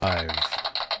Live.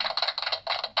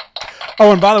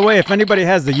 Oh, and by the way, if anybody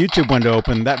has the YouTube window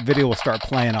open, that video will start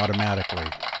playing automatically.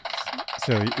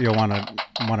 So you'll want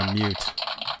to mute.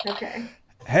 Okay.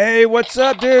 Hey, what's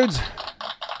up, dudes?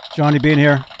 Johnny Bean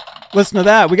here. Listen to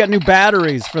that. We got new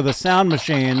batteries for the sound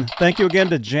machine. Thank you again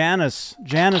to Janice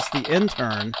the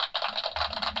intern.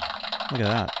 Look at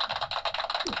that.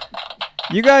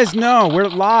 You guys know we're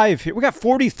live here. We got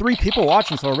 43 people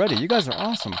watching us already. You guys are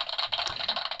awesome.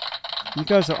 You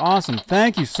guys are awesome.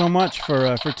 Thank you so much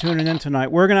for tuning in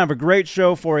tonight. We're going to have a great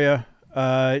show for you.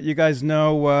 You guys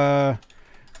know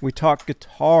we talk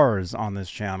guitars on this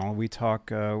channel. We talk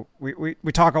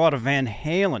we talk a lot of Van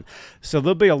Halen. So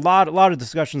there'll be a lot of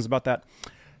discussions about that.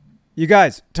 You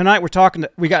guys, tonight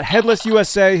we got Headless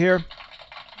USA here.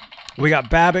 We got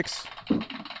Babix.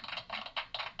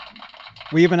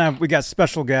 We got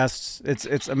special guests.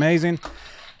 It's amazing.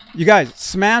 You guys,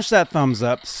 smash that thumbs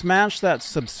up. Smash that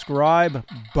subscribe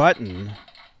button.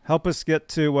 Help us get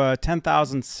to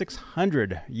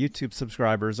 10,600 YouTube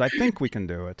subscribers. I think we can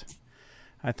do it.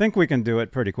 I think we can do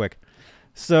it pretty quick.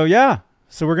 So, yeah.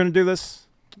 So, we're going to do this.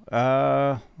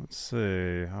 Let's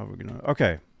see. How are we going to...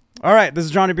 Okay. All right. This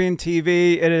is Johnny Bean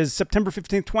TV. It is September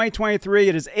 15th, 2023.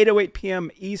 It is 8:08 p.m.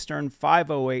 Eastern,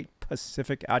 5:08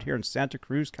 Pacific out here in Santa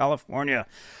Cruz, California.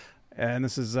 And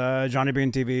this is Johnny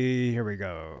Bean TV. Here we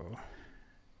go.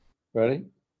 Ready?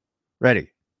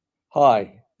 Ready.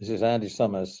 Hi, this is Andy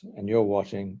Summers, and you're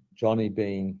watching Johnny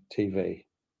Bean TV.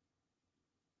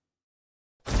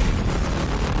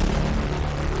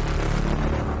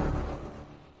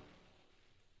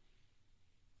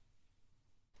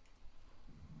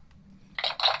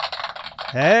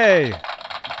 Hey.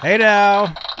 Hey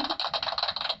now.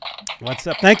 What's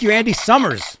up? Thank you, Andy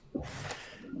Summers.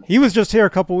 He was just here a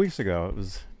couple weeks ago.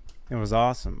 It was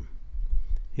awesome.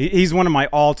 He's one of my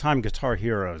all-time guitar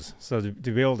heroes. So to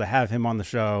be able to have him on the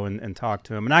show and talk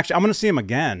to him, and actually I'm going to see him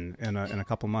again in a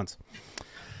couple months.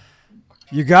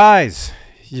 You guys,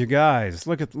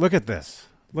 look at this.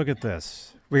 Look at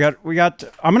this. We got.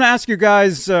 I'm going to ask you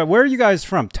guys, where are you guys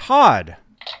from? Todd,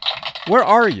 where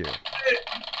are you?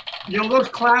 You know, those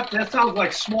claps, that sounds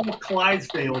like small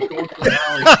Clydesdale going through the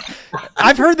valley.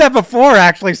 I've heard that before,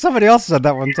 actually. Somebody else said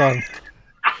that one time.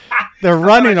 They're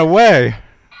running away.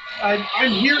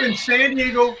 I'm here in San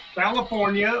Diego,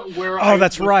 California, where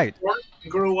that's right.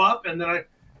 Grew up, and then I,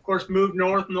 of course, moved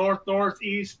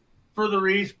northeast, further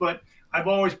east, but I've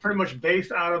always pretty much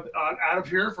based out of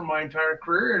here for my entire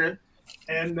career,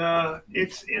 and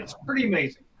it's pretty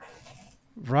amazing.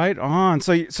 Right on.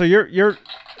 So you're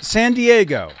San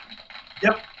Diego.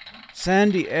 Yep.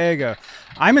 San Diego.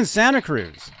 I'm in Santa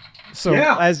Cruz. So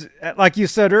yeah. As like you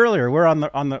said earlier, we're on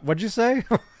the what'd you say?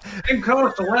 Same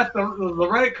coast, the left, the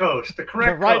right coast, the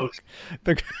correct coast.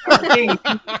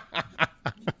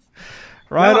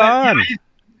 Right on.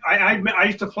 I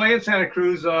used to play in Santa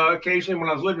Cruz occasionally when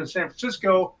I was living in San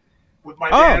Francisco with my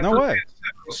dad. Oh, no way.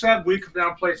 We'd come down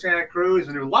and play Santa Cruz,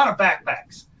 and there was a lot of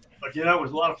backpacks. But, it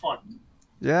was a lot of fun.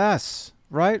 Yes.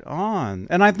 Right on.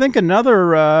 And I think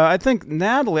Natalie,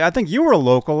 I think you were a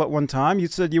local at one time. You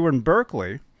said you were in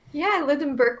Berkeley. Yeah, I lived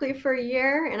in Berkeley for a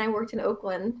year, and I worked in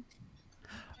Oakland.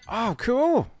 Oh,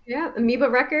 cool. Yeah, Amoeba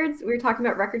Records. We were talking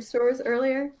about record stores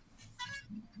earlier.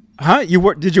 Huh?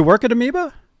 Did you work at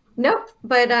Amoeba? Nope,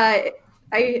 but I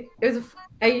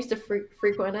used to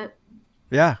frequent it.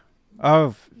 Yeah.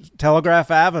 Oh,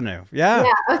 Telegraph Avenue. Yeah.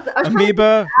 I was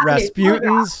Amoeba,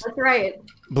 Rasputin's. That's right.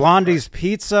 Blondie's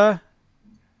Pizza.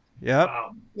 Yep.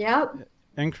 Wow. Yep.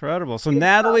 Incredible. So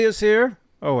Natalie is here.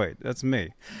 Oh, wait, that's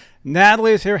me.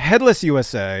 Natalie is here. Headless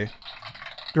USA.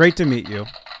 Great to meet you.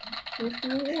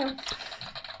 Yeah.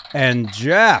 And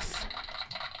Jeff,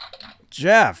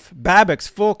 Babix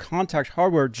Full Contact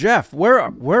Hardware. Jeff,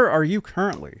 where are you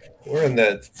currently? We're in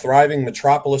the thriving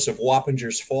metropolis of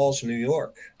Wappingers Falls, New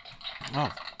York.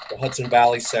 Oh. The Hudson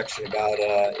Valley section, about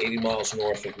 80 miles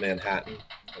north of Manhattan.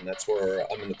 And that's where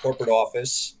I'm in the corporate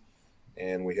office.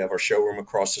 And we have our showroom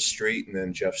across the street, and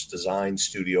then Jeff's design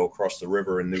studio across the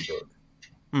river in Newburgh.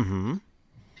 Mm-hmm.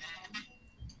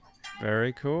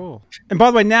 Very cool. And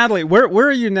by the way, Natalie, where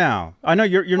are you now? I know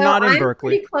you're not in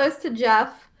Berkeley. I'm pretty close to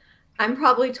Jeff. I'm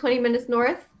probably 20 minutes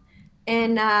north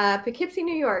in Poughkeepsie,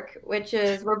 New York,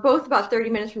 we're both about 30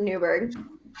 minutes from Newburgh.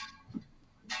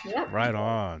 Yep. Right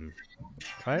on.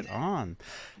 Right on.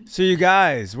 So you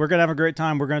guys, we're going to have a great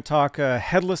time. We're going to talk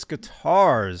Headless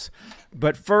guitars.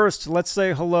 But first, let's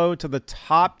say hello to the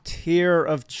top tier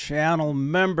of channel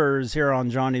members here on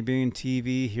Johnny Bean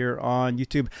TV, here on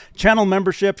YouTube. Channel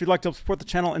membership, if you'd like to support the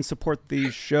channel and support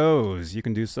these shows, you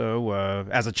can do so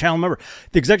as a channel member.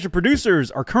 The executive producers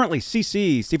are currently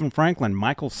CC, Stephen Franklin,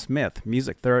 Michael Smith,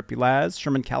 Music Therapy Laz,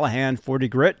 Sherman Callahan, 40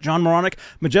 Grit, John Moronic,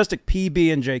 Majestic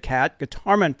PB and J Cat,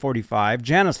 Guitarman 45,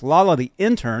 Janice Lala the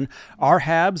Intern, R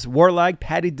Habs, Warlag,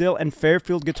 Patty Dill, and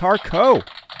Fairfield Guitar Co.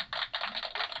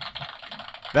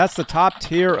 That's the top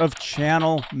tier of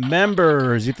channel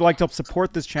members. If you'd like to help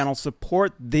support this channel,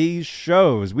 support these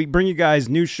shows. We bring you guys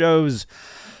new shows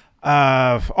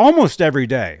almost every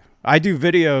day. I do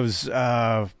videos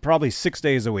probably 6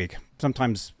 days a week,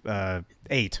 sometimes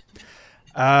 8.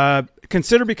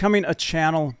 Consider becoming a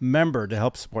channel member to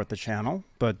help support the channel,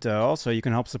 but also you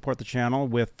can help support the channel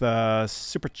with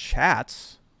super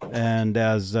chats. And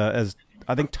as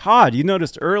I think Todd, you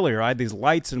noticed earlier, I had these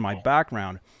lights in my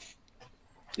background.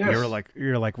 Yes.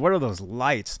 You're like, what are those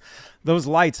lights? Those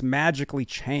lights magically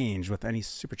change with any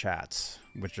super chats,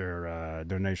 which are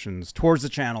donations towards the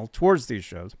channel, towards these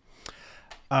shows.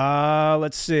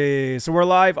 Let's see. So we're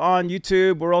live on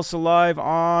YouTube. We're also live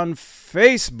on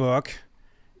Facebook.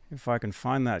 If I can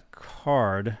find that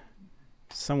card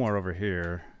somewhere over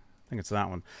here. I think it's that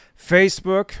one.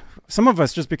 Facebook. Some of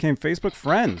us just became Facebook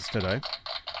friends today.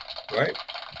 Right.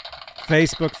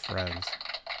 Facebook friends.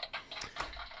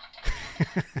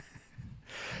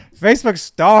 Facebook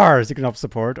stars you can help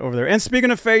support over there. And speaking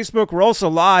of Facebook, we're also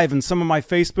live in some of my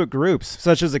Facebook groups,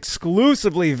 such as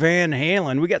exclusively Van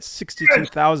Halen. We got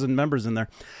 62,000 members in there.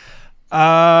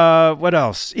 What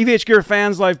else? EVH Gear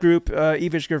Fans Live group,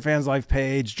 EVH Gear Fans Live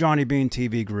page, Johnny Bean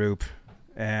TV group.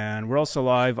 And we're also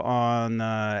live on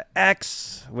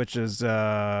X, which is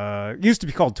used to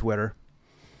be called Twitter,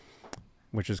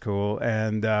 which is cool.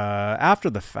 And after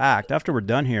the fact, after we're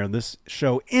done here, this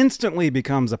show instantly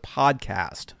becomes a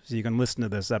podcast. So you can listen to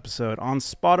this episode on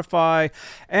Spotify.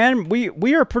 And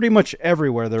we are pretty much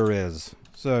everywhere there is.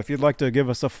 So if you'd like to give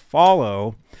us a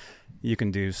follow, you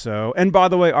can do so. And by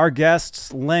the way, our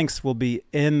guests' links will be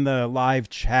in the live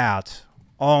chat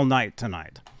all night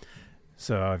tonight.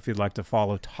 So if you'd like to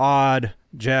follow Todd,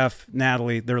 Jeff,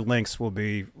 Natalie, their links will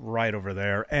be right over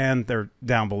there. And they're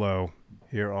down below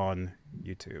here on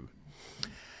YouTube.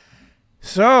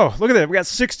 So, look at that. We got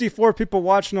 64 people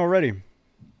watching already.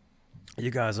 You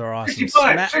guys are awesome.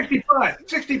 65.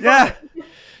 Yeah.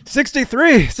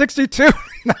 63, 62.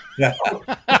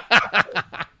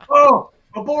 Oh,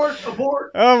 abort.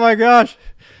 Oh my gosh.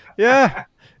 Yeah.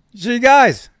 So you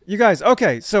guys.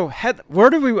 Okay. So where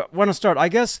do we want to start? I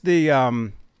guess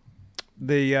the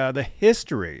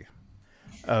history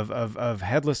of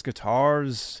Headless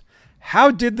guitars.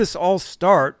 How did this all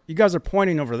start? You guys are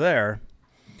pointing over there.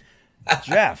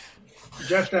 Jeff.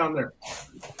 Jeff's down there.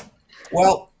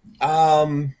 Well,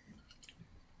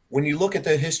 when you look at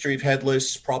the history of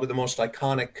Headless, probably the most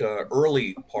iconic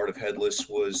early part of Headless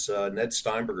was Ned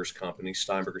Steinberger's company,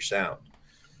 Steinberger Sound.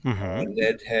 Mm-hmm.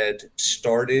 Ned had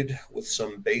started with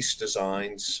some bass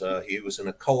designs. He was in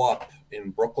a co-op in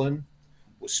Brooklyn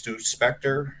with Stu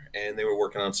Spector, and they were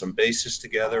working on some basses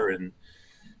together, and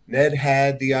Ned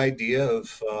had the idea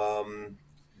of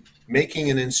making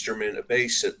an instrument, a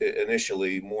bass,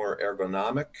 initially more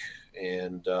ergonomic,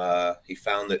 and he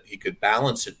found that he could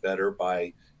balance it better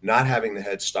by not having the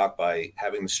headstock, by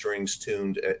having the strings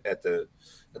tuned at the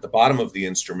bottom of the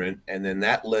instrument, and then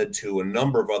that led to a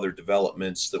number of other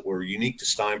developments that were unique to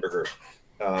Steinberger,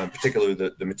 particularly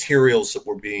the materials that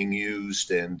were being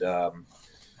used and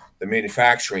the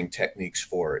manufacturing techniques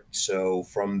for it. So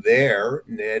from there,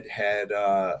 Ned had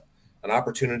an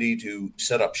opportunity to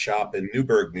set up shop in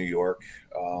Newburgh, New York.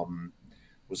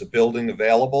 Was a building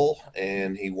available,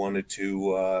 and he wanted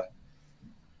to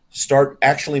start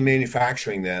actually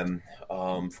manufacturing them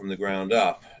from the ground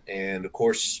up. And of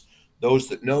course, those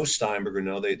that know Steinberger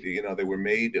know they were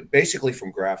made basically from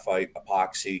graphite,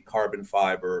 epoxy, carbon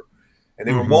fiber, and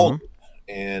they were molded.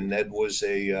 And Ned was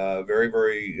a very,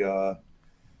 very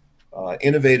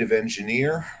innovative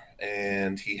engineer,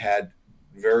 and he had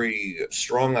very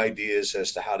strong ideas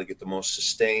as to how to get the most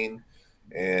sustain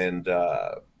and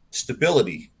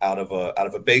stability out of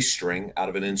a bass string, out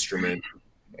of an instrument.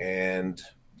 And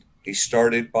he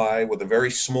started with a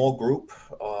very small group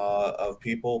of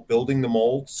people building the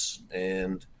molds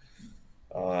and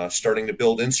starting to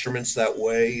build instruments that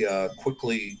way.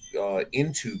 Quickly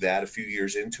into that, a few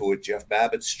years into it, Jeff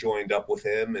Babbitt's joined up with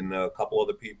him and a couple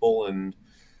other people, and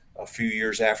a few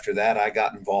years after that, I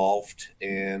got involved,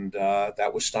 and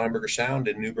that was Steinberger Sound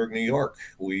in Newburgh, New York.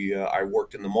 I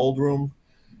worked in the mold room.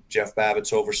 Jeff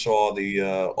Babbitts oversaw the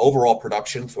overall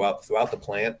production throughout the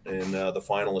plant and the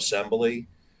final assembly.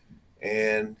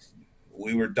 And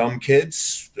we were dumb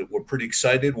kids that were pretty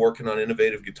excited working on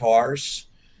innovative guitars.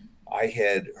 I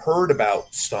had heard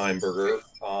about Steinberger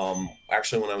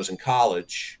actually when I was in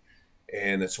college,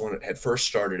 and that's when it had first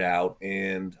started out.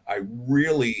 And I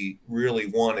really, really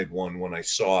wanted one when I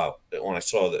saw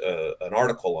an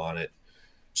article on it.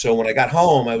 So when I got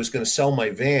home, I was going to sell my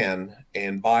van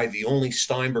and buy the only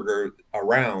Steinberger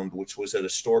around, which was at a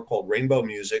store called Rainbow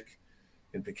Music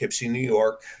in Poughkeepsie, New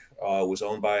York. It was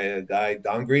owned by a guy,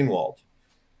 Don Greenwald.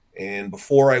 And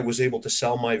before I was able to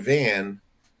sell my van,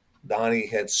 Donnie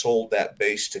had sold that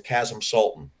bass to Chasm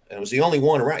Sultan. And it was the only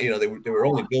one around. You know, they were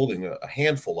only building a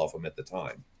handful of them at the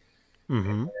time.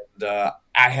 Mm-hmm. And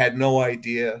I had no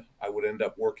idea I would end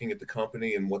up working at the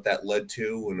company and what that led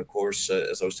to. And of course,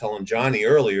 as I was telling Johnny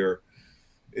earlier,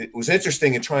 it was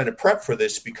interesting in trying to prep for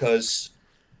this because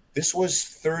this was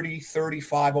 30,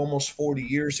 35, almost 40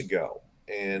 years ago.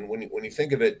 And when you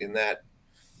think of it in that,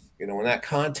 in that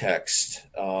context,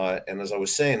 and as I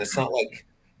was saying, it's not like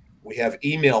we have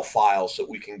email files that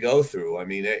we can go through. I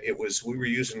mean, we were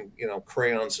using,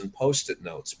 crayons and Post-it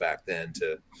notes back then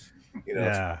to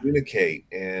communicate.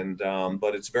 And,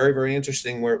 but it's very, very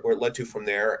interesting where it led to from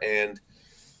there. And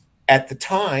at the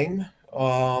time,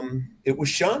 it was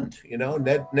shunned.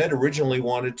 Ned originally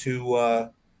wanted to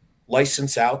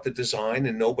license out the design,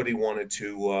 and nobody wanted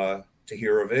to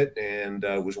hear of it. And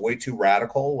it was way too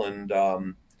radical.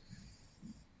 And,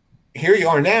 here you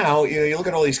are now, you look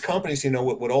at all these companies,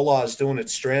 what Ola is doing at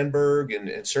Strandberg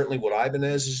and certainly what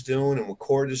Ibanez is doing and what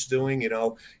Cord is doing,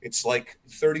 it's like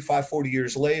 35, 40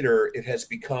 years later, it has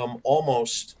become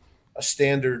almost a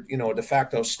standard, a de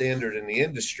facto standard in the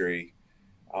industry.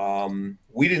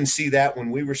 We didn't see that when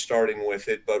we were starting with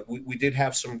it, but we did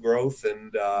have some growth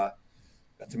and got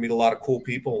to meet a lot of cool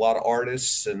people, a lot of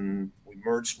artists, and we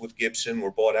merged with Gibson,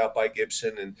 we're bought out by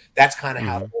Gibson. And that's kind of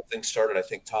how the whole thing started. I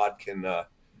think Todd can,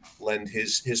 lend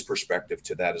his perspective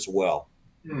to that as well.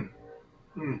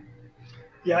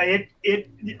 Yeah,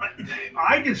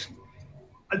 I just,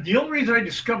 the only reason I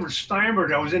discovered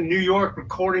Steinberg, I was in New York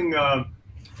recording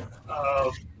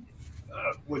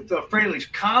with Fraley's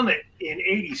Comet in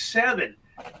 '87,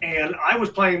 and I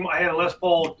had a Les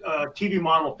Paul TV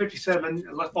model 57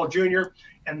 Les Paul Junior,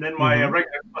 and then my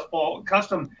regular Les Paul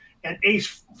Custom, and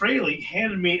Ace Frehley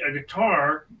handed me a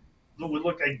guitar that would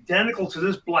look identical to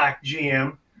this black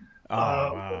GM.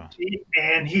 Wow.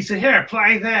 And he said, "Here,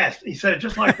 play that." He said,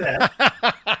 just like that.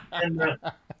 And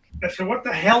I said, "What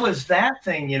the hell is that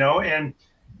thing?" And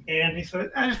he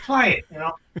said, "I just play it,"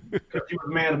 because he was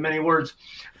a man of many words.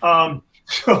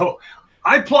 So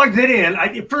I plugged it in.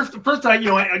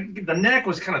 The neck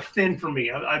was kind of thin for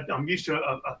me. I'm used to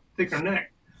a thicker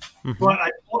neck. Mm-hmm. But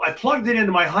I plugged it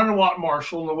into my 100-watt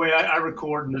Marshall, the way I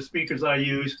record and the speakers I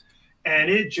use.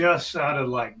 And it just sounded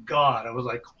like God. I was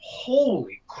like,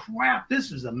 holy crap,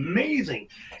 this is amazing.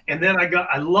 And then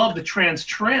I love the trans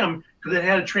trem because it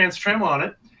had a trans trem on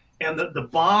it. And the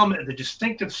bomb, the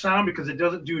distinctive sound, because it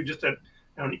doesn't do just an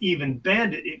even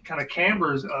bend. It kind of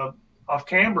cambers off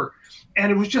camber.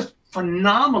 And it was just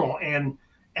phenomenal. And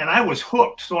I was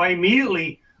hooked. So I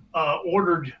immediately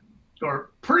ordered, or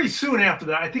pretty soon after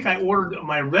that, I think I ordered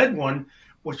my red one,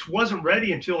 which wasn't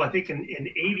ready until I think in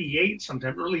 88,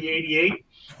 sometime early 88.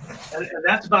 And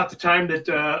that's about the time that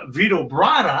Vito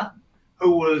Bratta,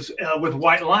 who was with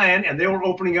White Lion, and they were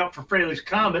opening up for Fraley's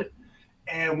Comet,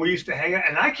 and we used to hang out.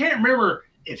 And I can't remember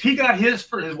if he got his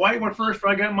white one first or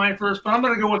I got mine first, but I'm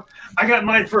going to go with I got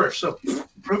mine first, so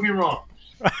prove me wrong.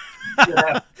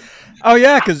 Yeah. Oh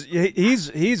yeah, because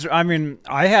he's. I mean,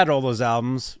 I had all those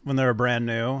albums when they were brand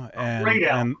new,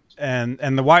 and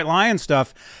the White Lion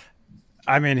stuff.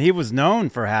 I mean, he was known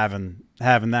for having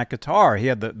that guitar. He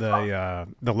had the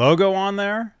logo on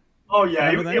there. Oh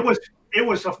yeah, it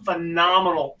was a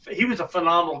phenomenal. He was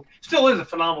still is a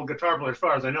phenomenal guitar player as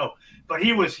far as I know. But we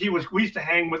used to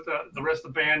hang with the rest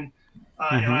of the band,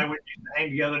 and I would used to hang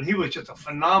together. And he was just a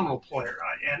phenomenal player,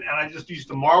 and I just used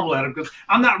to marvel at him because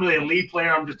I'm not really a lead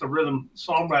player. I'm just a rhythm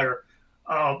songwriter.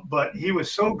 But he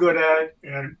was so good at it,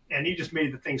 and he just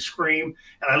made the thing scream.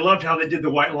 And I loved how they did the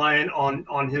White Lion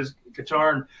on his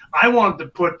guitar. And I wanted to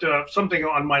put something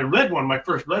on my red one, my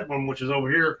first red one, which is over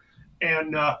here.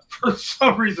 And for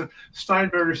some reason,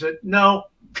 Steinberger said, "No."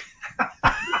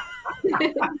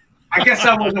 I guess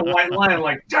I wasn't a White Lion.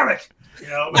 Like, damn it, It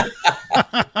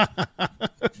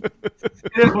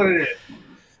is what it is.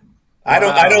 I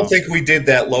don't think we did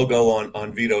that logo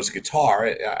on Vito's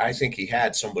guitar. I think he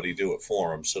had somebody do it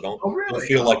for him. So don't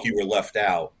feel like you were left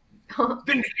out.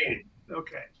 Vindicated.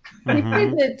 Okay. He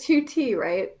played the 2T,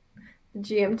 right? The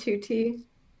GM2T.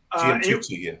 GM2T,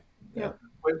 yeah. Yep.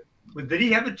 Did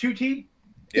he have the 2T?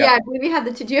 Yeah, I believe he had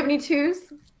the two. Do you have any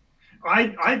twos?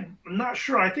 I'm not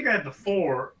sure. I think I have the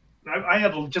 4. I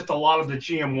have just a lot of the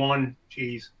GM1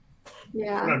 Ts.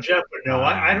 Yeah. No, Jeff would know. Wow.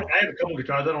 I have a couple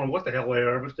guitars. I don't know what the hell they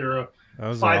are, but they're a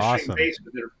Those are 5-string awesome. bass.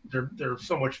 But they're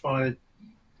so much fun.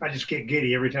 I just get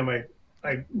giddy every time I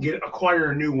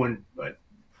acquire a new one. But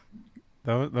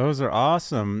Those are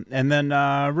awesome. And then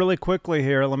really quickly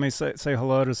here, let me say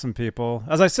hello to some people.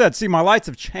 As I said, see, my lights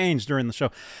have changed during the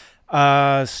show.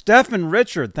 Stefan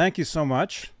Richard, thank you so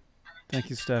much. Thank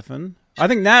you, Stefan. I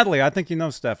think Natalie, I think you know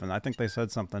Stefan. I think they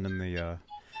said something in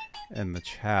the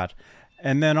chat.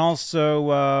 And then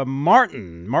also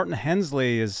Martin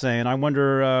Hensley is saying, I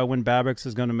wonder when Babbitt's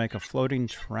is going to make a floating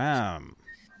tram.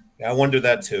 Yeah, I wonder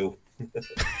that too.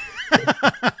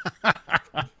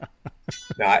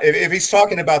 Now, if he's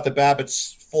talking about the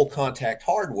Babbitt's full contact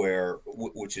hardware,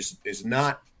 which is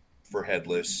not for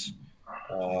headless,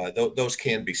 those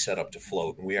can be set up to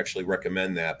float, and we actually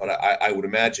recommend that. But I would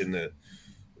imagine that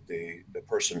the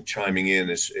person chiming in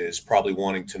is probably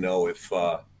wanting to know if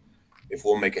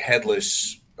we'll make a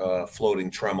headless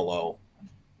floating tremolo.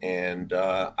 And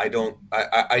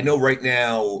I know right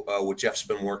now what Jeff's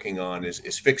been working on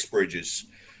is fixed bridges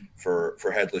for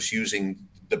headless using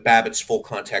the Babbitt's full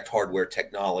contact hardware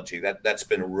technology. That's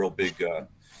been a real big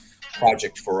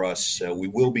project for us. We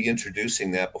will be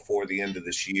introducing that before the end of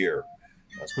this year.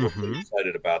 So we're pretty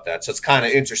excited about that. So it's kind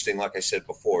of interesting, like I said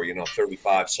before,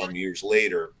 35 some years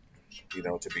later,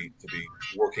 to be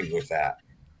working with that.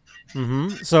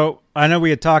 So I know we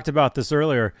had talked about this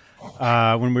earlier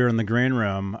when we were in the green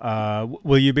room.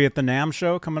 Will you be at the NAMM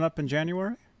show coming up in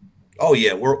January? Oh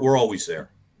yeah, we're always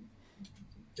there.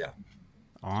 Yeah.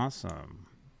 Awesome.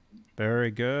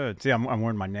 Very good. See, I'm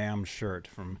wearing my NAMM shirt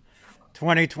from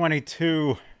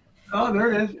 2022. oh,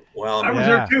 there it is. Well, I was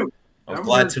there too. I'm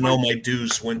glad to know my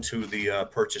dues went to the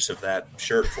purchase of that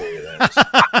shirt for you. Then.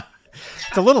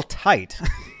 It's a little tight.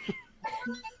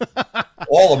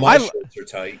 All of my shirts are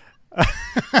tight.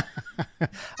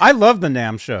 I love the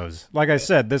NAMM shows. Like I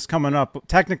said, this coming up,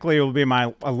 technically it will be my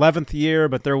 11th year,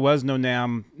 but there was no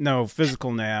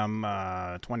physical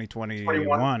NAMM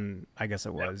 2021, I guess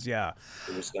it was. Yeah.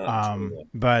 It was not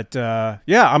but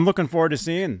I'm looking forward to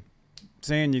seeing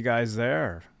you guys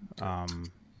there.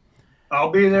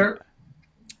 I'll be there.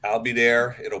 I'll be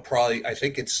there. It'll probably, I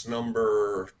think it's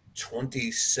number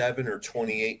 27 or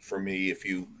 28 for me if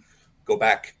you go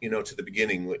back, to the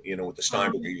beginning, with the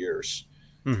Steinberger years.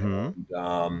 And,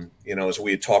 as we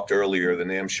had talked earlier, the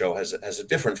NAMM show has a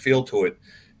different feel to it.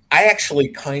 I actually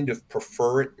kind of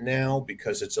prefer it now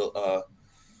because it's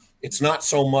not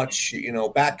so much,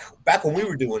 back when we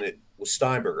were doing it with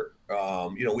Steinberger,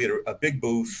 we had a big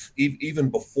booth even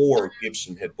before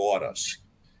Gibson had bought us,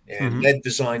 and Ned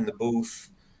designed the booth.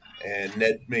 And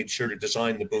Ned made sure to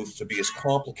design the booth to be as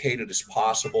complicated as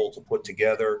possible to put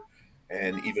together,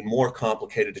 and even more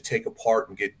complicated to take apart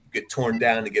and get torn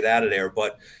down to get out of there.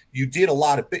 But you did a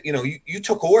lot of, you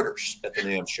took orders at the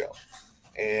NAMM show,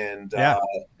 and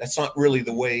that's not really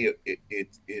the way it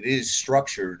is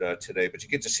structured today. But you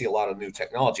get to see a lot of new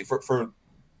technology for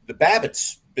the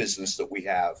Babbitt's business that we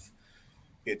have.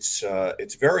 It's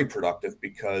very productive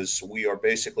because we are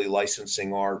basically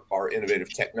licensing our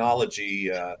innovative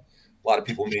technology. A lot of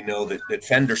people may know that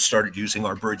Fender started using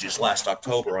our bridges last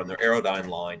October on their Aerodyne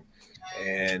line.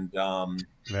 And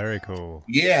very cool.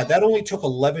 Yeah, that only took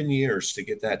 11 years to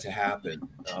get that to happen.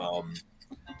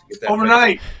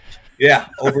 Overnight. Yeah,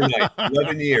 overnight.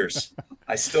 11 years.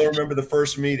 I still remember the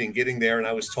first meeting, getting there, and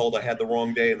I was told I had the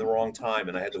wrong day and the wrong time,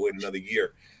 and I had to wait another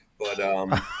year. But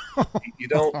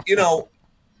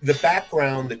the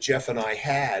background that Jeff and I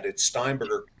had at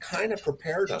Steinberger kind of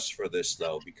prepared us for this,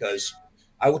 though, because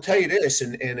I will tell you this,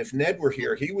 and if Ned were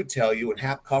here, he would tell you, and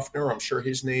Hap Kuffner, I'm sure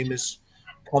his name has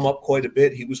come up quite a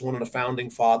bit. He was one of the founding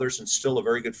fathers and still a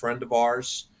very good friend of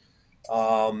ours.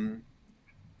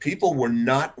 People were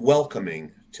not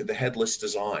welcoming to the headless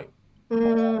design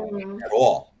at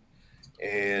all.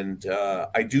 And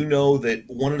I do know that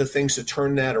one of the things to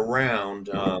turn that around,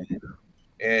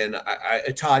 and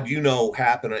Todd,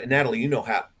 Hap, and Natalie,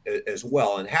 Hap as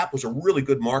well. And Hap was a really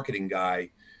good marketing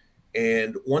guy.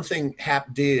 And one thing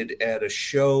Hap did at a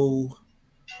show,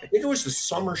 I think it was the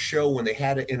summer show when they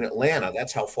had it in Atlanta.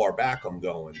 That's how far back I'm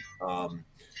going.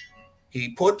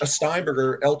 He put a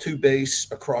Steinberger L2 bass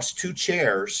across 2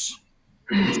 chairs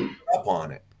up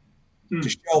on it to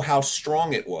show how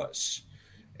strong it was.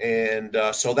 And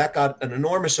so that got an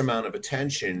enormous amount of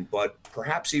attention, but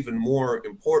perhaps even more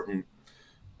important,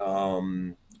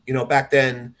 back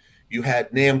then you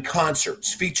had NAMM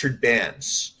concerts, featured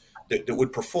bands that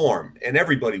would perform, and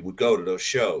everybody would go to those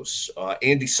shows.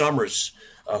 Andy Summers,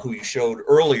 who you showed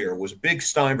earlier, was a big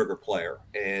Steinberger player,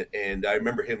 and I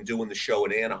remember him doing the show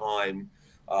in Anaheim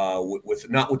with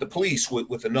not with the Police,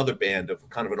 with another band, of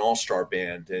kind of an all-star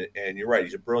band. And you're right,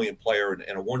 he's a brilliant player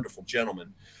and a wonderful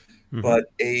gentleman. Mm-hmm.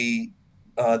 But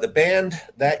the band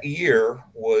that year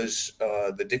was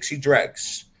the Dixie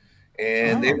Dregs,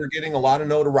 and they were getting a lot of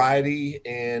notoriety.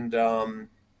 And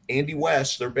Andy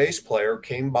West, their bass player,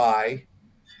 came by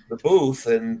the booth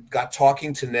and got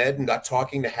talking to Ned and got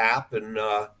talking to Hap. And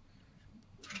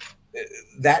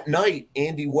that night,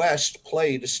 Andy West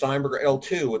played a Steinberger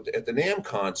L2 at the NAMM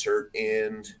concert.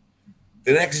 And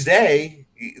the next day,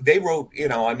 they wrote,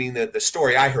 the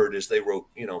story I heard is they wrote,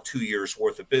 2 years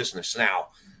worth of business. Now,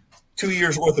 2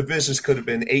 years worth of business could have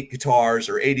been 8 guitars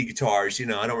or 80 guitars.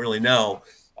 I don't really know.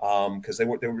 Because they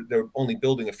were only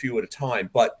building a few at a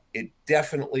time, but it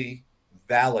definitely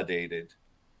validated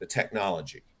the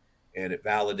technology, and it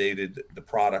validated the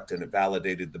product, and it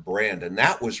validated the brand, and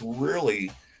that was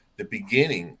really the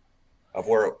beginning of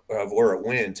where it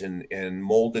went, and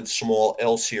molded small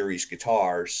L series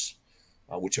guitars,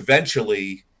 which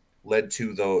eventually led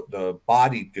to the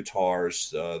body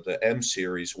guitars, the M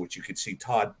series, which you could see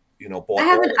Todd, bought.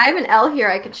 I have an L here.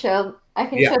 I can show. I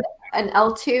can show an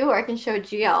L2, or I can show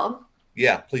GL.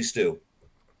 Yeah, please do.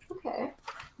 Okay,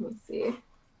 let me see.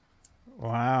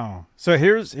 Wow. So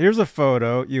here's a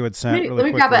photo you had sent. Let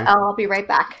me grab an L. I'll be right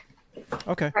back.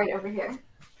 Okay. Right over here.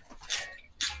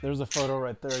 There's a photo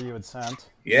right there you had sent.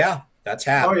 Yeah, that's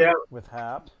Hap. Oh yeah, with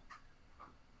Hap.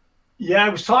 Yeah, I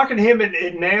was talking to him at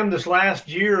NAMM this last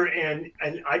year, and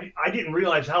I didn't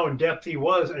realize how in depth he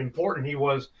was and important he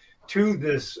was to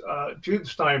this to the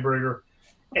Steinberger.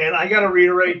 And I got to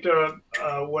reiterate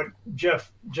what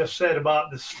Jeff just said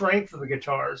about the strength of the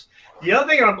guitars. The other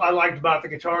thing I liked about the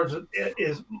guitars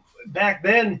is back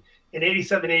then in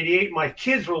 87, 88, my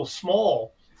kids were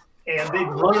small, and they'd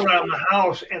run around the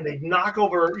house and they'd knock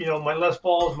over, my Les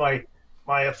Pauls, my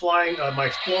Flying, my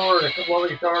Explorer, and a couple other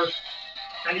guitars.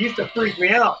 And it used to freak me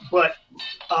out. But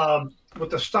with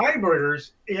the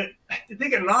Steinbergers, they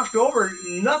get knocked over,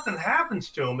 nothing happens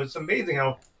to them. It's amazing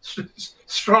how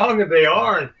strong they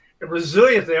are and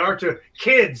resilient they are to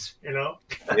kids, Yeah.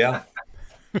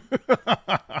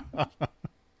 The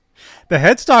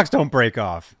headstocks don't break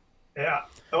off. Yeah.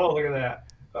 Oh, look at that.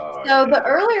 So the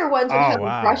earlier ones would have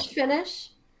a brush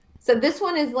finish. So this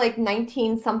one is like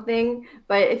 19 something,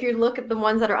 but if you look at the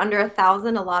ones that are under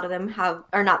 1,000, a lot of them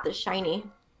are not this shiny.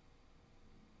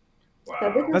 Wow.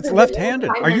 So that's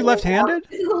left-handed. Are you left-handed?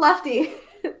 This is a lefty.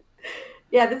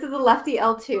 Yeah, this is a lefty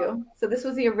L2. So this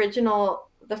was the original,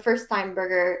 the first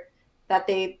Steinberger that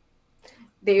they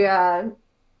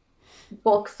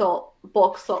bulk sold.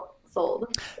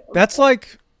 That's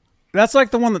like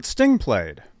the one that Sting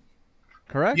played,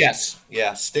 correct? Yes,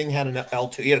 yeah. Sting had an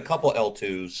L2. He had a couple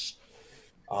L2s.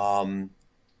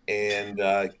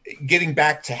 And getting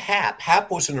back to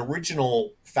Hap was an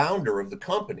original founder of the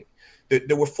company.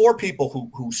 There were 4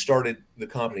 people who started the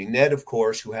company. Ned, of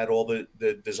course, who had all the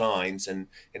designs, and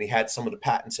he had some of the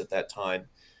patents at that time.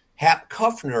 Hap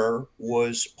Kuffner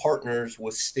was partners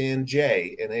with Stan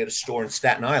J, and they had a store in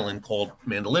Staten Island called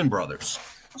Mandolin Brothers.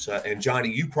 So, and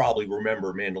Johnny, you probably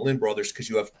remember Mandolin Brothers because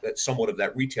you have somewhat of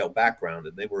that retail background,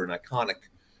 and they were an iconic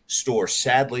store.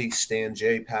 Sadly, Stan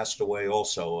J passed away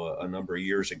also a number of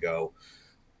years ago.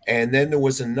 And then there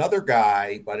was another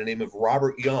guy by the name of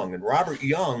Robert Young, and Robert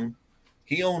Young,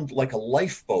 he owned like a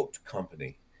lifeboat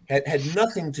company, had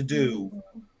nothing to do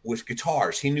with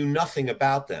guitars. He knew nothing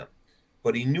about them,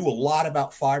 but he knew a lot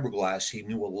about fiberglass. He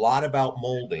knew a lot about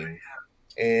molding,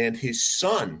 and his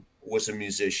son was a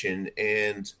musician,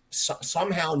 and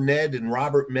somehow Ned and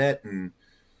Robert met, and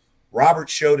Robert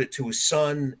showed it to his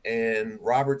son, and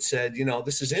Robert said,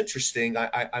 this is interesting.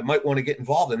 I might want to get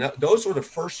involved in that. Those were the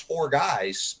first 4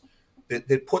 guys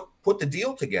that put the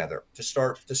deal together to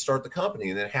start the company.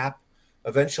 And then Hap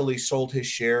eventually sold his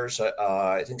shares.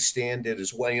 I think Stan did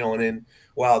as well, and then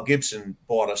Gibson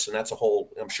bought us, and that's a whole,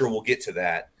 I'm sure we'll get to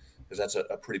that because that's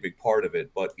a pretty big part of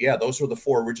it. But yeah, those were the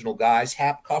 4 original guys.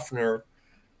 Hap Kuffner,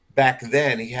 back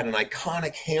then, he had an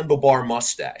iconic handlebar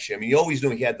mustache. I mean, you always knew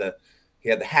he had the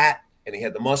hat and he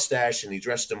had the mustache, and he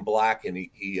dressed in black, and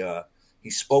he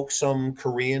spoke some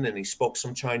Korean and he spoke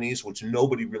some Chinese, which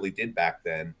nobody really did back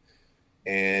then.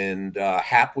 And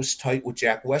Hap was tight with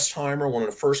Jack Westheimer, one of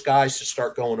the first guys to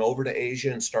start going over to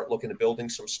Asia and start looking at building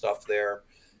some stuff there.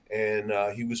 And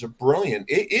he is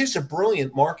a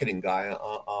brilliant marketing guy.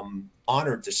 I'm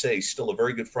honored to say he's still a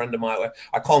very good friend of mine.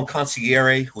 I call him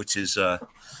consigliere, which is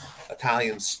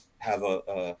Italians have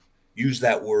a use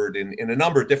that word in a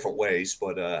number of different ways,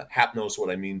 but Hap knows what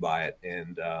I mean by it.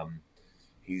 And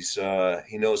he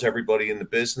knows everybody in the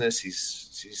business.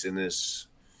 He's in his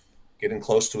getting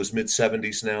close to his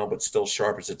mid-70s now, but still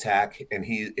sharp as a tack. And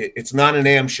it's not an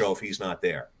AM show if he's not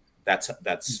there. That's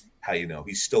how you know.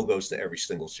 He still goes to every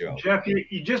single show. Jeff,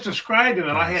 you just described him,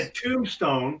 and I had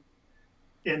Tombstone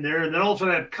in there, and then also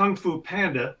had Kung Fu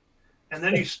Panda, and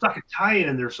then you stuck a tie-in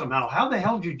in there somehow. How the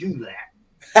hell did you do that?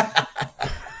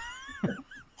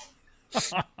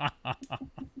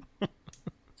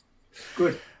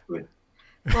 Good.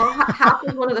 Well, Hap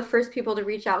was one of the first people to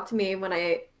reach out to me when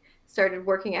I started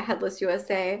working at Headless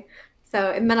USA. So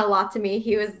it meant a lot to me.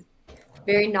 He was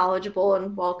very knowledgeable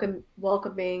and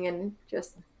welcoming and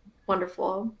just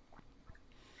wonderful.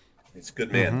 He's a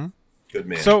good man. Mm-hmm. Good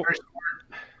man.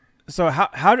 So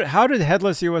how did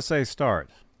Headless USA start?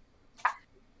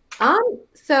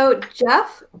 So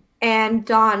Jeff and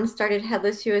Don started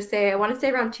Headless USA. I want to say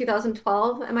around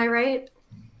 2012. Am I right?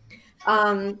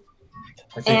 I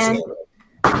think so.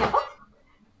 Yeah,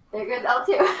 there goes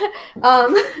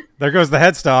L2. There goes the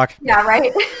headstock. Yeah,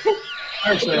 right.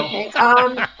 Okay.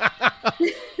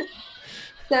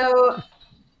 So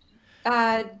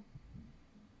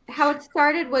how it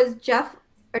started was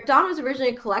Don was originally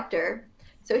a collector.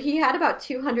 So he had about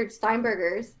 200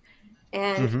 Steinbergers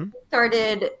and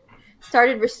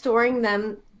started restoring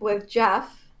them with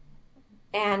Jeff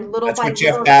and little That's by with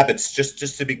Jeff Babbitts,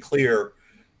 just to be clear.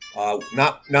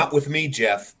 Not with me,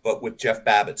 Jeff, but with Jeff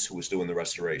Babbitts, who was doing the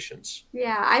restorations.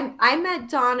 Yeah, I met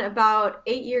Don about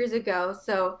 8 years ago,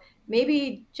 so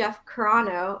maybe Jeff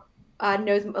Carano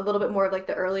knows a little bit more of like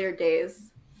the earlier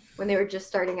days when they were just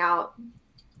starting out.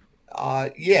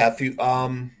 Yeah,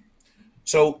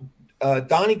 so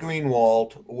Donnie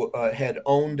Greenwald had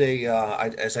owned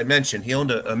as I mentioned, he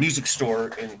owned a music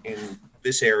store in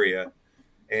this area.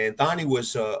 And Donnie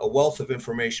was a wealth of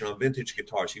information on vintage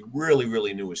guitars. He really,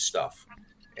 really knew his stuff,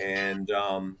 and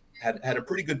had a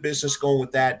pretty good business going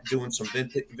with that, doing some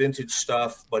vintage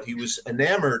stuff. But he was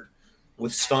enamored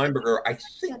with Steinberger, I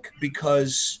think,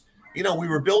 because we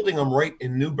were building them right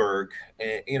in Newburgh,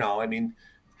 and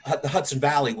the Hudson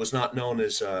Valley was not known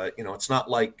as it's not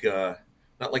like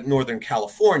Northern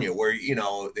California where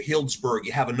the Healdsburg,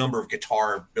 you have a number of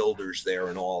guitar builders there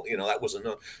and all. That wasn't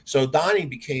known. So Donnie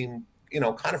became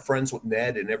kind of friends with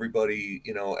Ned and everybody,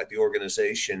 at the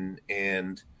organization.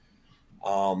 And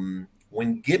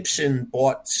when Gibson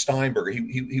bought Steinberger,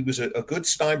 he was a good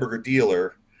Steinberger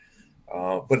dealer.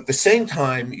 But at the same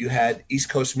time, you had East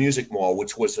Coast Music Mall,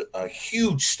 which was a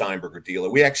huge Steinberger dealer.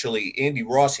 We actually, Andy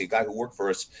Rossi, a guy who worked for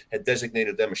us, had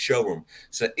designated them a showroom.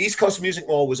 So East Coast Music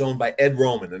Mall was owned by Ed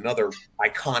Roman, another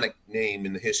iconic name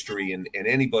in the history and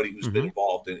anybody who's been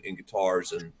involved in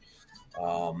guitars. And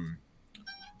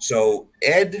so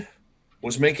Ed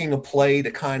was making a play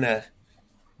to kind of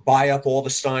buy up all the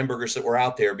Steinbergers that were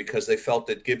out there because they felt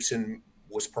that Gibson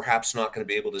was perhaps not going to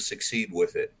be able to succeed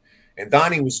with it. And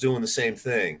Donnie was doing the same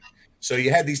thing. So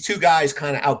you had these two guys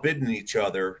kind of outbidding each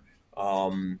other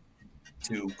to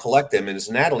collect them. And as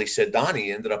Natalie said,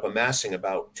 Donnie ended up amassing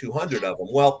about 200 of them.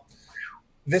 Well,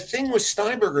 the thing with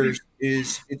Steinbergers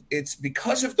is it's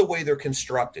because of the way they're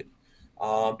constructed.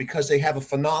 Because they have a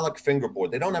phenolic fingerboard.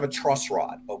 They don't have a truss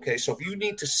rod, okay? So if you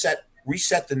need to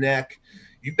reset the neck,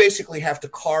 you basically have to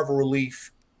carve a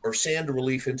relief or sand a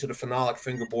relief into the phenolic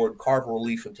fingerboard, carve a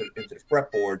relief into the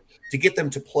fretboard to get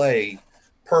them to play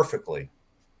perfectly.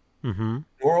 Mm-hmm.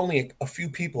 There were only a few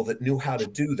people that knew how to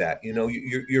do that.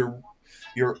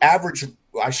 Your average,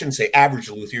 I shouldn't say average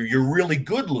luthier, your really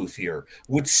good luthier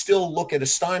would still look at a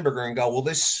Steinberger and go, well,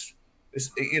 this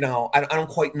is, I don't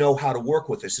quite know how to work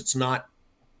with this. It's not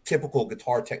typical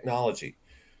guitar technology.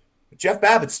 But Jeff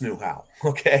Babbitts knew how,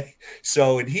 okay?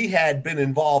 So, and he had been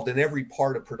involved in every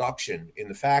part of production in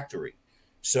the factory.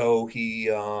 So he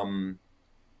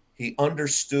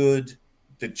understood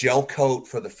the gel coat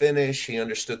for the finish. He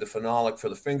understood the phenolic for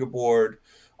the fingerboard.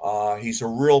 He's a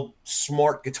real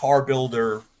smart guitar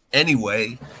builder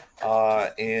anyway.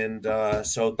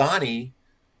 So Donnie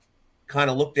kind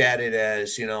of looked at it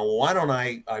as, why don't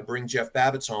I bring Jeff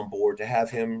Babbitts on board to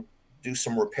have him do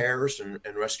some repairs and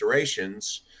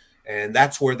restorations. And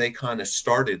that's where they kind of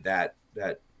started that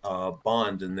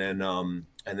bond. And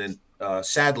then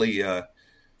sadly, Ed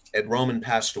Roman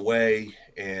passed away,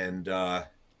 and that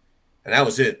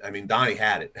was it. I mean, Donnie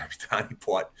had it. Donnie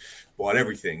bought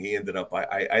everything. He ended up,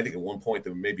 I think at one point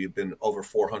there maybe have been over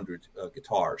 400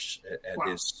 guitars at wow.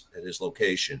 his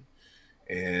location.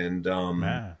 And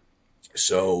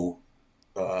so,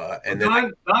 and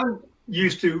then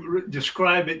used to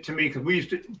describe it to me, because we used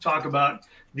to talk about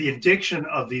the addiction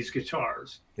of these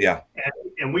guitars. Yeah.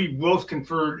 And we both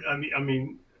conferred,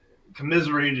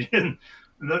 commiserated in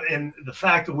the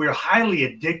fact that we're highly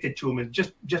addicted to them. And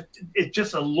it's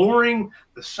just alluring,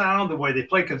 the sound, the way they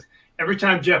play. Because every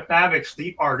time Jeff Babbitt,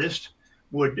 the artist,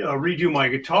 would redo my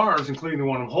guitars, including the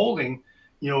one I'm holding,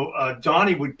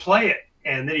 Donnie would play it.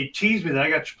 And then he'd tease me that I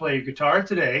got to play a guitar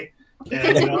today.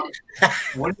 And,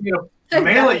 when you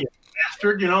mail it, you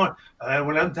bastard,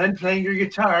 when I'm done playing your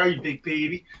guitar, you big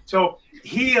baby. So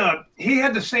he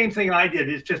had the same thing I did.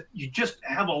 It's just, you just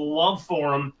have a love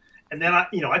for him. And then I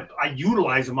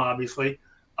utilize them, obviously.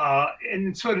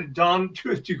 And so did Don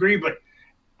to a degree, but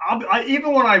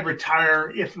even when I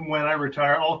retire, if and when I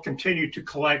retire, I'll continue to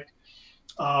collect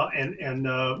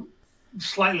and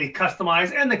slightly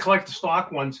customize, and then collect the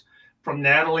stock ones from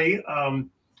Natalie,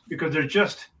 because they're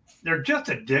just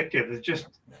addictive. It's just,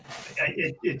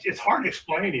 it's hard to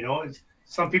explain,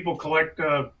 some people collect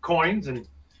coins, and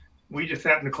we just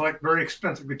happen to collect very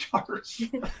expensive guitars.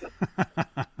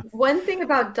 One thing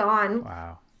about Don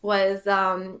was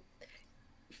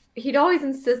he'd always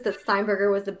insist that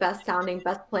Steinberger was the best sounding,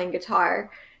 best playing guitar.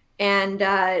 And,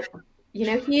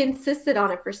 he insisted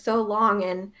on it for so long.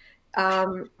 And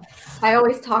I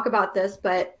always talk about this,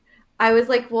 but I was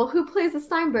like, well, who plays the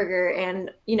Steinberger?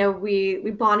 And,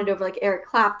 we bonded over like Eric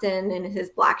Clapton and his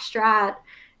Black Strat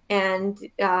and,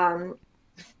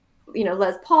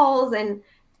 Les Pauls. And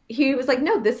he was like,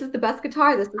 no, this is the best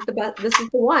guitar. This is the best. This is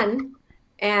the one.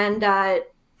 And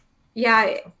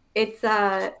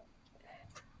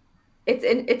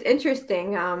it's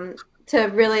interesting to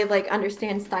really like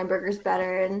understand Steinbergers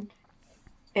better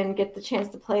and get the chance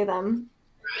to play them.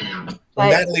 But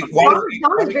Natalie,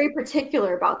 Don is very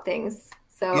particular about things.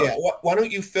 So yeah, why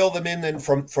don't you fill them in then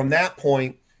from that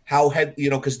point? How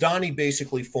because Donnie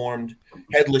basically formed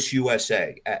Headless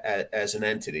USA as an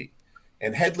entity,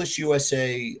 and Headless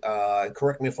USA.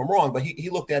 Correct me if I'm wrong, but he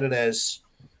looked at it as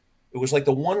it was like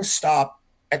the one-stop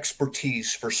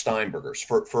expertise for Steinbergers,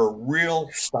 for real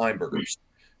Steinbergers,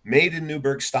 made in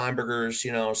Newburgh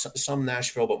Steinbergers, some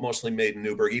Nashville, but mostly made in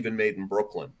Newburgh, even made in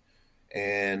Brooklyn.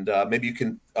 And maybe you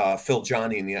can fill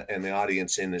Johnny and the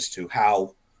audience in as to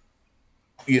how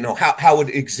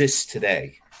it exists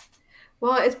today.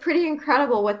 Well, it's pretty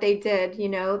incredible what they did.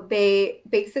 They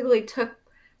basically took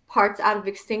parts out of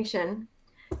extinction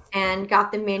and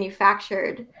got them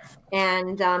manufactured,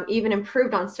 and even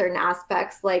improved on certain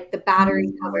aspects, like the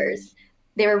battery covers.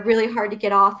 They were really hard to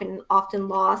get off and often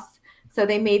lost. So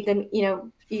they made them,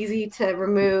 easy to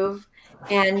remove.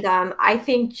 And I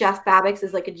think Jeff Babbitt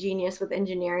is like a genius with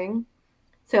engineering.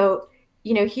 So,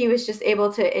 he was just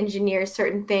able to engineer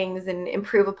certain things and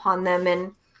improve upon them.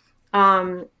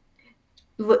 And,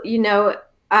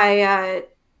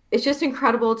 it's just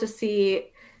incredible to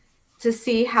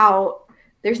see how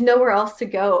there's nowhere else to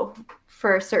go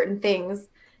for certain things,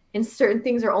 and certain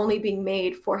things are only being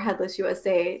made for Headless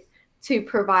USA to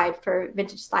provide for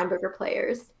vintage Steinberger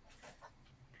players.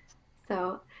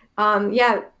 So,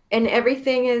 and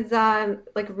everything is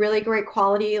like really great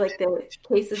quality. Like the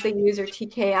cases they use are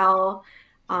TKL.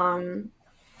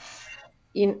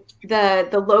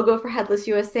 The logo for Headless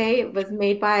USA was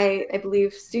made by, I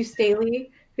believe, Stu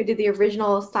Staley, who did the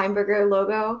original Steinberger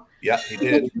logo. Yeah, he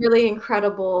did. It's really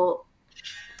incredible.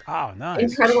 Oh, nice.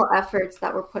 Incredible efforts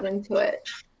that were put into it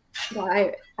that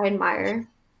I admire.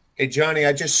 Hey, Johnny,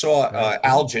 I just saw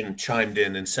Algin chimed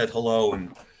in and said hello,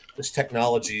 and this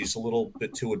technology is a little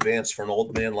bit too advanced for an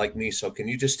old man like me. So can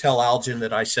you just tell Algin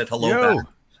that I said hello back?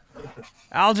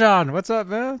 Aljon, what's up,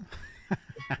 man?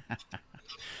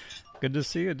 Good to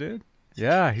see you, dude.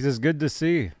 Yeah, he says good to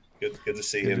see. Good to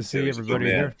see good him to see too. everybody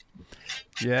here.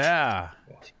 Yeah.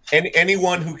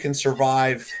 Anyone who can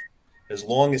survive as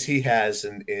long as he has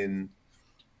in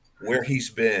where he's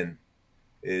been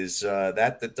is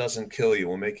that doesn't kill you,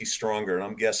 will make you stronger. And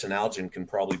I'm guessing Algin can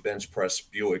probably bench press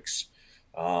Buicks,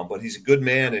 but he's a good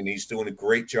man and he's doing a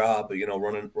great job,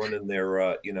 running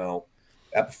their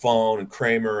Epiphone and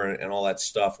Kramer and all that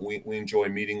stuff. We enjoy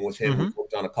meeting with him. We've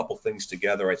worked on a couple things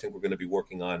together. I think we're going to be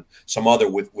working on some other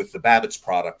with the Babbitt's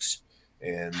products,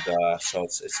 and so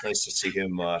it's nice to see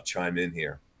him chime in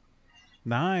here.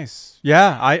 Nice.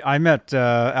 Yeah, I met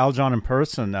Aljon in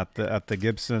person at the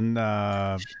Gibson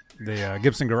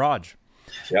Gibson Garage.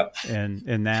 Yep.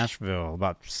 In Nashville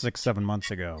about 6-7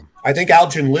 months ago. I think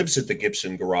Algin lives at the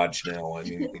Gibson Garage now. I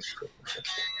mean,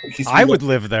 I would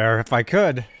live there if I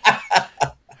could.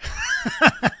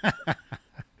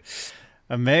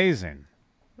 Amazing.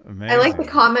 I like the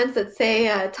comments that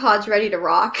say Todd's ready to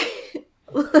rock.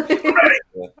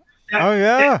 Oh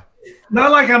yeah.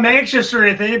 Not like I'm anxious or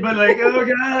anything, but like, oh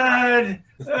God,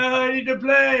 I need to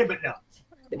play. But no.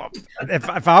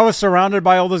 If I was surrounded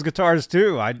by all those guitars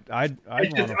too, I'd want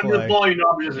It's to just play. under the volume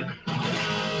knob, isn't it?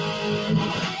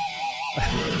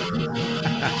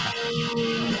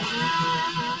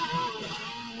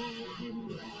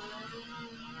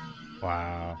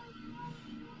 Wow.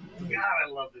 God, I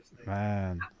love this thing.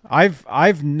 Man,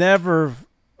 I've never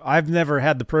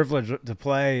had the privilege to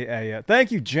play a.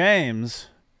 Thank you, James.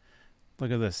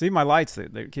 Look at this. See my lights?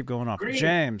 They keep going off. Green.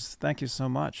 James, thank you so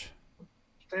much.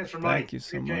 Stands for Mike. Thank you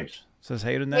so James. much. Says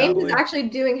hey to James Natalie. is actually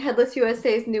doing Headless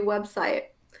USA's new website.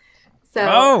 So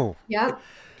Oh, yeah,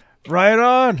 right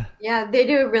on. yeah, they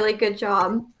do a really good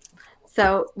job.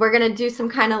 So we're gonna do some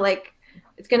kind of like,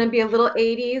 it's gonna be a little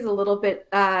 80s, a little bit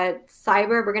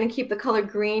cyber. We're gonna keep the color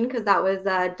green because that was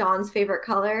Dawn's favorite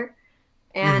color,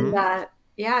 and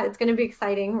yeah, it's gonna be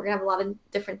exciting. We're gonna have a lot of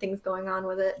different things going on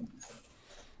with it.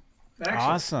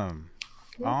 Excellent.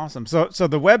 Awesome. So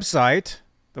the website's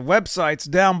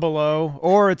down below,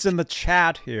 or it's in the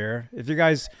chat here. If you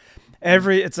guys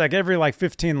it's like every like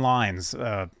 15 lines,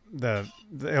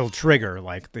 it'll trigger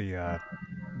like the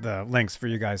links for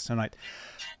you guys tonight.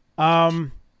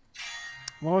 What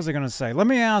was I going to say? Let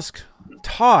me ask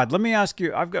Todd. Let me ask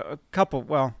you. I've got a couple.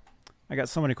 Well, I got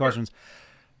so many questions.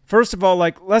 First of all,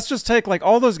 like let's just take like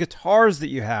all those guitars that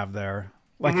you have there.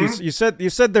 Like you said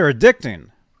they're addicting.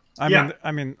 I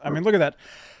mean, look at that.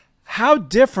 How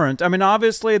different? I mean,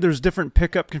 obviously there's different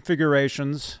pickup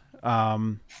configurations.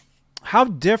 How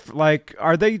different? Like,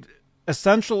 are they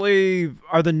essentially?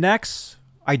 Are the necks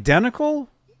identical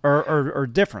or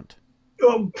different?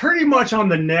 Pretty much on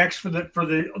the necks for the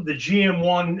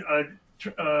GM1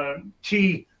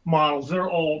 T models, they're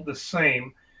all the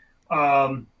same.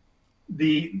 I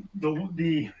think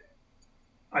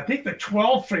the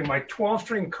 12 string, my 12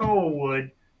 string Koa wood,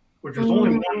 which was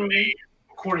only one made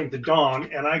according to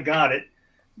Dawn, and I got it.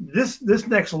 This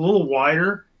neck's a little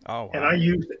wider. Oh, wow. And I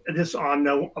used this on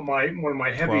one of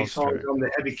my heavy songs on the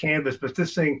heavy canvas. But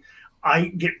this thing,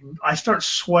 I start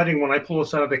sweating when I pull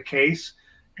this out of the case,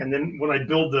 and then when I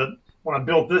build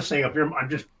this thing up here,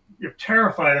 you're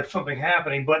terrified of something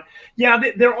happening. But yeah,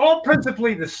 they're all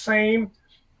principally the same.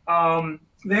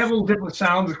 They have a little different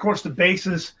sounds. Of course, the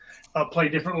basses play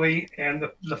differently, and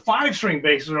the 5-string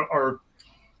basses are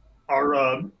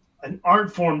an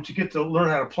art form to get to learn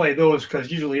how to play those,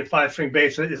 because usually a 5-string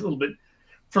bass is a little bit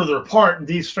further apart, and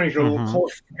these strings are a little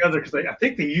closer together because I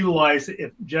think they utilize,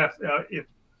 if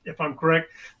I'm correct,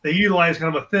 they utilize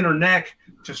kind of a thinner neck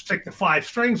to stick the 5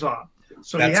 strings on.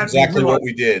 So that's exactly what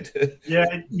we did.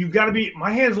 Yeah, you've got to be.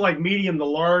 My hand's like medium to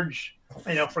large,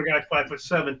 for a guy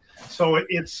 5'7". So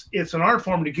it's an art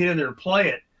form to get in there and play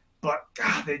it. But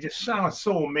God, they just sound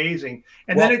so amazing.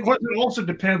 And then of course it also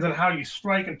depends on how you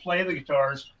strike and play the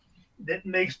guitars. That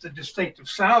makes the distinctive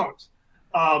sounds.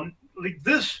 Like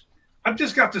this. I've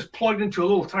just got this plugged into a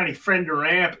little tiny Fender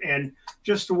amp, and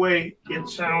just the way it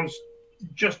sounds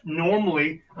just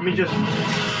normally, just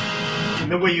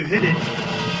the way you hit it.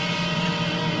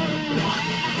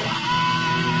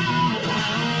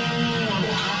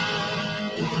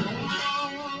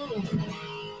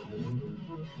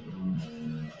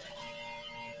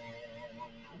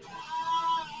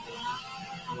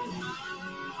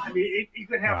 You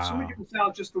could have so many different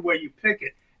sounds just the way you pick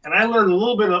it. And I learned a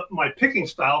little bit of my picking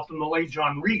style from the late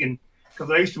John Regan, because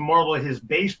I used to marvel at his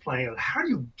bass playing. How are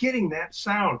you getting that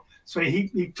sound? So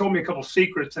he told me a couple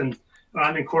secrets, and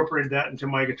I've incorporated that into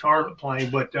my guitar playing.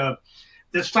 But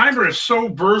the Steinberger is so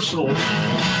versatile.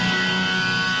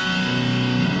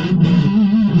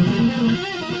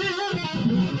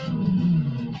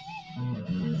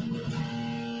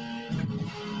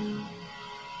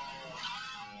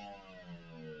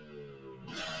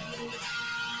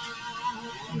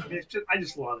 I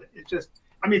just love it. It's just,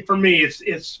 for me,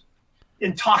 it's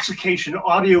intoxication.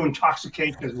 Audio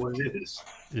intoxication is what it is.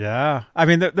 Yeah,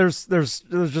 there's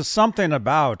just something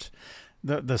about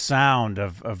the sound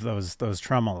of those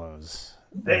tremolos.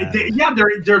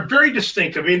 They're very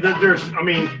distinct. And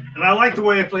I like the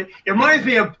way it plays. It reminds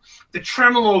me of the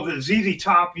tremolo that ZZ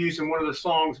Top used in one of the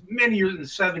songs many years in the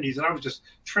 70s, and I was just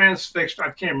transfixed. I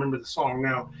can't remember the song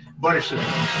now, but it's just.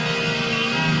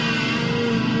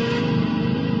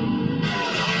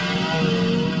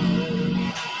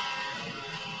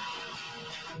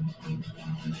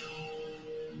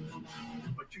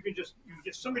 You can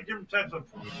get so many different types of.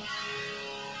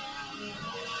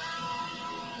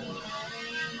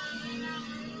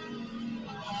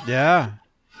 Yeah.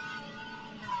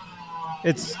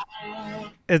 It's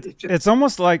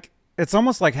almost like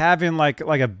having like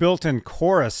a built-in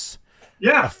chorus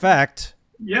effect.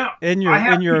 Yeah. In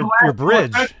your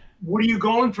bridge. what are you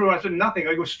going through? I said, nothing.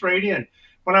 I go straight in.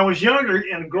 When I was younger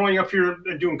and growing up here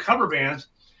and doing cover bands,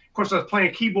 of course, I was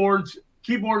playing keyboards,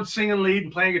 singing lead,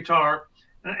 and playing guitar.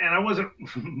 And I wasn't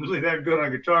really that good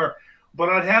on guitar, but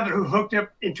I'd have it hooked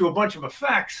up into a bunch of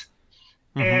effects.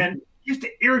 And it used to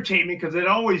irritate me because it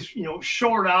always,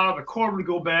 short out, the chord would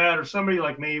go bad, or somebody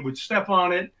like me would step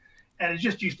on it. And it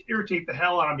just used to irritate the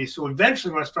hell out of me. So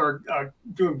eventually when I started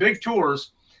doing big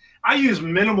tours, I use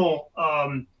minimal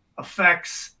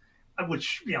effects,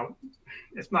 which,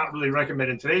 it's not really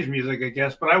recommended in today's music, I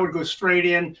guess, but I would go straight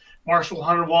in, Marshall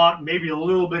 100 watt, maybe a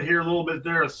little bit here, a little bit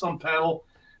there, some pedal.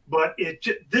 But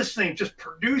this thing just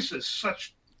produces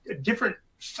such different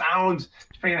sounds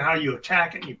depending on how you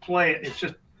attack it and you play it. It's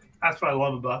just, that's what I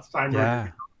love about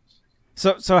Steinberger.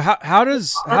 Yeah. So how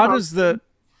does the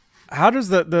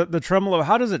tremolo,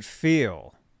 how does it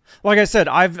feel? Like I said,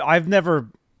 I've never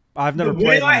played one myself. The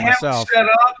way I have it set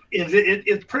up is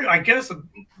it's pretty, I guess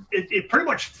it pretty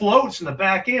much floats in the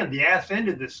back end, the ass end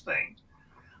of this thing.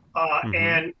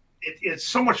 And it's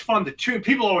so much fun to tune.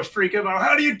 People always freak out about,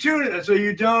 how do you tune it? That's what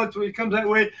you don't. So it comes that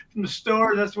way from the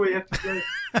store. That's the way you have to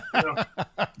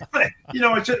play.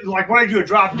 It's just like when I do a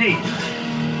drop D.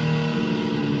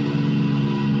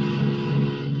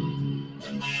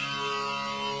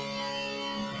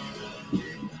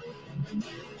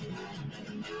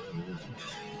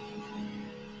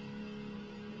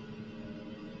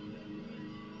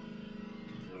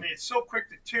 It's so quick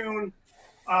to tune,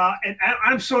 and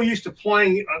I'm so used to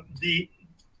playing the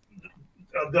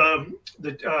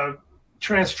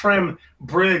trans trem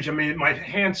bridge. I mean, my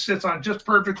hand sits on it just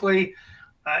perfectly,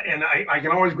 and I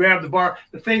can always grab the bar.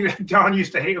 The thing that Don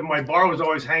used to hate with my bar was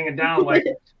always hanging down, like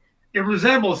it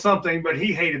resembles something, but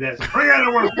he hated that. So bring it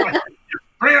over,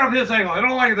 bring it up this angle. I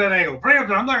don't like that angle. Bring it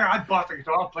up. I bought the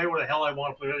guitar. I'll play where the hell I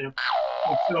want to play it.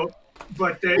 So,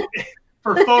 but.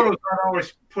 For photos, I'd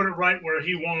always put it right where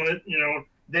he wanted it,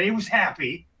 Then he was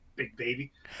happy, big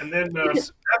baby. And then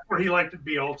that's where he liked to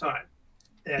be all the time.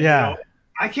 And,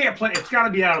 I can't play. It's got to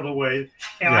be out of the way.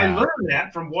 And I learned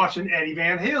that from watching Eddie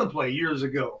Van Halen play years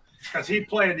ago. Because he'd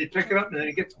play and he'd pick it up and then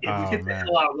he'd get the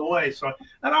hell out of the way. So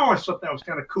I always thought that was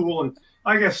kind of cool and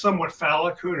I guess somewhat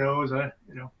phallic. Who knows?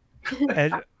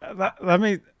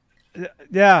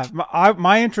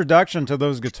 My introduction to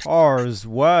those guitars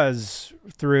was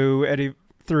through Eddie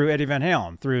Van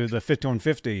Halen, through the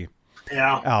 5150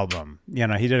 album.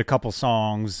 He did a couple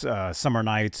songs, Summer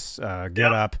Nights,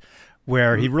 Get Up,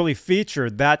 where he really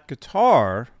featured that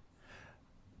guitar.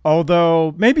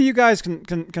 Although maybe you guys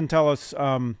can tell us,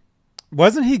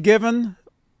 wasn't he given?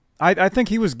 I think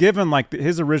he was given like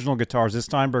his original guitars, his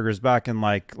Steinberger's, back in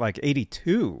like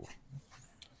 82,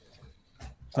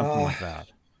 something like that.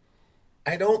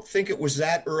 I don't think it was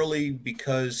that early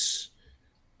because,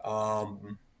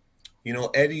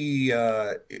 Eddie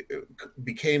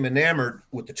became enamored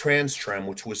with the trans trem,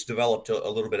 which was developed a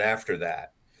little bit after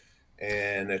that.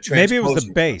 And maybe it was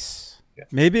the bass. Yeah.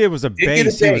 Maybe it was a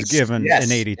bass he was given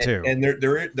in 82. And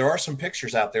there are some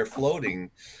pictures out there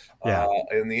floating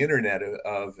in the internet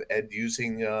of Ed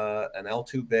using an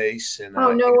L2 bass. And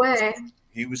no way.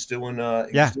 He was doing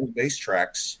bass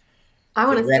tracks. I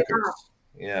want to see that.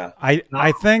 Yeah,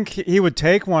 I think he would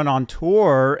take one on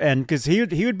tour, and because he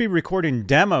would be recording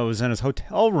demos in his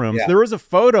hotel rooms. Yeah. There was a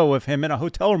photo of him in a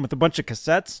hotel room with a bunch of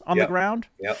cassettes on the ground,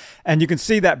 and you can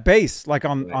see that bass like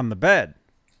on the bed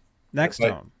next to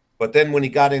him. But then when he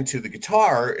got into the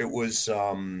guitar, it was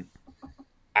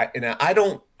I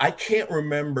can't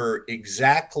remember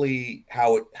exactly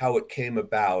how it came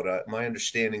about. My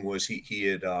understanding was he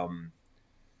had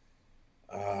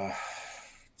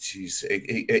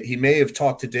he may have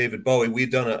talked to David Bowie.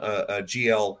 We'd done a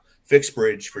GL fixed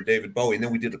bridge for David Bowie, and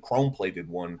then we did a chrome plated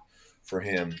one for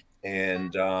him.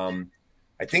 And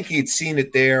I think he had seen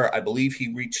it there. I believe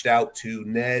he reached out to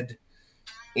Ned.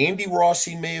 Andy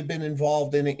Rossi may have been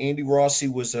involved in it. Andy Rossi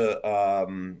was a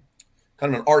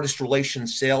kind of an artist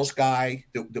relations sales guy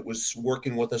that was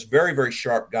working with us. Very, very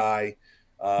sharp guy.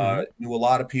 Knew a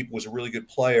lot of people, was a really good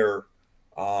player.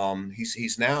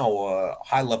 He's now a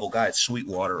high level guy at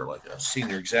Sweetwater, like a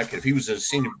senior executive. He was a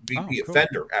senior VP of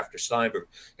Fender after Steinberg.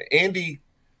 Andy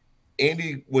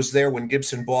was there when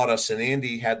Gibson bought us, and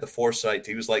Andy had the foresight.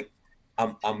 He was like,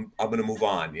 I'm going to move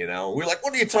on. We're like,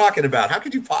 what are you talking about? How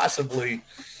could you possibly?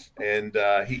 And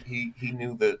he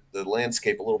knew the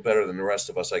landscape a little better than the rest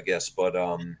of us, I guess. But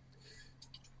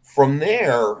from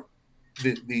there,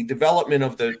 the development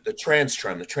of the trans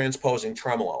trem, the transposing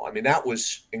tremolo, I mean, that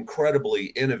was incredibly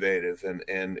innovative.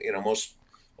 And most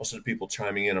of the people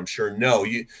chiming in, I'm sure, know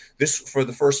this for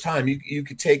the first time. You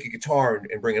could take a guitar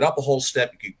and bring it up a whole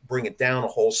step. You could bring it down a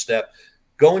whole step,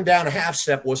 going down a half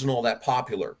step wasn't all that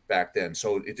popular back then.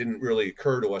 So it didn't really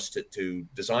occur to us to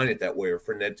design it that way, or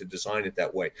for Ned to design it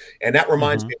that way. And that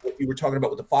reminds me of what you were talking about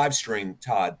with the 5-string,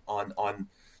 Todd, on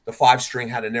the 5-string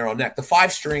had a narrow neck. The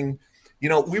 5-string,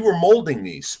 we were molding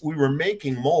these. We were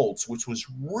making molds, which was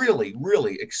really,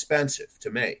 really expensive to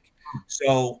make.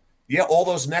 So, yeah, all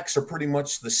those necks are pretty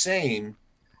much the same.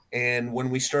 And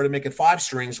when we started making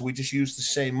 5-strings, we just used the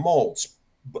same molds.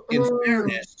 But in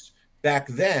fairness, back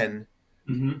then,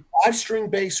 5-string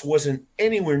bass wasn't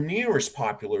anywhere near as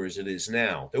popular as it is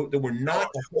now. There were not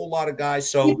a whole lot of guys.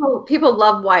 So people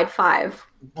love wide 5.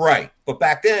 Right. But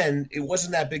back then it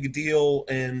wasn't that big a deal.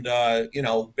 And,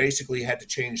 basically had to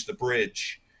change the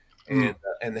bridge and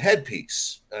the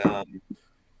headpiece.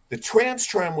 The trans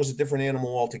trem was a different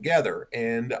animal altogether.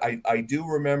 And I do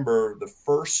remember the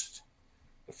first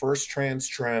trans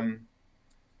trem,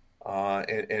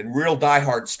 and real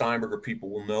diehard Steinberger people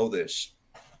will know this.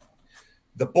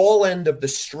 The ball end of the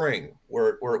string where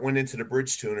it went into the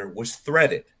bridge tuner was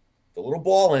threaded. The little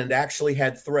ball end actually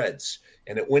had threads,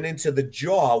 and it went into the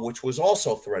jaw, which was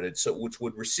also threaded, so which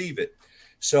would receive it.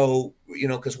 So,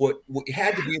 because what you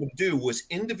had to be able to do was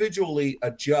individually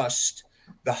adjust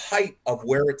the height of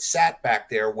where it sat back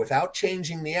there without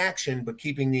changing the action, but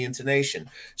keeping the intonation.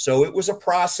 So it was a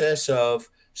process of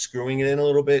screwing it in a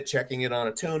little bit, checking it on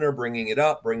a tuner, bringing it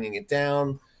up, bringing it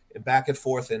down, and back and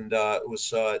forth. And it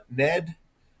was Ned,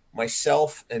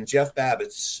 myself, and Jeff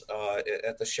Babbitt's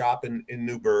at the shop in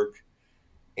Newburgh.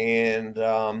 And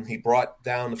he brought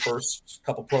down the first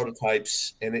couple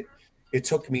prototypes, and it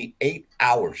took me 8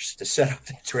 hours to set up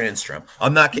that trans trem.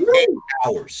 I'm not kidding, 8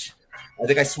 hours. I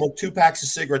think I smoked 2 packs of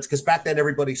cigarettes, because back then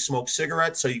everybody smoked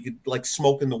cigarettes, so you could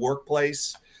smoke in the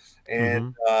workplace.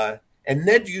 And and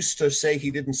Ned used to say he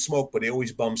didn't smoke, but he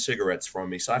always bummed cigarettes from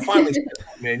me. So I finally said,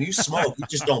 "Man, you smoke, you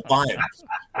just don't buy them."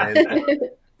 And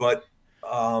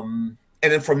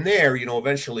then from there,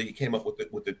 eventually he came up with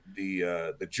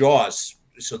the jaws,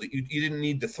 so that you didn't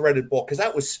need the threaded ball, because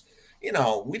that was,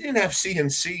 we didn't have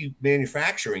CNC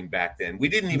manufacturing back then. We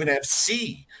didn't even have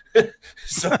C,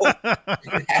 so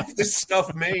half the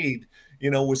stuff made,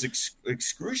 was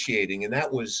excruciating, and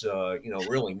that was,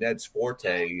 really Ned's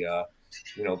forte.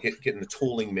 Getting the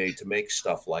tooling made to make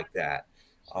stuff like that.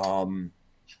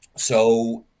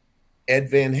 So Ed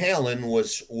Van Halen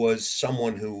was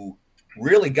someone who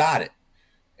really got it.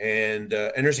 And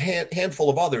there's a handful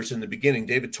of others in the beginning.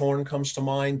 David Torn comes to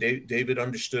mind. David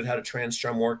understood how the trans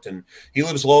drum worked, and he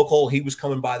lives local. He was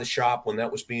coming by the shop when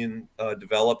that was being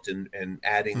developed and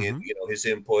adding in, his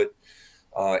input.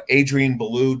 Adrian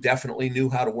Ballou definitely knew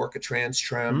how to work a trans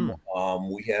trem.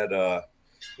 We had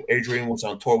Adrian was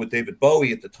on tour with David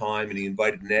Bowie at the time, and he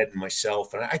invited Ned and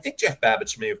myself, and I think Jeff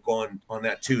Babbitts may have gone on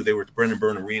that too. They were at the Brendan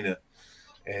Byrne Arena.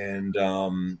 And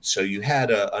so you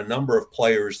had a number of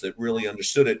players that really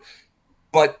understood it.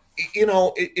 But,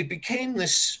 it became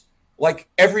this, like,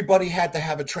 everybody had to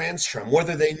have a trans trem,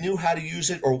 whether they knew how to use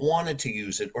it or wanted to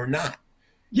use it or not.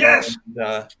 Yes.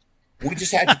 And, we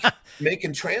just had to keep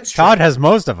making trans trems. Todd has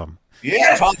most of them.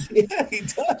 Yeah, Todd, yeah, he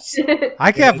does.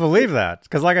 I can't believe that,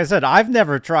 because like I said, I've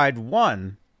never tried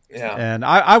one. Yeah. And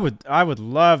I would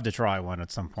love to try one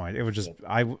at some point. It would just,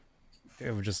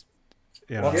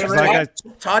 Well,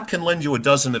 Todd can lend you a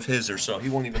dozen of his or so. He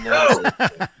won't even know.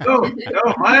 No,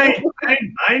 mine.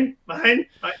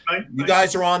 You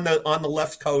guys are on the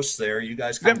left coast there. You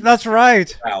guys can That's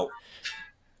right. out.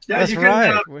 Yeah, That's you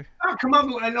can, right. Come up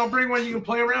and I'll bring one you can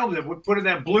play around with. We'll put it in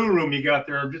that blue room you got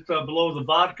there, just below the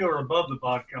vodka or above the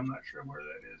vodka. I'm not sure where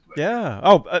that is. But. Yeah.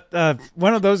 Oh,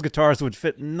 one of those guitars would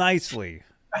fit nicely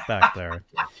back there.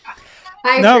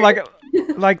 No, like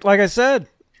I said,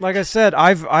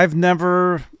 I've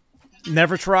never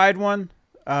tried one.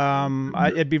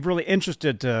 I'd be really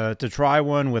interested to try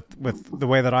one with the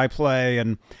way that I play,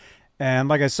 and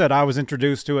like I said, I was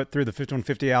introduced to it through the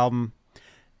 5150 album,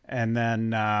 and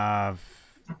then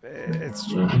it's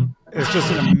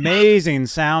just an amazing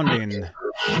sounding.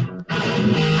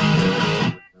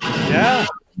 Yeah.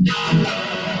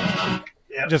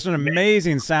 Yep. Just an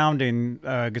amazing sounding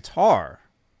guitar.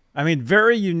 I mean,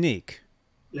 very unique.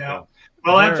 Yeah.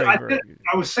 Well, I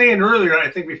was saying earlier, I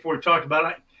think before we talked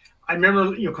about it, I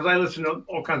remember, because I listened to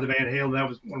all kinds of Van Halen. That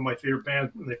was one of my favorite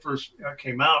bands when they first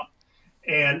came out.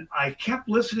 And I kept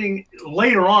listening.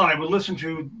 Later on, I would listen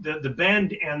to the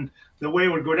bend and the way it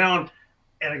would go down.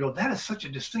 And I go, that is such a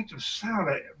distinctive sound.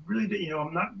 I really did,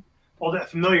 I'm not all that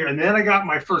familiar. And then I got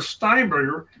my first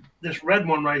Steinberger, this red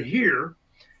one right here.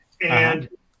 And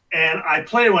I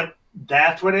played and went,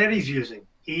 that's what Eddie's using.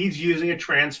 He's using a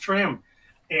trans trem.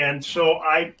 And so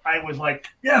I was like,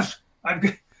 yes, I've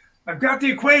got the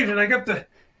equation. I got the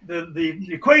the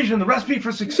equation, the recipe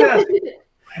for success.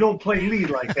 I don't play lead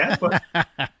like that, but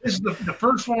this is the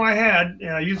first one I had,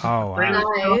 and I used it for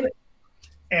Nice.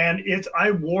 and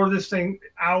I wore this thing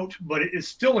out, but it is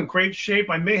still in great shape.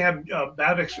 I may have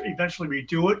Babix eventually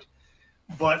redo it,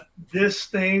 but this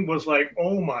thing was like,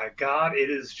 oh my God, it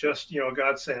is just, a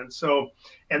godsend. So,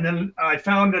 and then I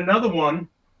found another one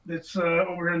that's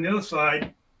over here on the other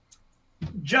side,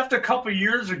 just a couple of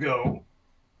years ago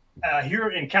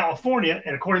here in California.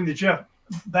 And according to Jeff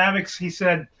Babix, he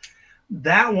said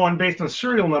that one, based on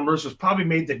serial numbers, was probably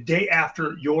made the day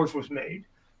after yours was made.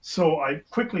 So I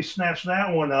quickly snatched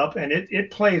that one up, and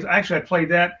it plays. Actually, I played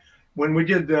that when we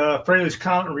did the Fraley's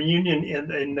Count reunion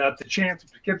in the Chance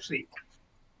of Poughkeepsie.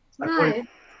 Nice.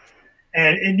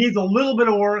 And it needs a little bit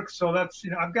of work, so that's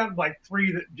I've got like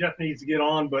 3 that Jeff needs to get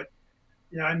on, but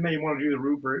I may want to do the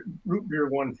root beer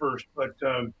one first. But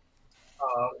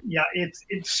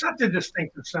it's such a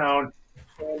distinctive sound,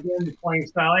 and then the playing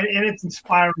style, and it's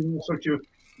inspiring also to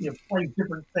play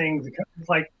different things. It's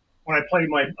like when I play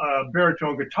my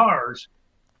baritone guitars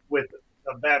with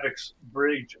a Babix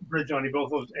bridge on both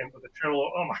of those, and with a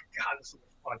tremolo. Oh my God, this is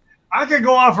fun! I could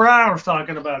go on for hours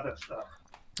talking about that stuff.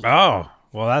 Oh,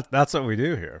 well, that's what we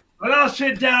do here. But I'll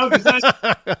sit down because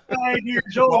I'm 5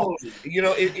 years old.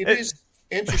 Well, it is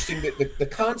interesting that the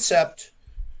concept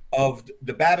of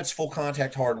the Babbitt's full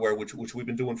contact hardware, which we've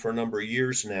been doing for a number of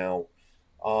years now,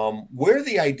 where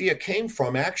the idea came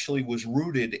from actually was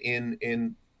rooted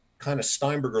in kind of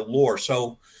Steinberger lore.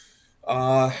 So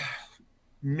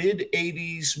mid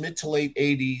to late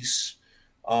 80s,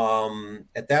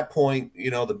 at that point,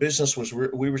 the business was,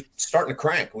 we were starting to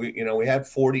crank. We had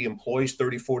 40 employees,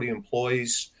 30, 40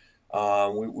 employees.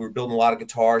 We were building a lot of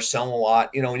guitars, selling a lot,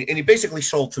 and you basically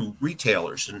sold to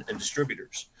retailers and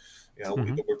distributors. There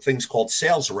were things called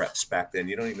sales reps back then.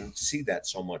 You don't even see that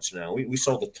so much now. We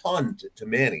sold a ton to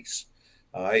Manny's.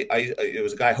 It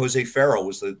was a guy, Jose Ferro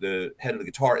was the head of the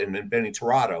guitar, and then Benny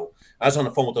Torado. I was on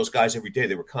the phone with those guys every day.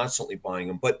 They were constantly buying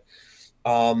them. But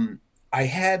I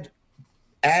had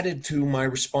added to my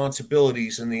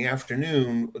responsibilities in the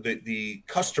afternoon the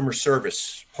customer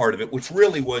service part of it, which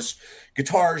really was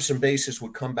guitars and basses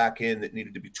would come back in that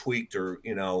needed to be tweaked or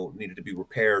needed to be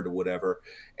repaired or whatever.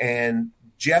 And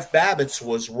Jeff Babbitt's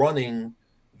was running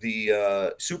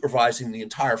the supervising the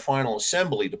entire final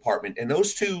assembly department, and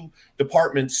those two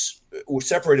departments were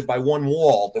separated by one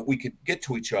wall that we could get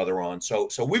to each other on. So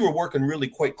we were working really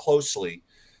quite closely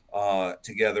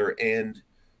together, and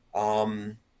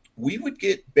we would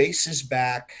get basses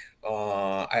back.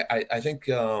 I think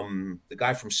the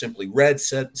guy from Simply Red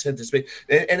sent this,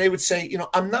 and they would say,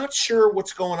 I'm not sure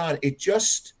what's going on. It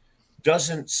just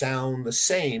doesn't sound the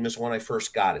same as when I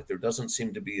first got it. There doesn't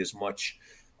seem to be as much.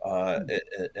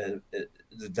 The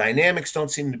dynamics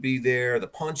don't seem to be there. The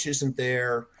punch isn't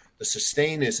there. The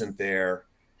sustain isn't there.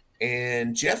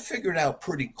 And Jeff figured out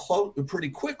pretty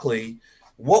quickly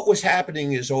what was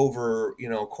happening is over,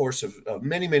 a course of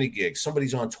many, many gigs.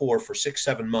 Somebody's on tour for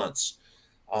 6-7 months.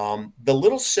 The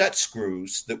little set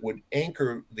screws that would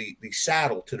anchor the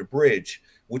saddle to the bridge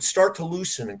would start to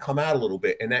loosen and come out a little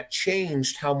bit. And that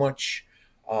changed how much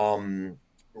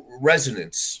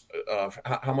resonance,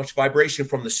 how much vibration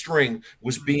from the string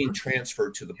was being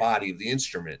transferred to the body of the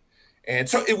instrument. And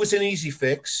so it was an easy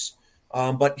fix.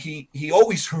 But he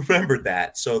always remembered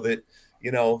that, so that,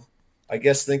 I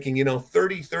guess thinking,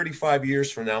 30, 35 years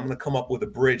from now, I'm going to come up with a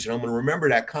bridge and I'm going to remember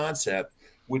that concept,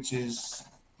 which is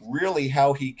really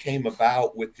how he came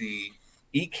about with the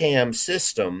ECAM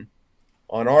system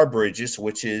on our bridges,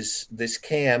 which is this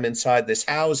cam inside this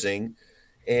housing.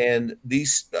 And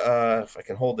these, if I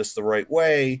can hold this the right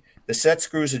way, the set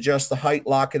screws adjust the height,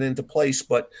 lock it into place.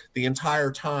 But the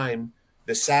entire time,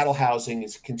 the saddle housing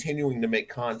is continuing to make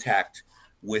contact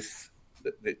with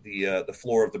the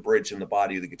floor of the bridge and the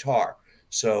body of the guitar.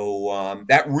 So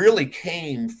that really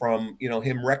came from,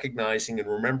 him recognizing and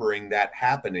remembering that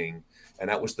happening. And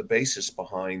that was the basis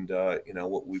behind,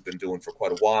 what we've been doing for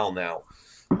quite a while now.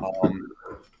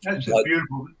 That's just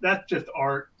beautiful. That's just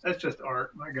art. That's just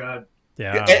art. My God.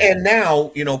 Yeah. And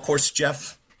now, of course,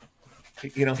 Jeff,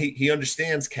 he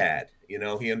understands CAD.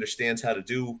 He understands how to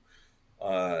do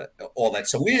all that.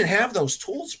 So we didn't have those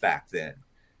tools back then.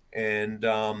 And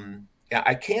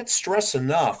I can't stress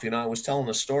enough, I was telling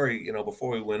a story,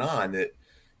 before we went on that,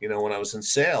 when I was in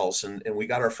sales and we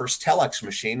got our first telex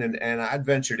machine, and I'd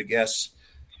venture to guess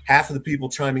half of the people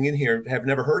chiming in here have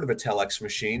never heard of a telex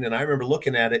machine. And I remember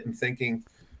looking at it and thinking,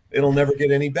 it'll never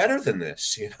get any better than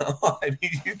this. I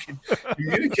mean, you can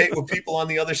communicate with people on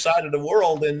the other side of the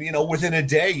world and, within a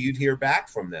day you'd hear back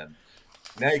from them.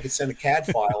 Now you can send a CAD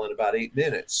file in about 8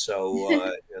 minutes.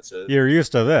 So that's a You're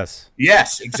used to this.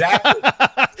 yes, exactly.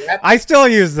 I still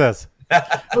use this.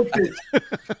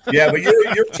 Yeah, but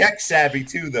you're tech savvy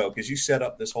too, though, because you set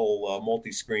up this whole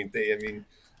multi-screen thing. I mean,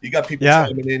 you got people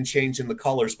chiming in, changing the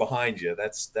colors behind you.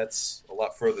 That's a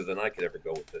lot further than I could ever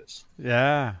go with this.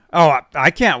 Yeah. Oh,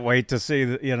 I can't wait to see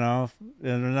that. In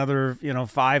another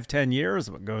 5-10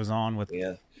 years, what goes on with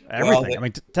everything. I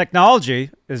mean, technology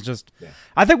is just. Yeah.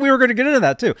 I think we were going to get into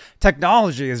that too.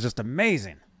 Technology is just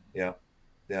amazing. Yeah.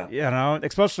 Yeah.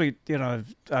 Especially,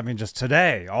 I mean, just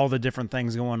today, all the different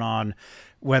things going on,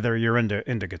 whether you're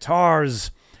into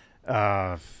guitars,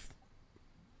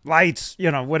 lights,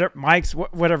 whatever, mics,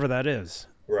 whatever that is.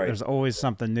 Right. There's always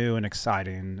something new and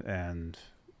exciting. And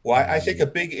well, I think a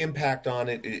big impact on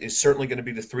it is certainly going to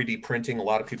be the 3D printing. A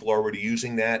lot of people are already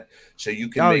using that. So you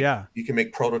can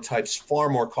make prototypes far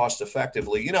more cost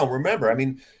effectively. Remember, I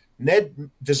mean, Ned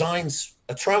designs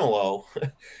a tremolo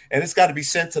and it's got to be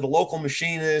sent to the local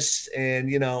machinist,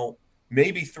 and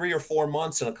maybe 3 or 4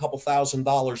 months and a couple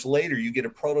 $1,000s later you get a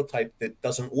prototype that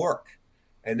doesn't work,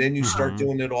 and then you start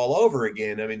doing it all over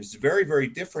again. I mean, it's very, very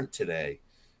different today,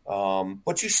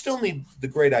 but you still need the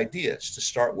great ideas to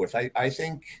start with. I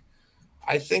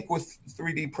think with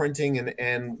 3D printing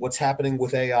and what's happening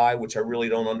with AI, which I really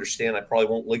don't understand, I probably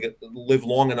won't live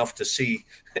long enough to see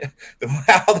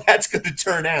how that's going to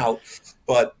turn out.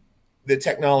 But the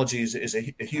technology is a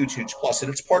huge, huge plus.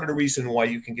 And it's part of the reason why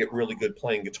you can get really good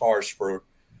playing guitars for,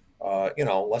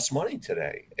 less money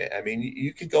today. I mean,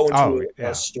 you could go into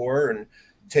a store and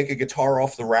take a guitar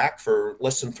off the rack for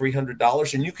less than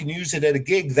 $300, and you can use it at a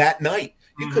gig that night.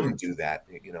 You couldn't do that,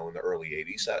 in the early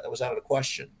 80s. That was out of the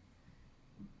question.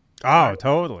 Oh,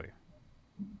 totally.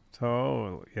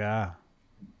 Yeah.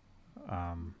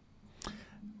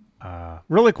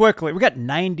 Really quickly, we got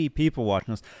 90 people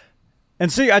watching us,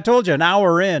 and see, I told you, an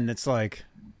hour in, it's like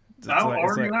an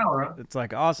hour. It's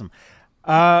like awesome.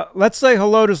 Let's say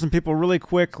hello to some people really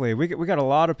quickly. We got a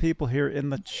lot of people here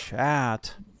in the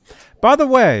chat. By the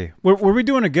way, were we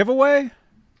doing a giveaway?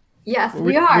 Yes,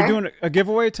 we are. We're doing a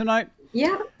giveaway tonight.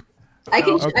 Yeah, I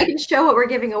can show what we're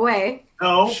giving away.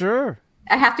 Oh, sure.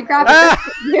 I have to grab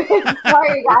it.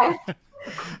 Sorry, guys.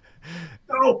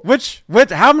 No. Which?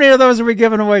 How many of those are we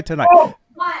giving away tonight? Oh.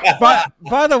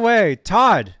 By the way,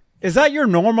 Todd, is that your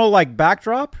normal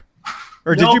backdrop,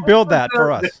 or did you build that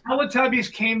for us? The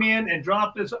Teletubbies came in and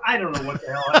dropped this. I don't know what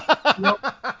the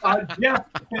hell. Jeff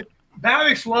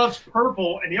Bavix loves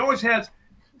purple, and he always has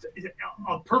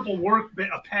a purple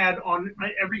a pad on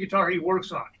every guitar he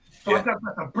works on. So I thought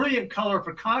that's a brilliant color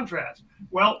for contrast.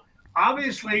 Well,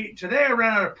 obviously, today I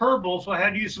ran out of purple, so I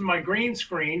had to use some of my green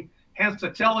screen, hence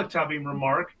the Teletubby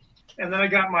remark. And then I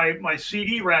got my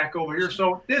CD rack over here.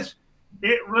 So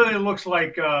it really looks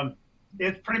like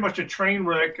it's pretty much a train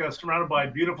wreck surrounded by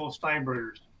beautiful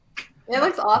Steinbergers. It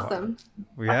looks awesome.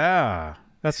 Yeah,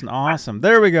 that's awesome.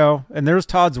 There we go. And there's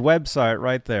Todd's website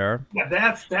right there.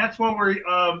 Yeah, that's what we're.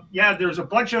 There's a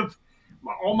bunch of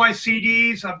all my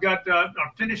CDs. I've got. I'm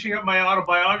finishing up my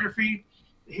autobiography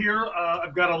here.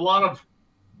 I've got a lot of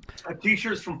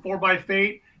T-shirts from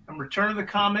 4x8 and Return of the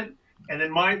Comet, and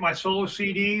then my solo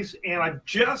CDs. And I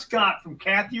just got from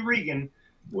Kathy Regan,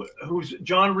 who's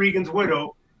John Regan's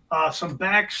widow, some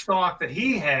back stock that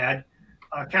he had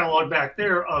catalog back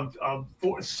there of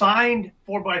signed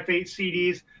 4x8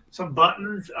 CDs, some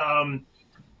buttons,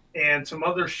 and some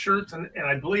other shirts, and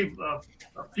I believe a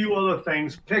few other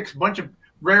things, picks, a bunch of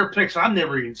rare picks I've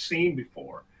never even seen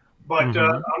before. But I'm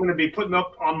going to be putting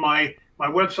up on my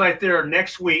website there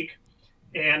next week,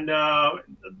 and most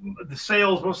of the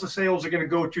sales are going to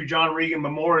go to John Regan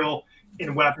Memorial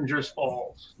in Wappingers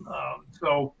Falls.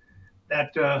 So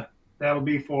that'll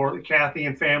be for Kathy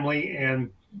and family. And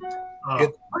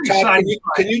Todd,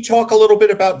 can you talk a little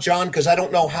bit about John? Because I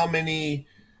don't know how many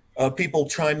people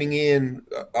chiming in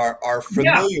are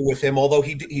familiar with him, although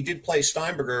he did play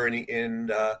Steinberger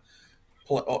and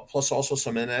plus also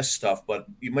some NS stuff. But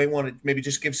you may want to maybe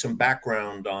just give some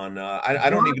background on. I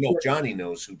don't even know if Johnny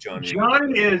knows who Johnny is.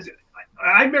 Johnny is.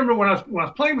 I remember when I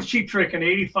was playing with Cheap Trick in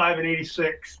 '85 and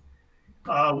 '86.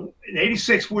 In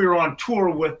 '86, we were on tour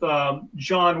with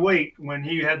John Waite when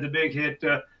he had the big hit.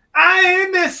 I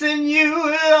ain't missing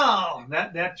you at all.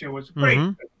 That tune was great.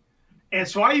 And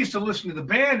so I used to listen to the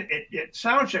band at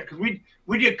soundcheck because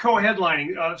we did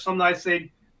co-headlining. Some nights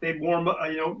they'd warm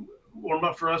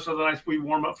up for us. Other nights we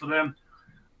warm up for them.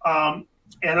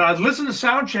 And I listened to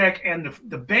soundcheck, and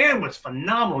the band was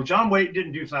phenomenal. John Waite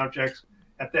didn't do soundchecks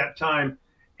at that time,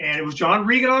 and it was John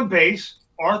Regan on bass,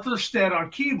 Arthur Stead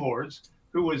on keyboards,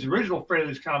 who was the original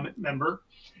Fairly's Comet member,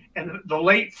 and the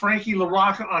late Frankie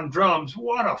LaRocca on drums.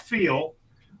 What a feel!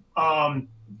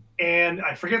 And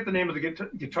I forget the name of the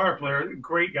guitar player.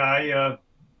 Great guy.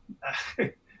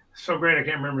 So great, I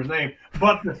can't remember his name.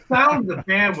 But the sound of the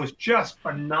band was just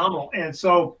phenomenal. And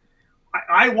so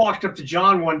I walked up to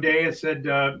John one day and said,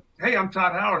 "Hey, I'm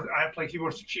Todd Howard. I play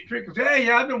keyboards for Cheap Trick." He said, "Hey,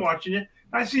 yeah, I've been watching you.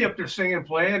 I see you up there singing and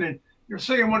playing, and you're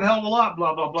singing one hell of a lot,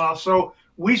 blah, blah, blah." So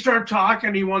we started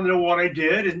talking. He wanted to know what I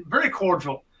did, and very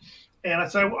cordial. And I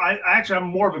said, I'm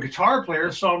more of a guitar player,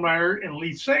 songwriter, and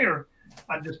lead singer.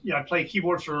 I play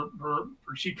keyboards for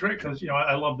Cheap Trick because,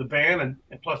 I love the band,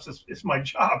 and plus it's my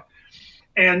job.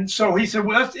 And so he said,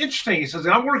 "Well, that's interesting." He says,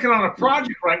 "I'm working on a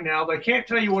project right now that I can't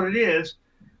tell you what it is,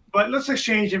 but let's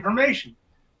exchange information."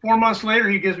 4 months later,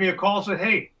 he gives me a call and said,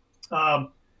 "Hey,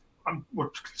 we're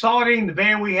consolidating the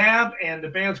band we have, and the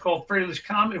band's called Fraley's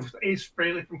Comet. It was Ace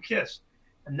Frehley from Kiss."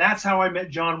 And that's how I met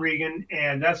John Regan,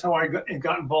 and that's how I got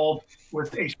involved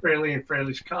with Ace Frehley and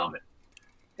Fraley's Comet.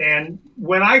 And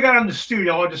when I got in the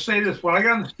studio, I'll just say this: when I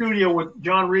got in the studio with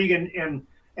John Regan and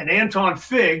Anton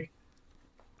Fig,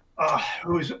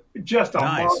 who's just a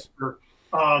monster,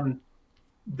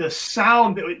 the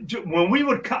sound when we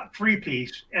would cut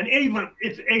 3-piece, and even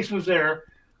if Ace was there,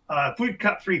 if we'd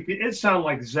cut 3-piece, it sounded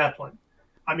like Zeppelin.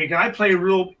 I mean, I play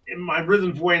my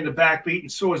rhythm's way in the backbeat,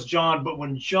 and so is John. But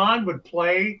when John would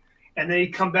play, and then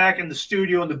he'd come back in the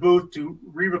studio in the booth to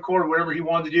re-record whatever he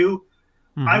wanted to do,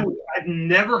 I've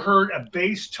never heard a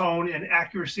bass tone and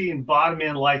accuracy and bottom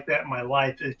end like that in my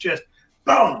life. It's just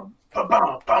boom, boom,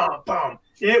 boom, boom, boom.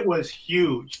 It was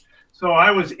huge. So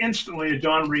I was instantly a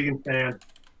John Regan fan.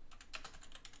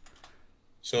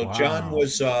 So wow. John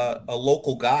was a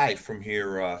local guy from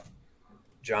here,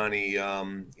 Johnny.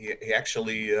 He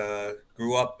actually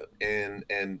grew up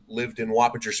and lived in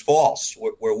Wappingers Falls,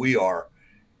 where we are.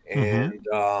 And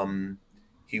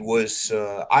he was,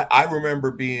 I remember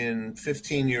being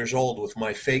 15 years old with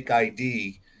my fake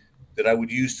ID that I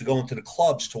would use to go into the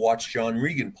clubs to watch John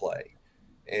Regan play.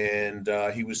 And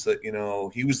he was the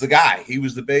guy. He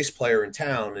was the bass player in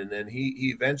town. And then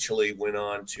he eventually went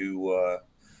on to,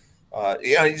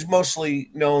 he's mostly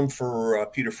known for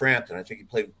Peter Frampton. I think he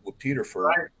played with Peter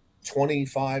for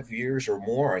 25 years or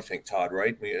more, I think, Todd,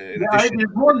 right? There's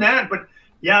more than that, but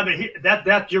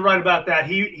that you're right about that.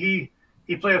 He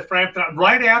played with Frampton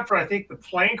right after, I think, the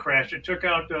plane crash. It took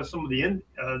out some of the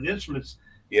instruments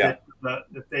that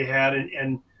they had,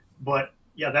 but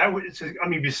that was. I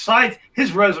mean, besides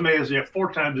his resume is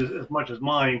 4 times as much as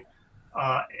mine,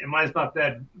 and mine's not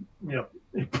that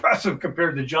impressive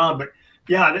compared to John, but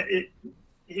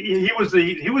he was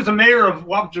the mayor of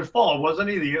Wappingers Falls, wasn't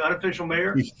he? The unofficial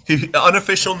mayor.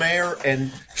 Unofficial mayor,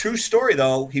 and true story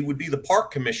though, he would be the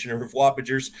park commissioner of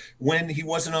Wappingers when he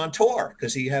wasn't on tour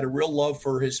because he had a real love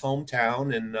for his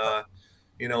hometown, and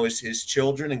his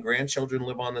children and grandchildren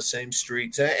live on the same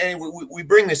streets. And we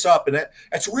bring this up, and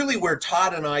that's really where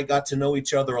Todd and I got to know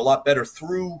each other a lot better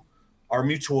through our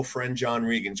mutual friend John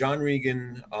Regan. John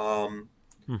Regan,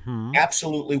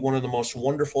 absolutely one of the most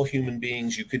wonderful human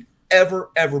beings you could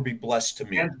ever be blessed to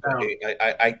meet.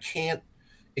 I can't.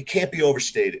 It can't be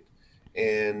overstated.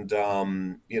 And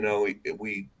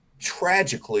we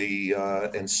tragically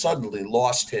and suddenly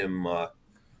lost him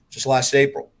just last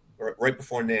April, right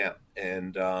before NAMM.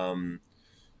 And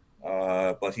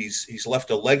but he's left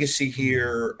a legacy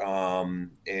here.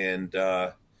 And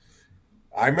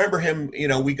I remember him.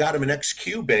 We got him an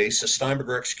XQ bass, a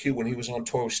Steinberger XQ, when he was on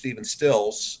tour with Stephen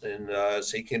Stills, and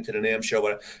so he came to the NAMM show.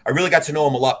 But I really got to know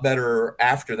him a lot better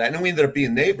after that. And then we ended up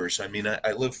being neighbors. I mean,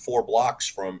 I lived 4 blocks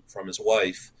from his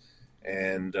wife,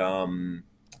 and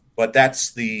but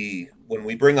that's when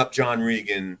we bring up John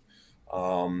Regan.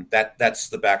 That's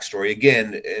the backstory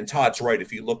again. And Todd's right.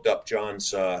 If you looked up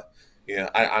John's,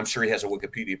 I'm sure he has a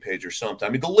Wikipedia page or something.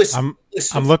 I mean, the list. I'm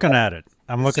looking at it.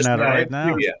 I'm looking at it right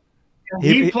now. Yeah.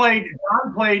 John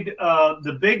played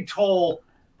the big tall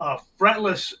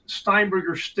fretless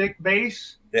Steinberger stick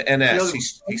bass. The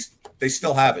NS. They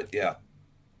still have it. Yeah.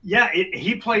 Yeah,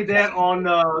 he played that on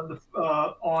the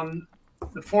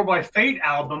 4x Fate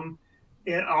album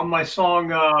on my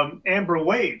song Amber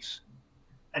Waves.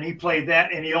 And he played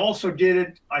that, and he also did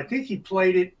it. I think he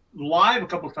played it live a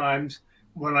couple of times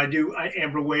when I do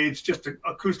Amber Waves, just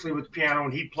acoustically with the piano,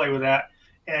 and he'd play with that.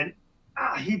 And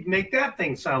he'd make that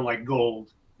thing sound like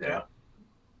gold. Yeah.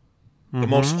 The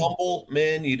most humble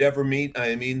man you'd ever meet.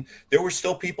 I mean, there were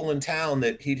still people in town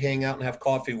that he'd hang out and have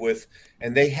coffee with,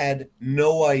 and they had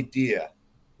no idea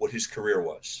what his career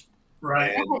was.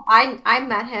 Right. And I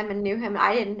met him and knew him.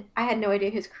 I had no idea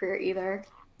his career either.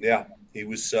 Yeah, he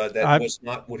was. That was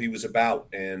not what he was about,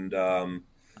 and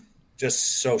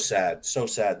just so sad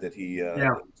that he's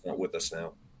not with us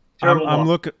now.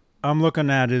 I'm I'm looking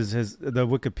at the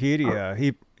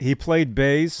Wikipedia. He played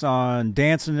bass on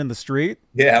 "Dancing in the Street."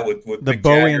 Yeah, with the Mick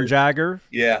Bowie Jagger. and Jagger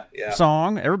Yeah.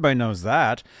 song. Everybody knows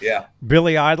that. Yeah.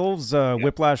 Billy Idol's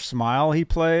 "Whiplash Smile." He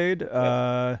played.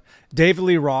 David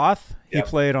Lee Roth. He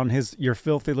played on his "Your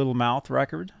Filthy Little Mouth"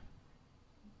 record.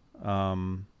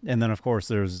 And then of course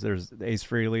there's Ace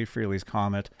Frehley, Frehley's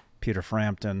Comet, Peter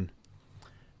Frampton,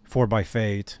 4x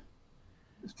Fate.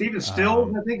 Stephen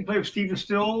Stills, I think he played with Stephen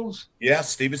Stills. Yeah,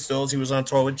 Stephen Stills. He was on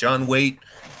tour with John Waite.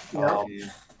 Yeah.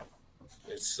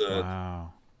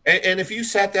 Wow. And if you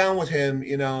sat down with him,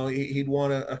 he'd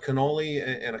want a cannoli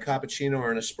and a cappuccino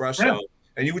or an espresso,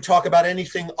 and you would talk about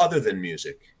anything other than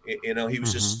music. He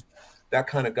was just that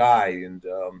kind of guy. And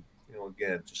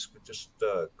again, just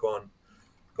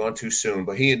gone too soon.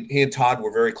 But he and Todd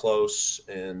were very close,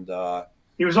 and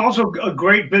he was also a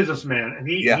great businessman, and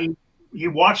he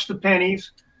watched the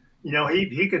pennies.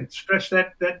 He could stretch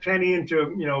that penny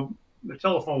into the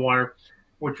telephone wire,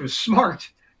 which was smart.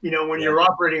 When you're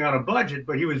operating on a budget.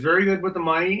 But he was very good with the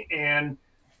money, and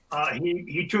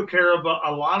he took care of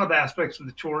a lot of aspects of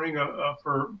the touring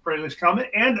for Headless Comet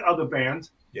and other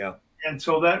bands. Yeah, and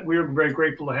so that we were very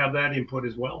grateful to have that input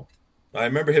as well. I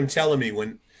remember him telling me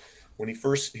when he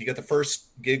got the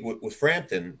first gig with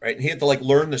Frampton, right? And he had to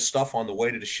learn the stuff on the way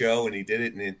to the show, and he did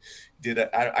it, and he did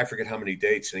I forget how many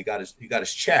dates, and he got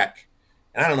his check,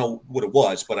 and I don't know what it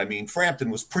was, but I mean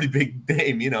Frampton was a pretty big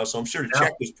name, so I'm sure the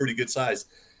check was pretty good size,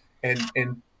 and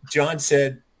John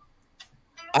said,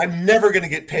 "I'm never going to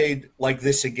get paid like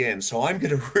this again, so I'm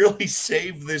going to really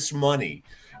save this money,"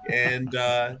 and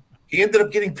he ended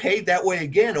up getting paid that way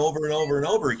again over and over and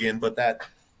over again, but that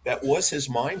was his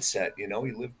mindset. He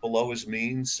lived below his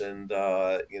means, and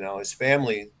his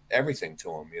family, everything to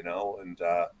him, and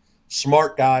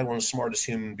smart guy, one of the smartest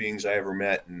human beings I ever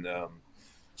met. And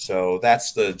so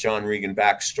that's the John Regan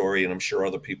backstory, and I'm sure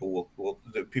other people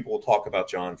will talk about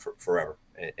John forever,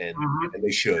 and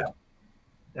they should.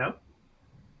 Yeah.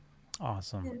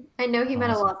 Awesome. I know he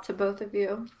meant a lot to both of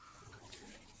you.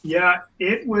 Yeah,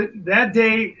 it was that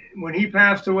day when he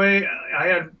passed away. I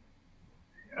had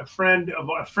a friend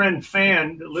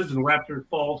fan that lives in Raptor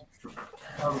Falls,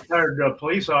 a retired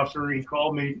police officer. He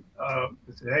called me and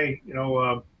said, "Hey,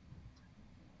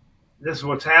 this is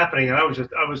what's happening." And I was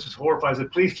just horrified. I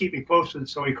said, "Please keep me posted."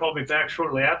 So he called me back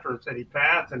shortly after and said he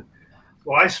passed. And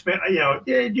so I spent, I'm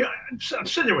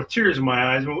sitting there with tears in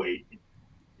my eyes.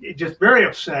 It just very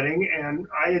upsetting. And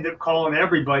I ended up calling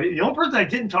everybody. The only person I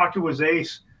didn't talk to was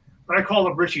Ace, but I called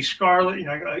up Richie Scarlett,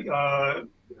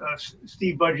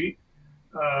 Steve Budgie,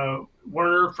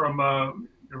 Werner from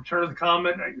Return of the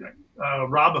Comet,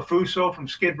 Rob Afuso from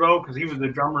Skid Row, because he was the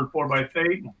drummer in 4x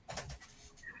Fate.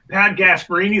 Pat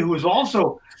Gasparini, who was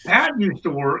also, Pat used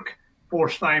to work for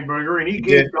Steinberger, and he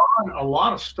gave Don a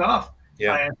lot of stuff.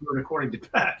 Yeah, I answered according to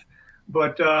Pat.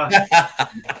 But I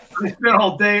spent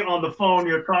all day on the phone,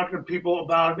 talking to people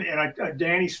about him, and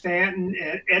Danny Stanton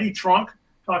and Eddie Trunk.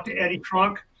 Talked to Eddie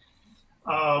Trunk,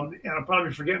 and I'm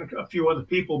probably forgetting a few other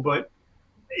people, but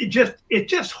it's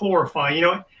just horrifying.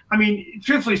 I mean,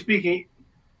 truthfully speaking,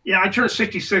 I turned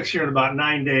 66 here in about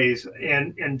 9 days,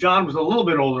 and John was a little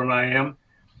bit older than I am,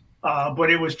 but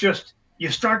it was just, you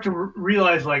start to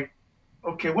realize,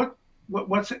 okay,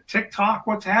 what's it, TikTok?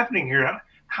 What's happening here?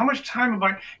 How much time have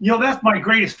I? That's my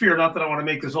greatest fear. Not that I want to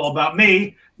make this all about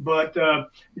me, but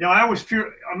I always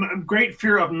fear. I'm in great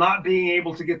fear of not being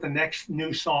able to get the next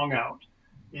new song out.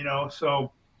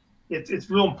 So it's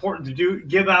real important to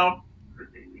give out,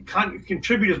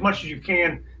 contribute as much as you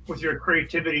can with your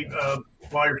creativity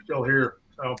while you're still here.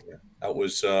 So that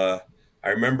was. I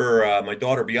remember my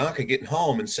daughter Bianca getting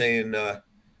home and saying,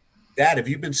 "Dad, have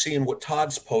you been seeing what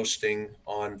Todd's posting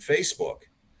on Facebook?"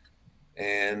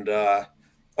 And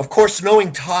of course,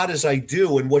 knowing Todd as I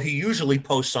do and what he usually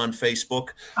posts on Facebook,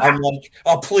 I'm like,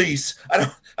 "Oh, please, I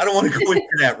don't want to go into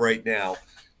that right now."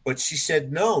 But she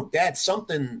said, "No, Dad,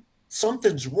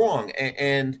 something's wrong."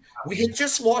 And we had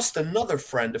just lost another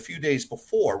friend a few days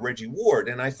before, Reggie Ward.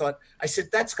 And I said,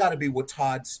 that's got to be what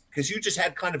Todd's, because you just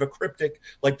had kind of a cryptic,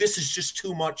 this is just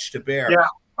too much to bear. Yeah,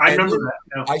 I remember that.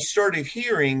 Yeah. I started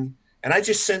hearing, and I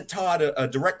just sent Todd a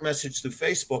direct message through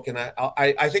Facebook. And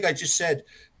I think I just said,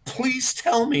 "Please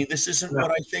tell me this isn't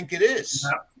what I think it is."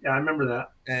 Yeah, I remember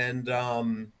that.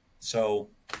 And so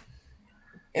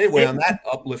anyway, on that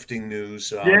uplifting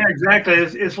news. Yeah, exactly.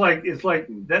 It's like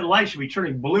that light should be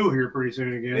turning blue here pretty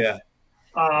soon again. Yeah.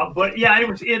 But yeah,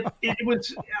 it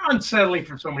was unsettling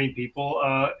for so many people.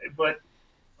 But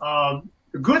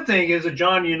the good thing is that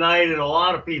John united a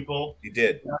lot of people. He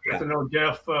did. I got to know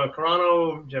Jeff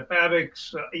Carano, Jeff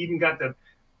Abbox, even got to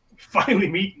finally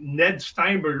meet Ned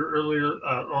Steinberger earlier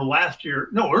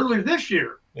this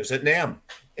year. It was at NAMM.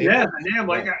 Yeah, NAMM.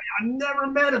 Like I never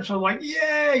met him, so I'm like,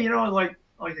 yeah, like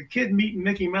a kid meeting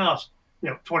Mickey Mouse,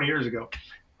 20 years ago.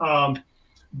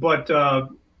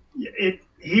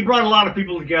 He brought a lot of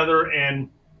people together, and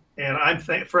I'm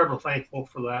forever thankful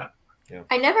for that. Yeah.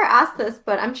 I never asked this,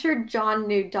 but I'm sure John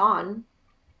knew Don.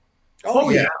 Oh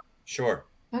yeah, sure.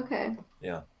 Okay.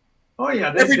 Yeah. Oh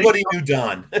yeah. Everybody knew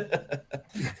Don.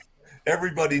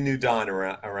 Everybody knew Don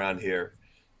around here.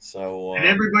 So and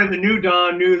everybody that knew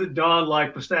that Don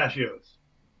liked pistachios.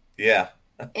 Yeah.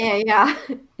 Yeah.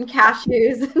 And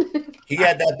cashews. He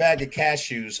had that bag of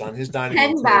cashews on his dining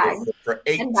 10 room bags. table for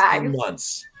 18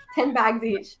 months. 10 bags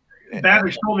each.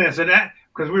 Babish told me, I said that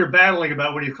because we were battling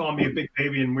about what he called me a big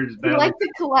baby, and we're just We battling. like to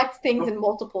collect things in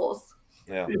multiples.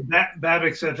 Yeah.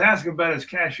 Babish said, ask him about his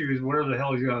cashews, whatever the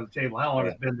hell he's got on the table, how long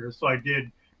it's been there. So I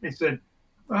did. He said,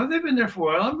 well, they've been there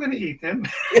for a while. I'm going to eat them.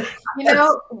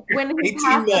 When he 18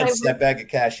 passed, months, that bag of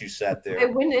cashews sat there. I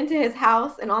went into his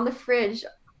house, and on the fridge,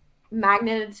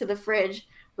 magneted to the fridge,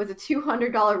 was a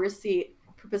 $200 receipt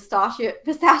for pistachios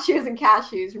and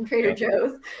cashews from Trader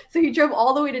Joe's. So he drove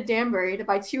all the way to Danbury to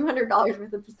buy $200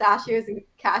 worth of pistachios and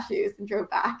cashews and drove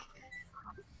back.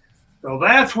 So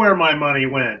that's where my money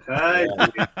went.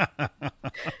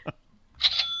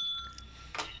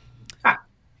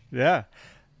 Yeah.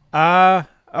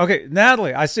 Okay,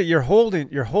 Natalie, I see you're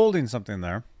holding something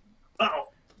there.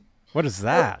 Uh-oh. What is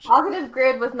that? Positive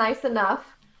Grid was nice enough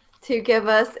to give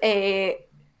us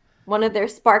one of their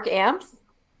Spark amps,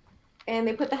 and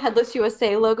they put the Headless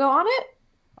USA logo on it.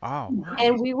 Oh, wow.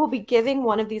 And we will be giving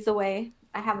one of these away.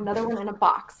 I have another one in a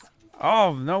box.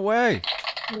 Oh, no way.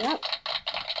 Yep.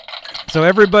 So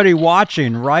everybody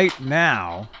watching right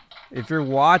now, if you're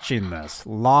watching this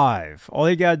live, all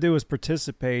you got to do is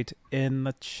participate in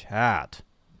the chat.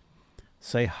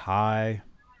 Say hi.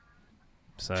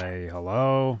 Say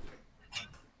hello.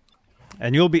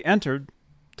 And you'll be entered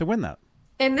to win that.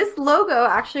 And this logo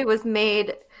actually was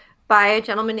made by a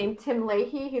gentleman named Tim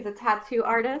Leahy. He's a tattoo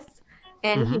artist,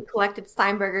 and he collected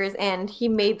Steinbergers, and he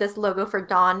made this logo for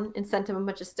Don and sent him a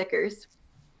bunch of stickers.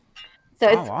 So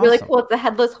it's really cool. It's a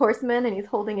headless horseman, and he's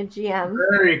holding a GM.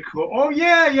 Very cool. Oh,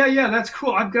 yeah. That's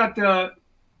cool. I've got,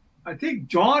 I think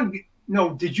John,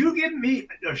 no, did you give me?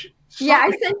 Yeah, I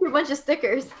sent you a bunch of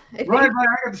stickers. Right. I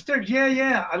got the stickers.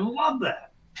 Yeah. I love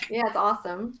that. Yeah, it's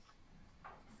awesome.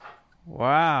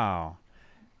 Wow.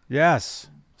 Yes.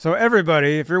 So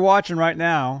everybody, if you're watching right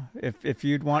now, if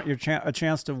you'd want a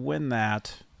chance to win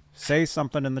that, say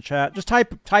something in the chat. Just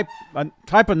type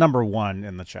a number 1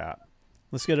 in the chat.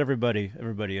 Let's get everybody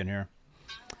in here.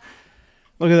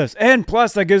 Look at this. And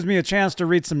plus, that gives me a chance to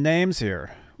read some names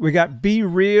here. We got Be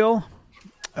Real.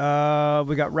 We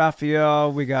got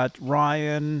Raphael. We got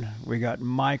Ryan. We got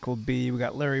Michael B. We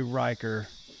got Larry Riker.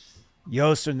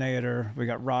 Yosinator. We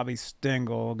got Robbie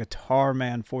Stingle. Guitar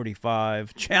Man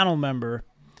 45. Channel member.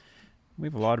 We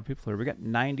have a lot of people here. We got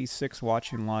 96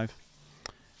 watching live.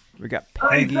 We got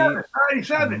Peggy.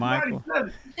 97. Michael.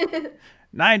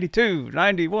 92,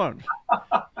 91.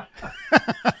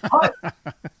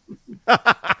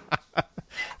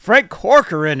 Frank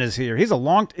Corcoran is here.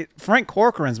 Frank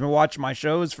Corcoran's been watching my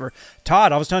shows for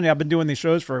Todd. I was telling you, I've been doing these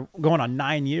shows for going on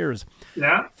 9 years.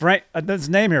 Yeah. Frank, that's his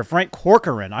name here, Frank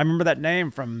Corcoran. I remember that name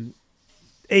from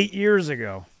 8 years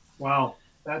ago. Wow,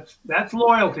 that's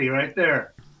loyalty right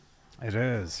there. It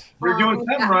is. You're doing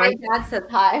something right. My dad says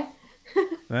hi.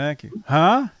 Thank you.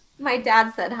 Huh? My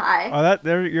dad said hi. Oh,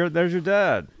 there's your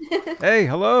dad. Hey,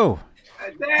 hello.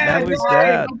 Natalie's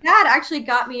dad. My dad actually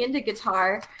got me into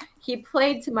guitar. He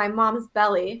played to my mom's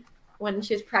belly when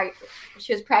she was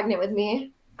pregnant with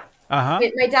me.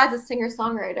 My dad's a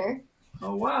singer-songwriter.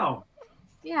 Oh, wow.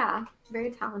 Yeah,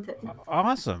 very talented.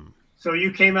 Awesome. So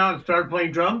you came out and started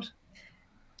playing drums?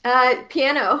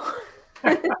 Piano.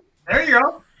 There you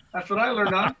go. That's what I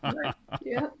learned on.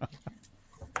 Yeah.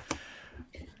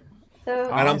 So,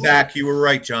 and I'm back. You were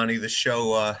right, Johnny. The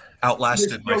show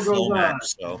outlasted my flow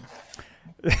match. So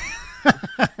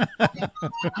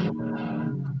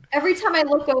every time I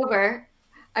look over,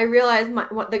 I realize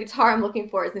the guitar I'm looking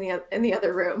for is in the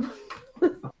other room.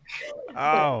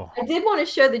 Oh. I did want to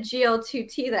show the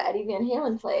GL2T that Eddie Van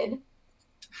Halen played.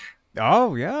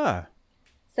 Oh, yeah.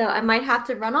 So I might have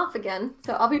to run off again.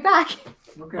 So I'll be back.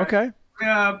 Okay.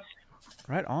 Yeah.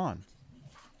 Right on.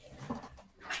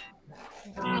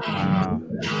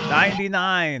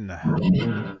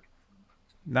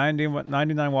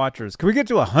 99 watchers. Can we get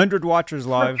to 100 watchers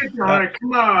live? Come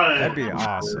on. That'd be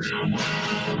awesome.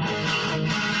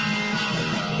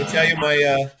 I'll tell you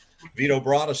my Vito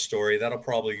Bratta story. That'll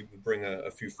probably bring a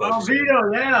few folks. Oh,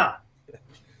 Vito, yeah.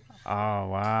 Oh,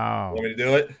 wow. Want me to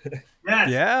do it? Yes.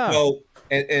 Yeah. So,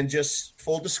 and just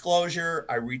full disclosure,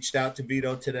 I reached out to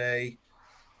Vito today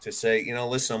to say,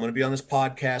 listen, I'm going to be on this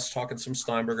podcast talking some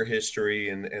Steinberger history,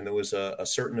 and there was a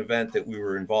certain event that we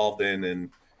were involved in,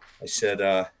 and I said,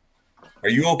 are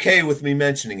you okay with me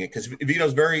mentioning it? Because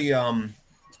Vito's very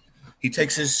he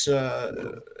takes his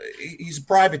he's a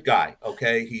private guy.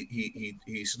 Okay,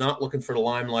 he's not looking for the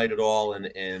limelight at all,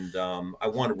 and I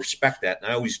want to respect that,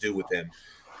 and I always do with him.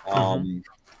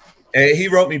 And he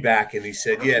wrote me back and he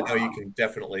said, yeah, no, you can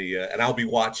definitely, and I'll be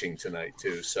watching tonight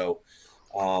too. So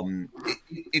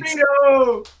it's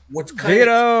Bingo! what's kind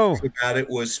of about it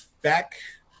was back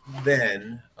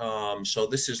then. So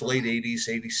this is late 80s,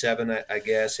 87, I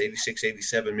guess, 86,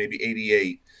 87, maybe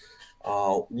 88.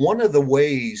 One of the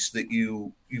ways that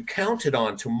you counted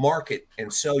on to market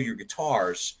and sell your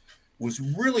guitars was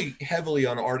really heavily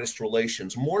on artist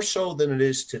relations, more so than it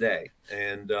is today.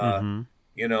 And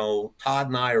Todd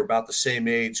and I are about the same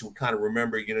age. We kind of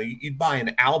remember, you'd buy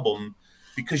an album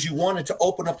because you wanted to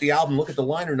open up the album, look at the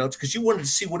liner notes, because you wanted to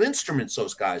see what instruments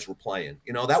those guys were playing.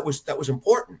 That was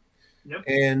important. Yep.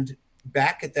 And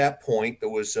back at that point, there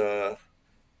was a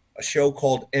show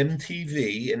called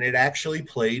MTV, and it actually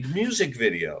played music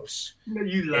videos.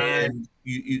 You lied. And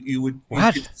you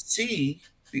could see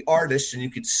the artist, and you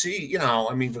could see,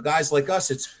 for guys like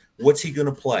us, it's what's he going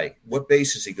to play? What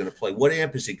bass is he going to play? What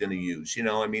amp is he going to use?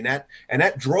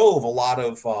 That drove a lot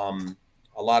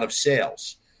of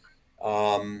sales.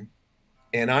 And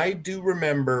I do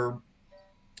remember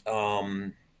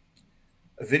a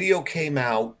video came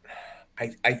out.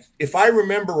 If I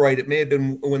remember right, it may have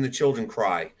been When the Children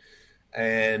Cry.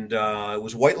 And it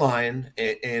was White Lion,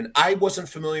 and I wasn't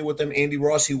familiar with them. Andy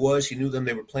Rossi was. He knew them.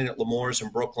 They were playing at L'Amour's in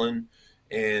Brooklyn,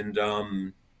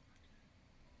 and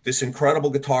this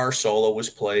incredible guitar solo was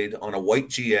played on a white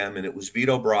GM, and it was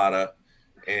Vito Bratta.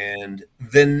 And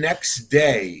the next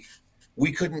day,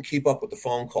 we couldn't keep up with the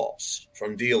phone calls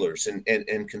from dealers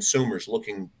and consumers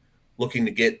looking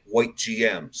to get white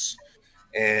GMs.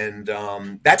 And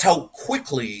that's how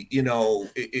quickly,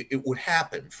 it would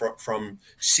happen from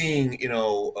seeing,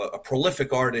 a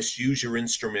prolific artist use your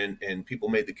instrument and people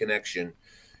made the connection.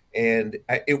 And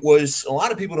it was, a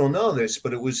lot of people don't know this,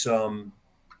 but it was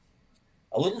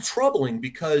a little troubling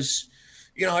because,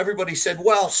 everybody said,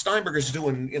 well, Steinberger's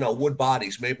doing, wood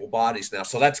bodies, maple bodies now.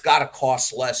 So that's got to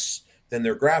cost less than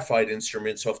their graphite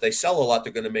instruments. So if they sell a lot,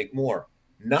 they're going to make more.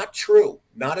 Not true.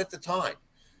 Not at the time.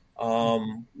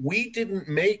 We didn't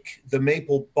make the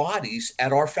maple bodies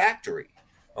at our factory.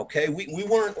 Okay. We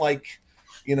weren't like,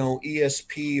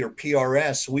 ESP or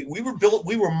PRS.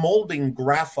 We were molding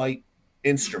graphite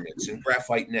instruments and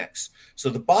graphite necks. So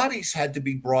the bodies had to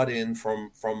be brought in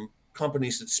from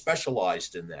companies that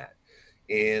specialized in that.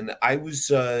 And I was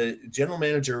general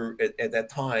manager at that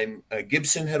time.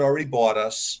 Gibson had already bought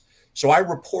us. So I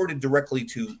reported directly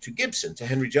to Gibson, to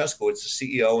Henry Juskowitz,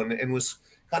 the CEO, and was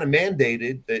kind of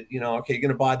mandated that, okay, you're going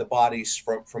to buy the bodies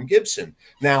from Gibson.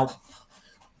 Now,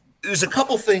 there's a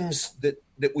couple things that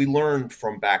we learned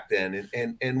from back then.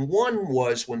 And one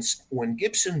was when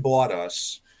Gibson bought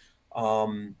us,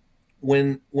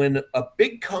 when a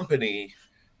big company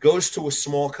goes to a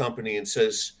small company and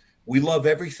says, we love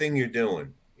everything you're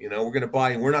doing, we're going to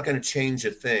buy you, we're not going to change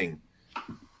a thing.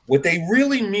 What they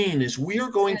really mean is we are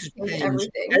going to change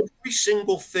every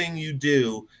single thing you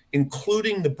do,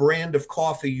 including the brand of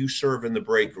coffee you serve in the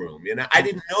break room. I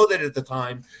didn't know that at the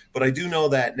time, but I do know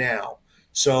that now.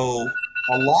 So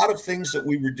a lot of things that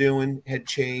we were doing had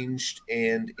changed.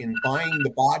 And in buying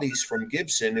the bodies from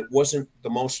Gibson, it wasn't the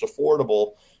most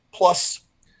affordable. Plus,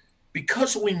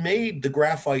 because we made the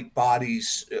graphite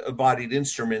bodied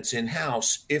instruments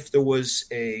in-house, if there was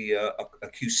a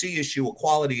QC issue, a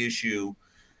quality issue,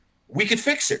 we could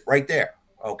fix it right there.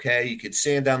 Okay. You could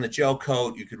sand down the gel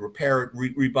coat, you could repair it,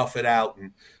 rebuff it out.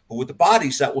 But with the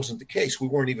bodies, that wasn't the case. We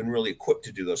weren't even really equipped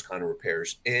to do those kind of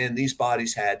repairs. And these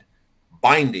bodies had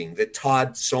binding that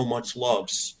Todd so much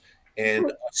loves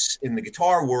and us in the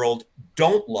guitar world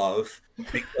don't love,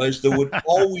 because there would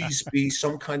always be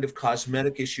some kind of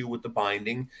cosmetic issue with the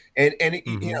binding. And it,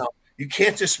 you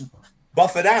can't just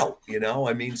buff it out,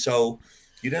 so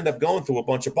you'd end up going through a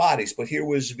bunch of bodies. But here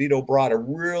was Vito Bratta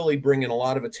really bringing a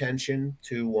lot of attention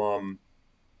to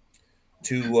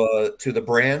the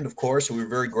brand, of course. We were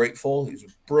very grateful. He's a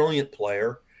brilliant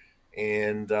player.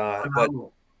 And but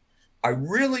I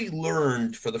really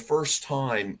learned for the first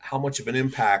time how much of an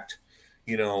impact,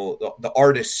 the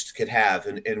artists could have.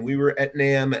 And we were at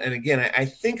NAMM. And again, I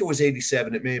think it was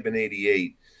 87. It may have been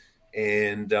 88.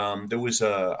 And there was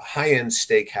a high-end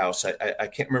steakhouse. I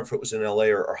can't remember if it was in LA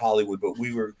or Hollywood, but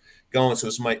we were going. So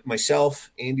it was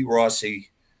myself, Andy Rossi,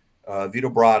 Vito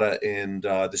Bratta and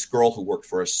this girl who worked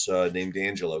for us named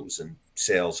Angela, was in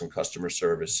sales and customer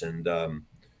service, and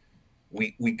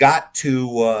we got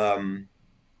to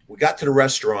the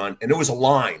restaurant, and there was a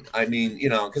line. I mean,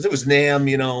 because it was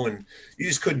NAMM, and you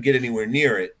just couldn't get anywhere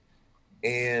near it.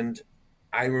 And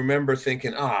I remember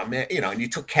thinking, man, and you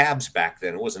took cabs back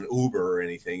then. It wasn't Uber or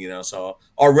anything, So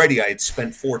already I had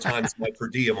spent 4 times my per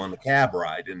diem on the cab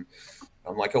ride, and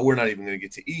I'm like, oh, we're not even going to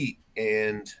get to eat.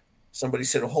 And somebody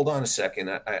said, oh, hold on a second.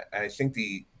 I think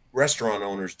the restaurant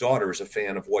owner's daughter is a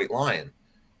fan of White Lion.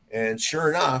 And sure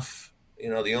enough,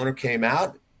 the owner came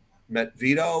out, met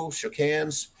Vito, shook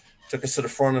hands, took us to the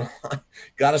front of the line,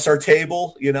 got us our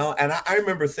table, and I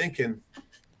remember thinking,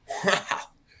 wow,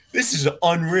 this is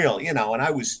unreal, and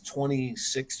I was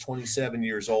 26, 27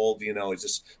 years old, it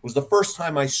just was the first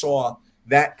time I saw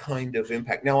that kind of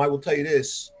impact. Now, I will tell you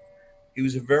this. He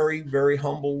was a very, very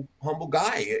humble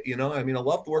guy. I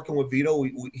loved working with Vito.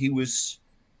 He was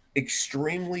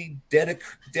extremely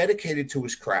dedicated to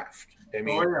his craft.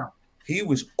 He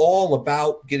was all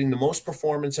about getting the most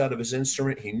performance out of his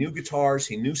instrument. He knew guitars.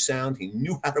 He knew sound. He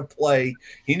knew how to play.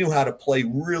 He knew how to play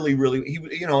really, really.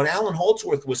 And Alan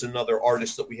Holdsworth was another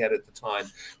artist that we had at the time.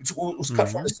 It was cut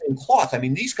from the same cloth.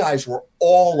 These guys were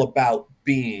all about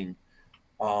being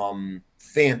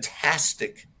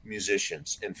fantastic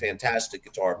musicians and fantastic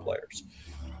guitar players.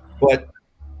 But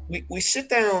we sit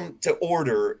down to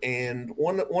order, and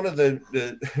one of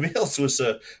the meals was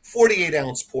a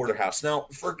 48-ounce porterhouse. Now,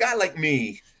 for a guy like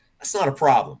me, that's not a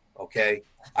problem. Okay,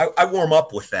 I warm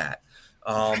up with that.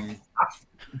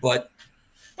 But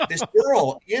this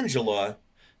girl, Angela,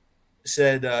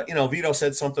 said, Vito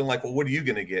said something like, "Well, what are you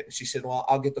going to get?" And she said, "Well,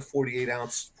 I'll get the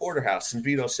 48-ounce porterhouse." And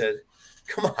Vito said,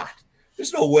 "Come on,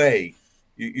 there's no way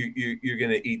you're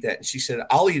going to eat that." And she said,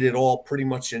 "I'll eat it all pretty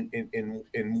much in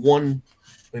one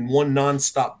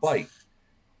nonstop bite."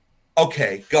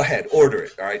 Okay, go ahead, order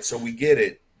it. All right, so we get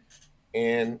it,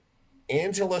 and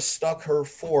Angela stuck her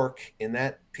fork in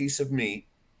that piece of meat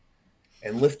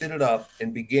and lifted it up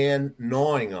and began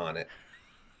gnawing on it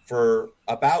for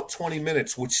about 20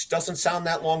 minutes, which doesn't sound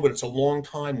that long, but it's a long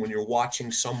time when you're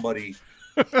watching somebody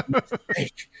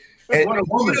make. And Vito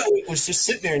was just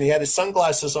sitting there, and he had his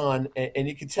sunglasses on, and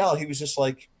you could tell he was just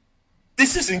like,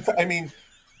 "This is incredible."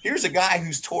 Here's a guy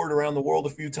who's toured around the world a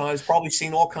few times, probably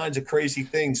seen all kinds of crazy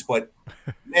things, but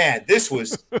man, this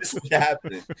was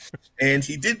happening. And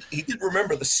he did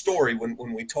remember the story when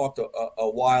we talked a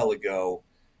while ago.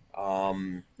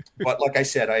 But like I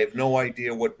said, I have no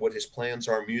idea what his plans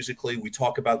are musically. We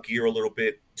talk about gear a little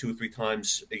bit 2 or 3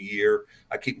 times a year.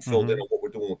 I keep him filled in on what we're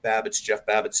doing with Babbitts. Jeff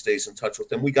Babbitt stays in touch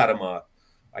with him. We got him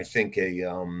I think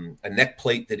a neck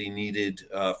plate that he needed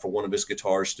for one of his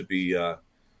guitars to be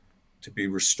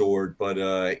restored. But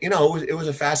it was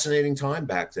a fascinating time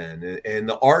back then, and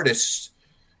the artists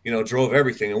drove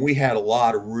everything. And we had a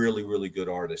lot of really, really good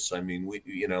artists.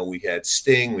 We had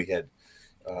Sting, we had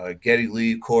Geddy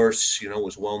Lee, of course,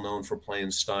 was well known for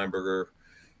playing Steinberger.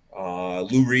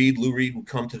 Lou Reed would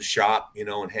come to the shop,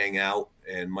 and hang out.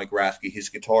 And Mike Rathke, his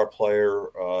guitar player.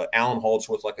 Alan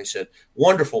Holdsworth, like I said,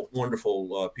 wonderful,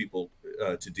 wonderful people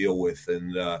to deal with.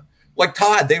 And like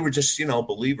Todd, they were just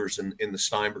believers in the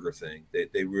Steinberger thing.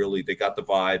 They really got the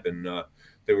vibe, and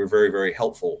they were very, very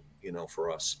helpful, for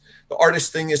us. The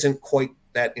artist thing isn't quite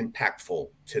that impactful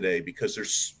today because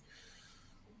there's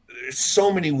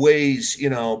so many ways.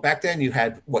 Back then you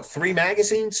had 3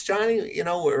 magazines, Johnny,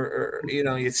 or you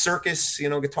had Circus,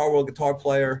 Guitar World, Guitar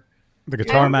Player, the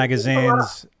guitar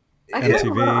magazines, I feel like a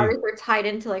lot of artists are tied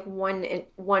into like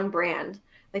one brand.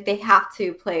 Like they have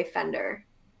to play Fender.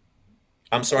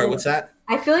 I'm sorry, what's that?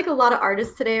 I feel like a lot of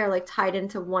artists today are like tied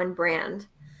into one brand.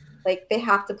 Like they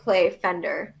have to play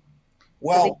Fender.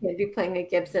 Well, so they can't be playing a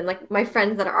Gibson. Like my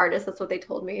friends that are artists, that's what they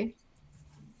told me.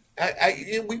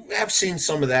 We have seen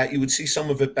some of that. You would see some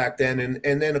of it back then,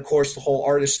 and then of course the whole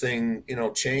artist thing,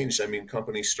 changed.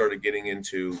 Companies started getting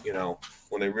into,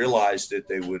 when they realized that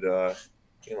they would,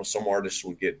 some artists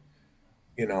would get,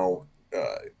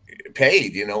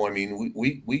 paid.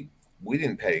 We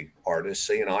didn't pay artists.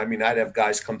 I'd have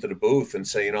guys come to the booth and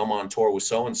say, I'm on tour with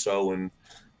so and so, and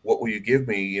what will you give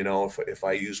me, if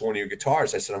I use one of your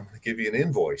guitars? I said, I'm going to give you an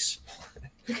invoice.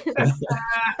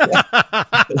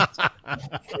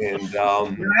 And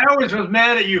I always was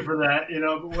mad at you for that,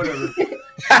 but whatever.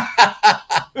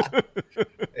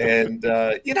 And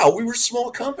we were a small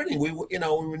company. We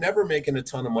were never making a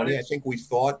ton of money. I think we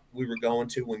thought we were going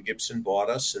to when Gibson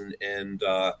bought us, and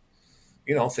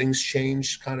things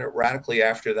changed kind of radically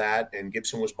after that. And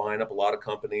Gibson was buying up a lot of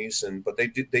companies, but they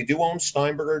do own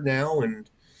Steinberger now, and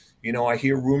I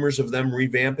hear rumors of them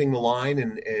revamping the line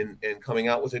and coming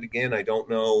out with it again. I don't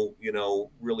know,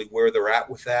 really where they're at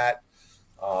with that.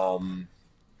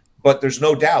 But there's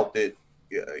no doubt that,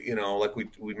 like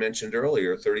we mentioned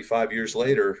earlier, 35 years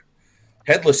later,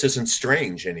 Headless isn't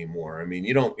strange anymore. I mean,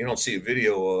 you don't see a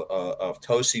video of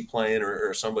Tosi playing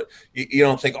or somebody. You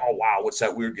don't think, oh wow, what's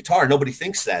that weird guitar? Nobody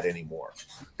thinks that anymore.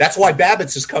 That's why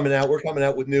Babbitt's is coming out. We're coming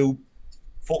out with new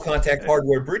full contact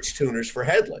hardware bridge tuners for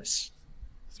Headless,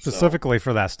 specifically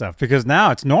for that stuff, because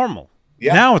now it's normal.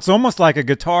 Yeah. Now it's almost like a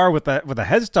guitar with a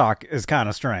headstock is kind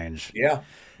of strange. Yeah.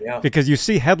 Because you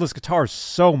see headless guitars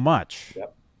so much.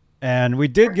 Yep. And we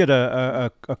did get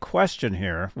a question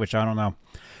here, which I don't know.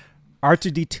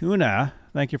 R2D Tuna,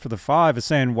 thank you for the 5, is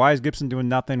saying, why is Gibson doing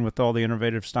nothing with all the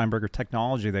innovative Steinberger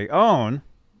technology they own,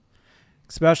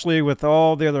 especially with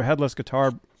all the other headless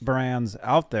guitar brands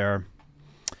out there?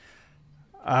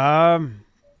 I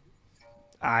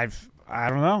don't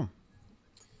know.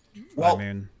 Well, I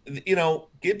mean,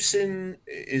 Gibson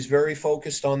is very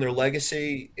focused on their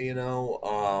legacy.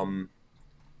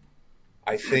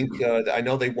 I think I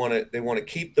know they want to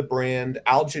keep the brand.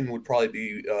 Algin would probably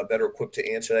be better equipped to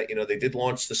answer that. They did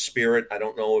launch the Spirit. I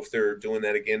don't know if they're doing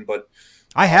that again, but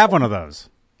I have one of those.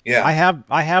 Yeah, I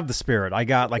have the Spirit. I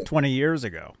got like 20 years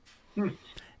ago,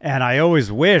 and I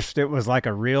always wished it was like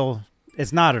a real.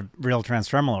 It's not a real trans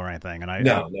tremolo or anything, and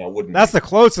no, it wouldn't. That's the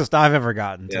closest I've ever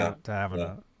gotten to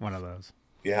having one of those.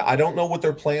 Yeah, I don't know what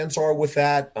their plans are with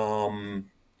that,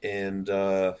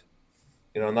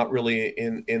 I'm not really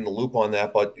in the loop on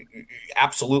that, but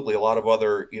absolutely a lot of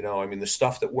other, the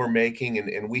stuff that we're making,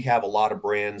 and we have a lot of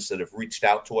brands that have reached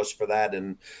out to us for that,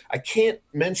 and I can't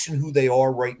mention who they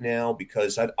are right now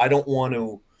because I don't want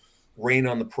to rain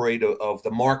on the parade of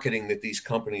the marketing that these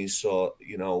companies,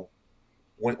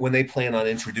 when they plan on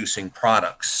introducing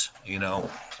products,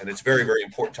 and it's very, very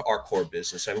important to our core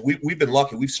business. I mean, we've been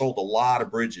lucky. We've sold a lot of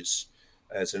bridges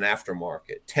as an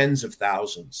aftermarket, tens of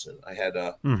thousands. And I had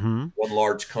one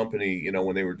large company,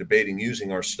 when they were debating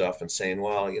using our stuff and saying,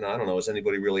 well, I don't know, is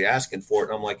anybody really asking for it?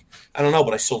 And I'm like, I don't know,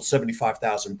 but I sold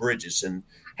 75,000 bridges. And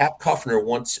Hap Kuffner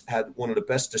once had one of the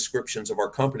best descriptions of our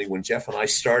company when Jeff and I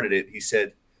started it. He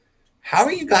said, how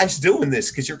are you guys doing this?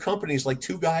 Because your company is like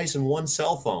 2 guys and 1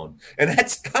 cell phone. And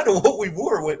that's kind of what we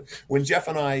were when Jeff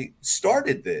and I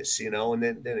started this, and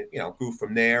then it, grew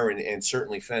from there. And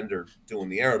certainly Fender doing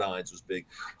the Aerodynes was big.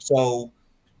 So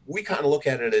we kind of look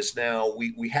at it as now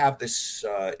we have this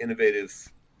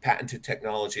innovative patented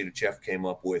technology that Jeff came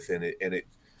up with, and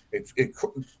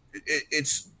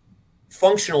it's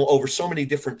functional over so many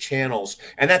different channels,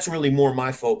 and that's really more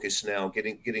my focus now.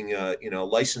 Getting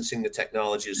licensing the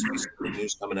technologies.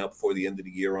 News coming out before the end of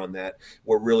the year on that.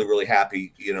 We're really, really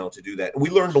happy, to do that. And we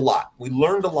learned a lot. We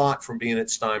learned a lot from being at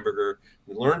Steinberger.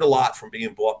 We learned a lot from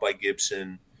being bought by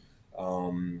Gibson.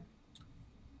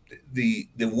 The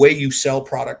way you sell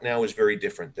product now is very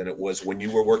different than it was when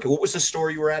you were working. What was the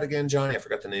store you were at again, Johnny? I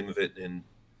forgot the name of it.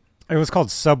 It was called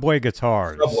Subway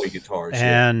Guitars. Subway Guitars.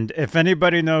 And if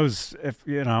anybody knows,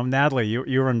 Natalie,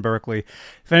 you were in Berkeley.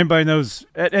 If anybody knows,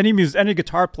 any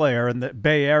guitar player in the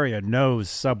Bay Area knows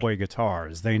Subway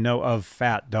Guitars. They know of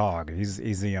Fat Dog.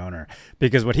 He's the owner.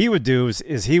 Because what he would do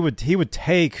is he would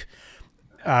take,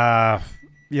 guitars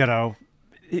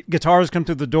come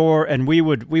through the door, and we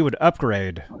would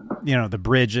upgrade, the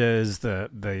bridges, the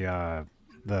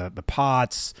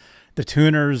pots, the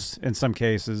tuners in some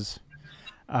cases.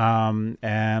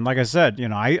 And like I said,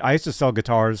 I used to sell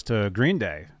guitars to Green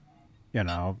Day,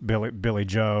 Billy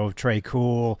Joe, Trey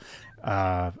Cool,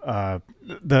 the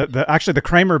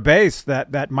Kramer bass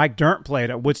that Mike Dirnt played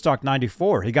at Woodstock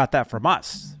 94. He got that from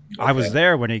us. Okay. I was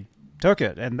there when he took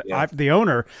it, and the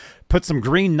owner put some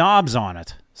green knobs on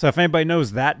it. So if anybody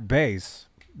knows that bass,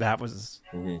 that was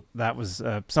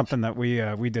something that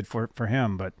we did for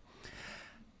him.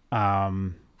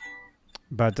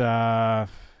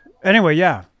 Anyway,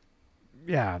 yeah.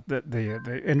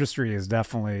 The industry is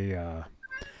definitely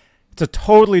it's a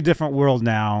totally different world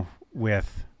now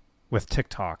with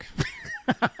TikTok.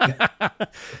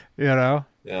 Yeah.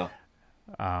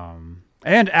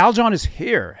 And Aljon is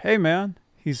here. Hey, man.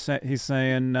 He's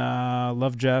saying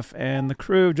love Jeff and the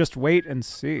crew. Just wait and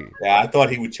see. Yeah, I thought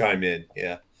he would chime in.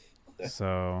 Yeah.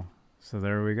 So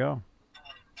there we go.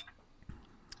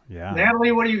 Yeah.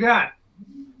 Natalie, what do you got?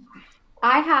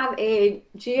 I have a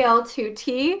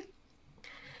GL2T,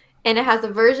 and it has a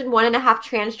version 1.5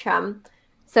 trans trem.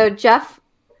 So Jeff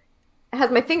has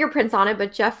my fingerprints on it,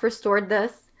 but Jeff restored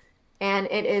this, and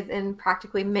it is in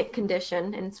practically mint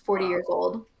condition, and it's 40 years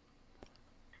old.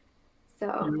 So,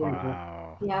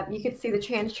 wow. Yeah, you could see the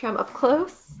trans trem up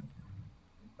close.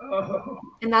 Oh.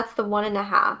 And that's the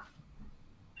 1.5.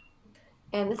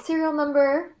 And the serial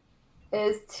number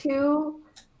is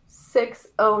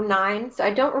 2609. So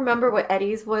I don't remember what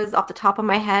Eddie's was off the top of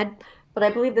my head, but I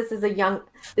believe this is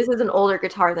an older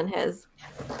guitar than his.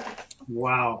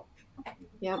 Wow.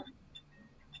 Yep.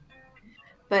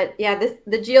 But yeah,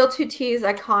 the GL2T is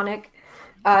iconic.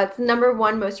 It's the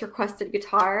 #1 most requested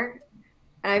guitar,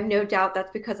 and I have no doubt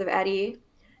that's because of Eddie.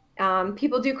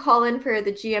 People do call in for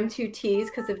the GM2Ts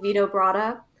because of Vito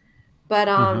Bratta, but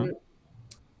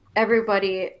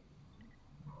everybody,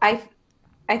 I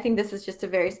think this is just a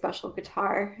very special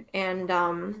guitar, and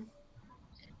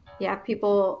yeah,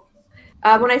 people.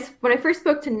 When I first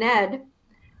spoke to Ned,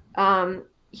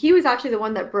 he was actually the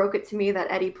one that broke it to me that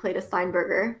Eddie played a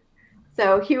Steinberger.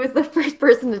 So he was the first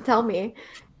person to tell me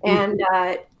and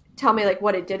tell me like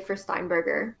what it did for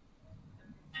Steinberger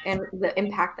and the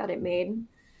impact that it made. And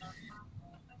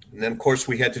then, of course,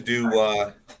 we had to do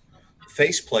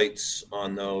face plates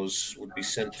on those. Would be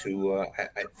sent to,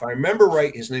 if I remember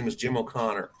right, his name was Jim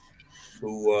O'Connor,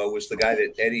 who was the guy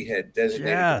that Eddie had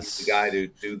designated as the guy to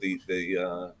do the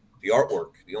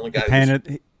artwork. The only guy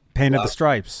he painted the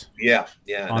stripes. Yeah,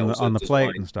 on the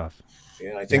plate and stuff.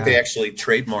 Yeah, I think they actually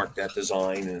trademarked that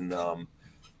design, and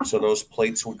so those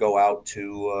plates would go out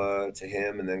to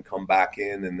him, and then come back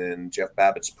in, and then Jeff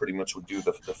Babbitt's pretty much would do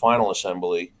the final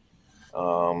assembly,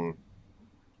 and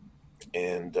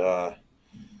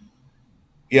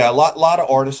yeah, a lot of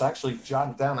artists actually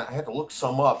jotted down. I had to look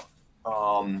some up.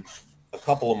 A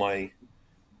couple of my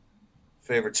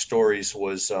favorite stories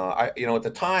was, at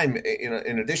the time,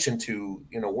 in addition to,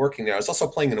 working there, I was also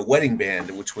playing in a wedding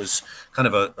band, which was kind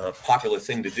of a popular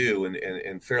thing to do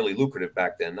and fairly lucrative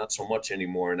back then, not so much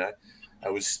anymore. And I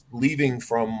was leaving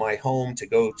from my home to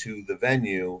go to the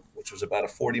venue, which was about a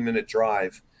 40-minute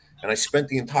drive. And I spent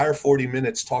the entire 40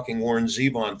 minutes talking Warren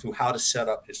Zevon through how to set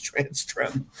up his trans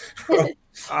trem.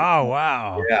 Oh,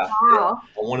 wow. Yeah. Wow.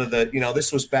 One of the,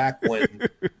 this was back when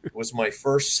it was my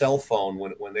first cell phone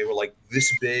when they were like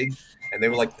this big and they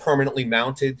were like permanently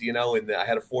mounted, and I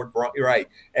had a Ford Bronco, right.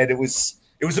 And it was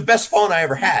the best phone I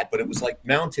ever had, but it was like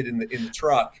mounted in the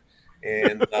truck.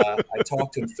 And I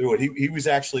talked him through it. He was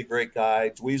actually a great guy.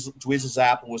 Dweezil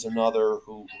Zappa was another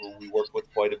who we worked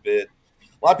with quite a bit.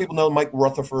 A lot of people know Mike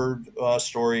Rutherford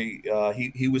story.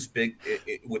 He was big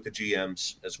with the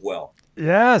GMs as well.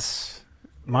 Yes,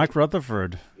 Mike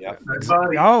Rutherford. Yeah.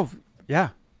 Oh, yeah.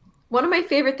 One of my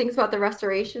favorite things about the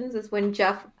restorations is when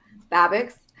Jeff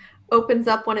Babbitt opens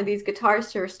up one of these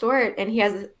guitars to restore it, and he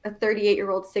has a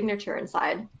 38-year-old signature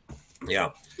inside. Yeah.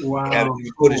 Wow.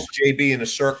 He put his JB in a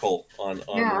circle on the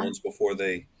ones before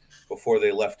they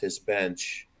left his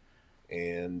bench,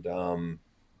 and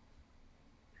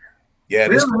yeah.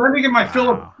 Let me get my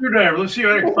Phillips screwdriver. Let's see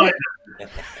what I can find.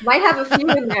 Might have a few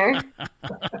in there.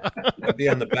 That'd be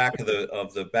on the back of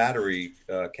the battery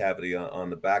cavity on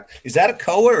the back. Is that a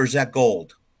Koa or is that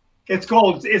gold? It's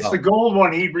gold. It's the gold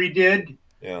one he redid.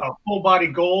 Yeah. Full body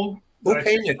gold. Who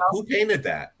painted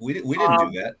that? We didn't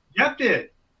do that. Jeff did.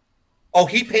 Oh,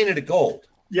 he painted it gold.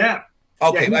 Yeah.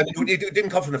 Okay. Yeah, it didn't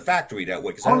come from the factory that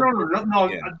way. No.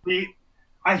 Yeah.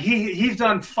 He's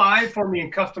done 5 for me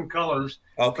in custom colors.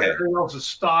 Okay. Everything else is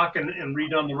stock and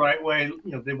redone the right way,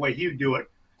 the way he would do it.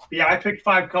 But yeah, I picked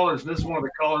 5 colors, and this is one of the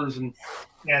colors. And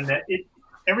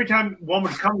every time one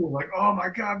would come, we're like, oh my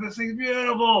God, this thing's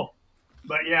beautiful.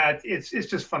 But yeah, it's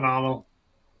just phenomenal.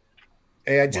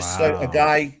 Hey, I just a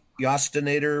guy,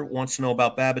 Yostinator, wants to know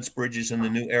about Babbitt's bridges and the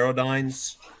new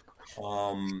Aerodynes.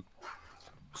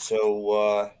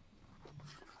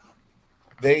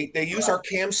 They use our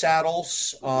cam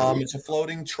saddles. It's a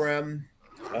floating trem.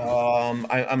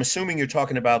 I'm assuming you're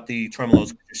talking about the tremolos.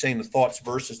 You're saying the Thoughts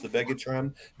versus the Vega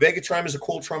trem. Vega trem is a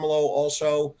cool tremolo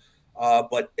also.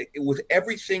 But with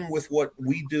everything with what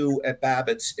we do at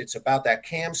Babbitt's, it's about that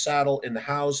cam saddle in the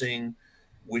housing,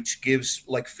 which gives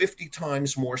like 50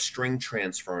 times more string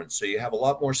transference. So you have a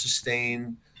lot more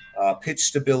sustain, pitch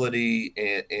stability,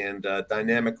 and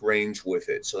dynamic range with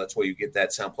it. So that's why you get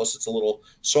that sound. Plus, it's a little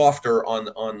softer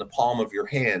on the palm of your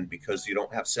hand because you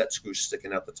don't have set screws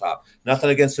sticking out the top.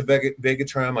 Nothing against the Vega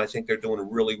trem. I think they're doing a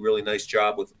really, really nice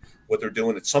job with what they're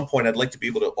doing. At some point, I'd like to be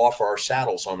able to offer our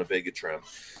saddles on the Vega trem.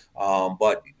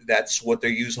 But that's what they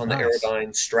use on the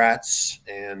Aerodyne Strats,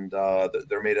 and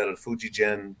they're made out of the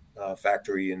Fujigen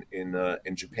factory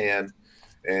in Japan.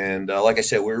 And like I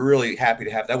said, we're really happy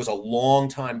to have. That was a long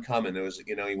time coming. It was,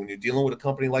 when you're dealing with a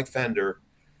company like Fender,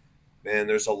 man,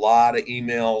 there's a lot of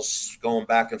emails going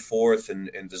back and forth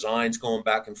and designs going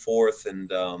back and forth,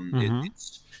 and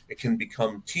it can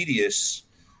become tedious.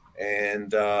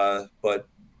 And but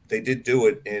they did do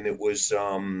it, and it was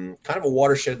kind of a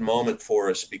watershed moment for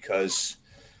us because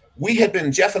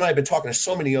Jeff and I have been talking to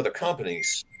so many other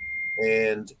companies,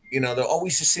 and there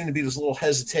always just seemed to be this little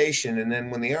hesitation. And then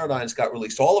when the Aerodynes got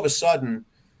released, all of a sudden,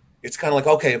 it's kind of like,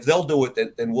 okay, if they'll do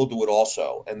it, then we'll do it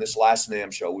also. And this last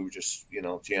NAMM show, we were just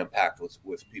jam packed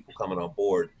with people coming on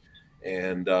board,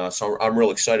 and so I'm real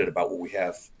excited about what we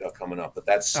have coming up. But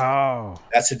that's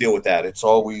the deal with that. It's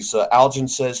always Algin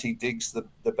says he digs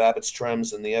the Babbitt's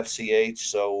Trems and the FCH.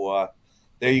 So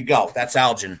there you go. That's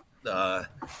Algin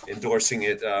endorsing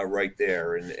it right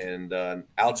there. And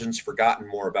Algin's forgotten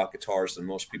more about guitars than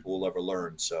most people will ever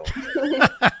learn. So.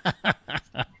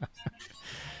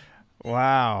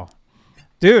 Wow.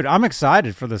 Dude, I'm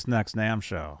excited for this next NAMM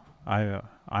show.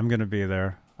 I'm going to be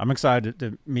there. I'm excited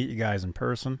to meet you guys in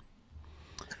person.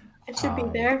 I should be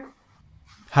there.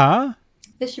 Huh?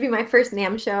 This should be my first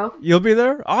NAMM show. You'll be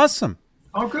there? Awesome.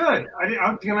 Oh, good.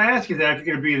 I'm going to ask you that if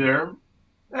you're going to be there.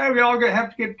 Hey, we all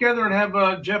have to get together and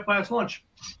have Jeff last lunch.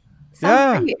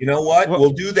 Sounds great. You know what?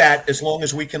 We'll do that as long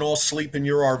as we can all sleep in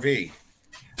your RV.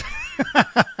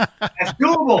 That's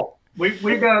doable. We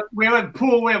have a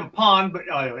pool, we have a pond, but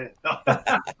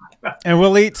and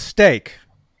we'll eat steak.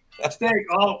 Steak.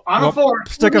 Oh, on a fork.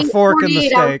 Stick a fork in the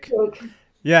steak.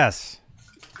 Yes.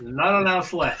 Not an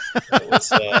ounce less. That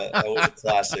was a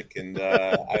classic, and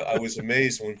I was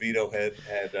amazed when Vito had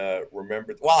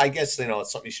remembered. Well, I guess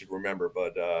it's something you should remember,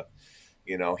 but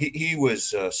he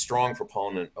was a strong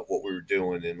proponent of what we were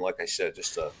doing, and like I said,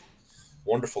 just a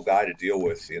wonderful guy to deal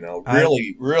with.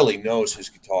 Really knows his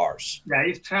guitars. Yeah,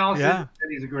 he's talented, and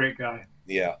he's a great guy.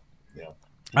 Yeah.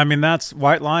 I mean, that's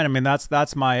White Line. I mean,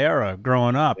 that's my era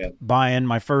growing up, buying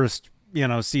my first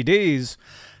CDs.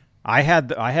 I had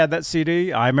that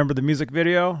CD. I remember the music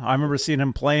video. I remember seeing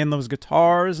him playing those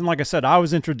guitars. And like I said, I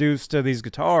was introduced to these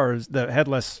guitars, the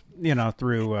Headless,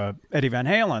 through Eddie Van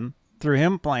Halen, through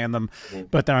him playing them. Mm-hmm.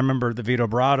 But then I remember the Vito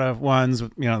Bratta ones,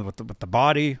 with the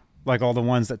body, like all the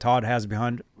ones that Todd has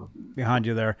behind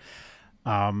you there.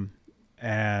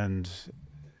 And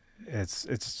it's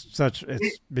become such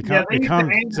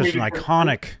an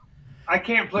iconic. I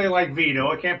can't play like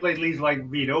Vito. I can't play leads like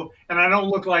Vito, and I don't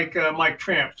look like Mike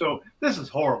Tramp. So this is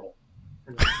horrible.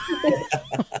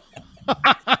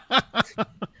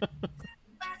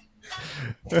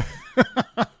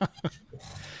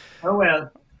 Oh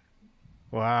well.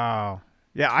 Wow.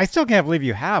 Yeah, I still can't believe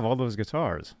you have all those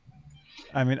guitars.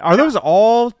 I mean, are those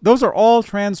all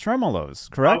trans tremolos,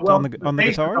 correct? On the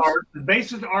guitars? The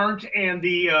basses aren't, and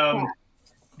the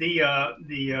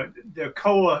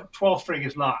Koa 12-string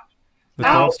is not. The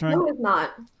 12-string? No, it's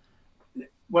not.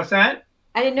 What's that?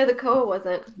 I didn't know the Koa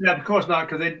wasn't. Yeah, the Koa's not,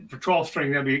 because for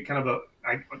 12-string that'd be kind of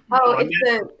I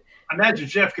imagine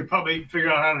Jeff could probably figure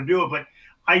out how to do it, but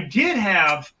I did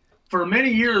have for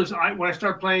many years. When I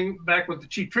started playing back with the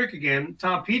Cheap Trick again,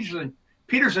 Tom Peterson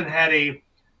had a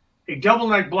double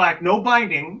neck black, no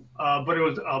binding, but it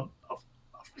was a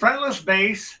fretless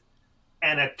bass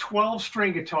and a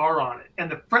 12-string guitar on it. And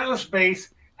the fretless bass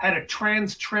had a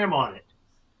trans trim on it.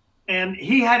 And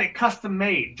he had it custom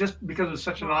made just because it was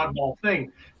such an oddball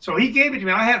thing. So he gave it to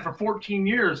me. I had it for 14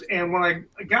 years. And when I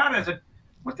got it, I said,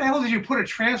 what the hell did you put a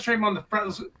trans trim on a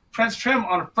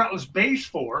fretless bass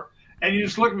for? And he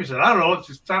just looked at me and said, I don't know. It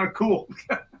just sounded cool.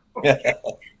 Because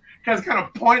it's kind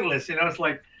of pointless. It's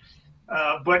like,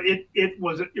 but it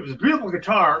was a beautiful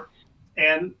guitar,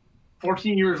 and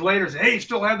 14 years later, said, "Hey, you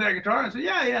still have that guitar?" I said,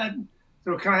 "Yeah."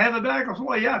 So can I have it back? I said,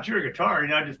 "Well, yeah, it's your guitar."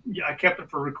 I kept it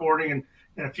for recording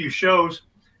and a few shows.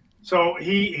 So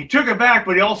he took it back,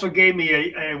 but he also gave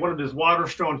me one of his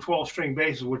Waterstone 12-string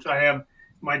basses, which I have in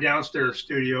my downstairs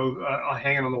studio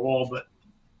hanging on the wall. But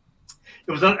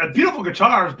it was a beautiful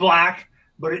guitar. It was black,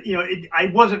 but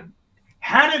I wasn't.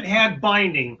 Had it had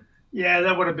binding,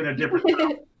 that would have been a different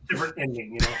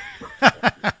ending,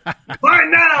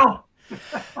 Fine now.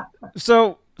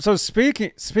 So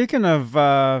speaking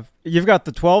of, you've got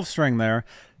the 12-string there.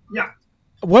 Yeah.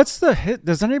 What's the hit?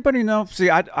 Does anybody know? See,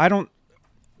 I don't.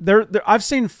 There. I've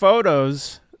seen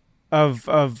photos of.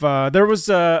 There was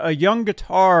a Young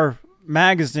Guitar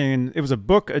magazine. It was a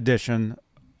book edition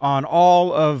on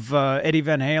all of Eddie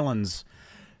Van Halen's.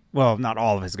 Well, not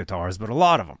all of his guitars, but a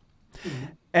lot of them. Mm-hmm.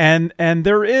 And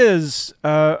there is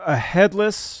a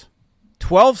Headless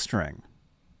 12-string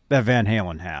that Van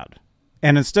Halen had.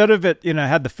 And instead of it,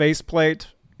 had the faceplate,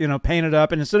 painted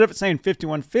up, and instead of it saying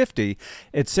 5150,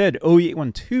 it said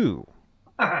 0812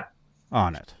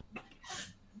 on it.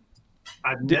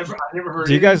 I've never heard.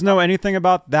 Do you guys know anything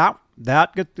about that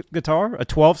guitar? A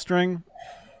 12-string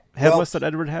Headless that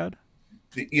Edward had?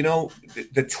 The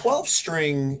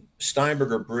 12-string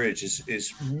Steinberger bridge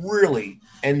is really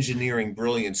engineering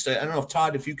brilliance. I don't know if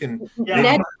Todd, if you can.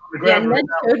 Yeah. Yeah, Ned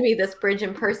showed me this bridge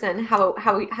in person, how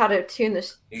to tune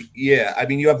this. Yeah, I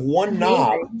mean, you have one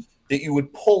knob Amazing. that you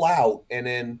would pull out, and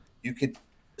then you could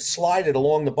slide it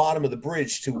along the bottom of the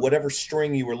bridge to whatever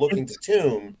string you were looking to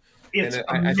tune. It's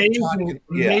And amazing,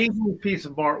 amazing piece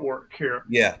of artwork here.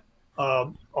 Yeah.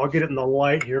 I'll get it in the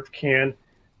light here if you can.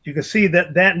 You can see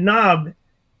that knob,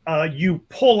 you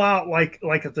pull out like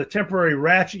it's a temporary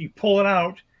ratchet. You pull it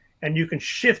out, and you can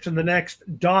shift to the next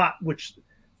dot, which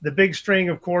the big string,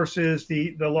 of course, is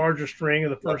the larger string or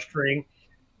the first string,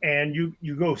 and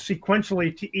you go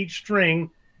sequentially to each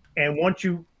string, and once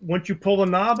you pull the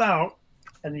knob out,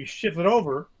 and you shift it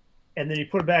over, and then you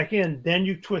put it back in, then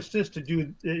you twist this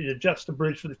to adjust the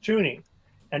bridge for the tuning,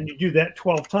 and you do that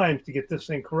 12 times to get this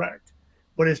thing correct.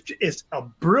 But it's a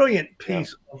brilliant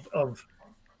piece of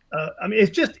I mean,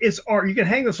 it's art. You can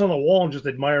hang this on the wall and just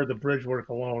admire the bridge work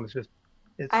alone.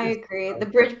 I agree. The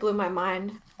bridge blew my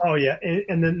mind. Oh yeah,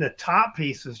 and then the top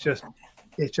piece is just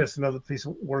another piece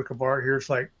of work of art here. It's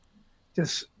like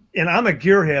just, and I'm a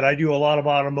gearhead. I do a lot of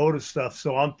automotive stuff,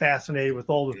 so I'm fascinated with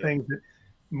all the things that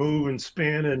move and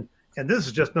spin, and this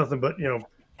is just nothing but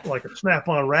like a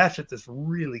snap-on ratchet that's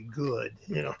really good.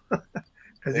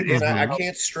 Again, I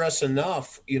can't stress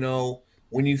enough.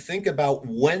 When you think about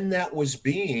when that was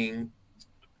being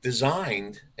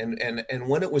designed and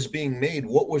when it was being made,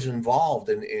 what was involved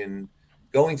in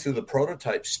going through the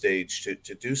prototype stage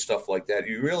to do stuff like that,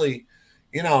 you really,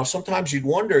 sometimes you'd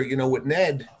wonder, with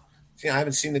Ned, I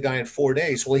haven't seen the guy in 4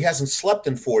 days. Well, he hasn't slept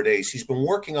in 4 days. He's been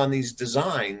working on these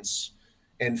designs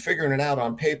and figuring it out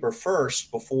on paper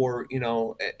first before,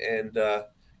 and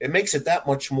it makes it that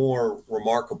much more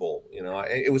remarkable.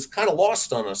 It was kind of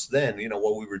lost on us then,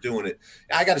 while we were doing it.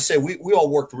 I got to say, we all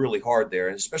worked really hard there,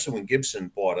 and especially when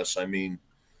Gibson bought us. I mean,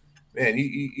 man,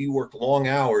 he worked long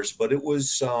hours, but it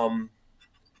was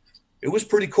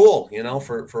pretty cool,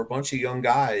 for a bunch of young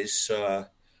guys.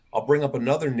 I'll bring up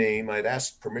another name. I'd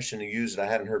asked permission to use it. I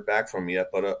hadn't heard back from him yet,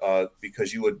 but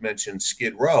because you had mentioned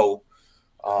Skid Row,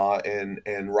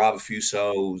 and Rob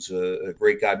Affuso's a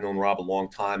great guy. I've known Rob a long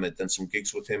time. I've done some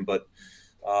gigs with him, but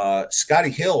Scotty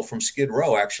Hill from Skid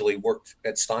Row actually worked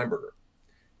at Steinberger.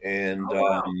 And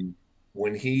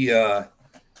when I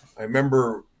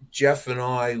remember Jeff and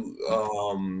I,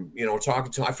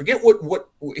 talking to him, I forget what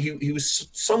he was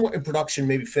somewhat in production,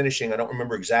 maybe finishing. I don't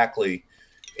remember exactly.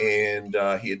 And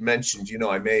he had mentioned,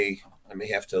 I may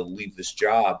have to leave this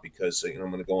job because I'm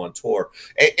going to go on tour.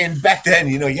 And back then,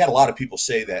 you had a lot of people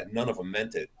say that. None of them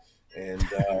meant it. And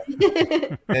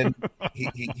and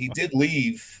he did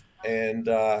leave. And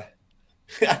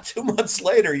 2 months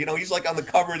later, he's like on the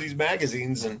cover of these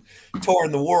magazines and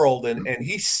touring the world. And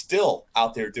he's still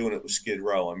out there doing it with Skid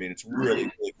Row. I mean, it's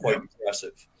really, really quite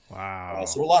impressive. Wow.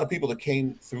 So a lot of people that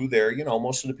came through there,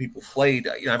 most of the people played.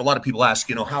 I have a lot of people ask,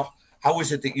 how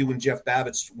is it that you and Jeff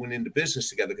Babbitts went into business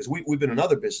together? Because we've been in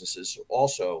other businesses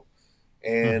also.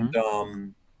 And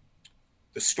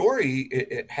the story,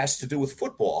 it has to do with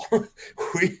football.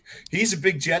 He's a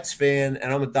big Jets fan,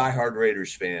 and I'm a diehard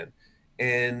Raiders fan.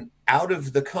 And out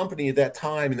of the company at that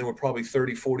time, and there were probably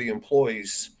 30, 40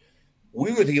 employees,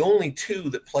 we were the only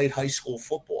two that played high school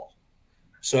football.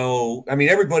 So, I mean,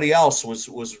 everybody else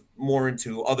was more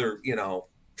into other,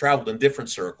 traveled in different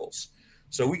circles.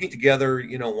 So we get together,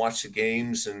 watch the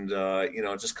games, and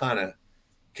it just kind of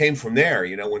came from there.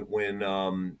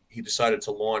 When he decided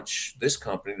to launch this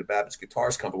company, the Babbitts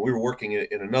Guitars Company, we were working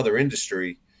in another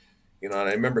industry, and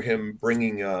I remember him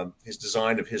bringing his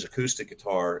design of his acoustic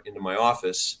guitar into my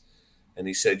office, and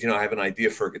he said, I have an idea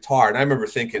for a guitar. And I remember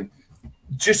thinking,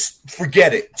 just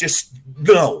forget it. Just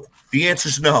no. The answer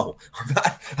is no.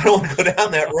 I don't want to go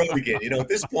down that road again. At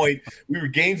this point, we were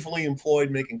gainfully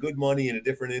employed, making good money in a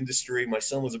different industry. My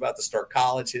son was about to start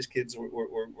college. His kids were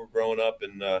growing up.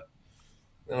 And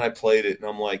then I played it, and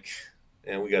I'm like,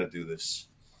 man, we got to do this.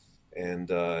 And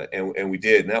we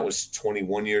did. And that was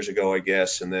 21 years ago, I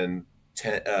guess. And then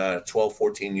 12,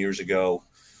 14 years ago,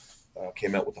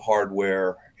 came out with the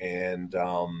hardware. And,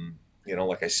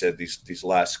 like I said, these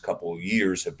last couple of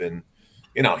years have been,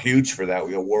 huge for that.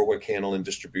 We got Warwick handling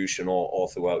distribution all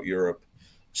throughout Europe,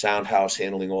 Soundhouse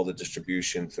handling all the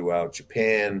distribution throughout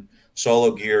Japan,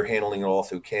 Solo Gear handling it all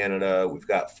through Canada. We've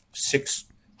got 6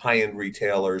 high-end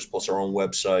retailers plus our own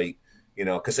website,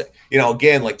 because,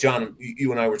 again, like John,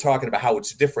 you and I were talking about how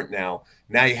it's different now.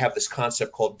 Now you have this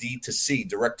concept called D2C,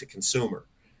 direct to consumer.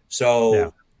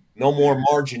 So no more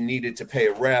margin needed to pay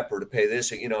a rep or to pay this,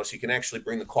 so you can actually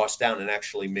bring the cost down and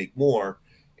actually make more.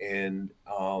 And,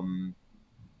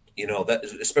 that,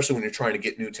 especially when you're trying to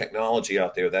get new technology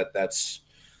out there, that's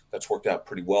worked out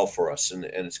pretty well for us, and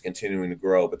it's continuing to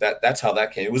grow. But that's how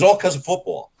that came. It was all because of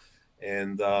football.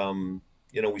 And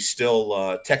we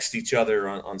still text each other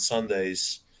on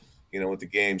Sundays, with the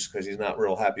games, because he's not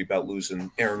real happy about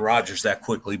losing Aaron Rodgers that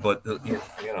quickly. But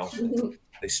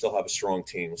they still have a strong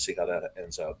team. We'll see how that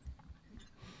ends up.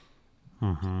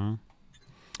 Mm-hmm.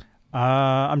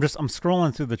 I'm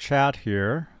scrolling through the chat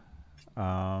here.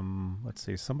 Let's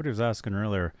see. Somebody was asking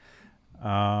earlier.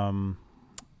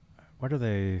 What are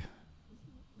they?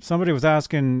 Somebody was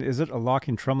asking, is it a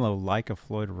locking tremolo like a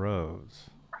Floyd Rose?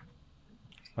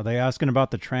 Are they asking about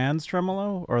the trans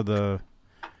tremolo or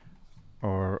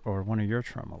or one of your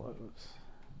tremolos?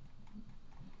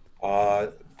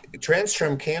 Trans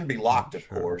trem can be locked, of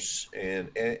course, and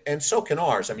so can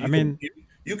ours.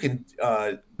 You can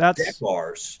deck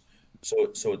ours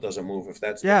so it doesn't move if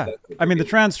that's the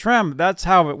trans trem, that's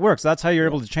how it works. That's how you're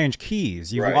able to change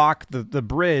keys. You lock the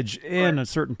bridge in a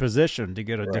certain position to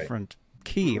get a different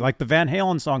key. Like the Van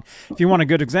Halen song, if you want a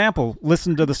good example,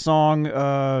 listen to the song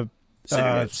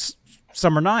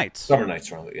Summer Nights. Summer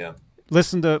Nights, right? Yeah.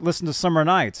 Listen to Summer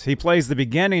Nights. He plays the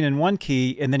beginning in one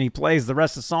key, and then he plays the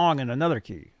rest of the song in another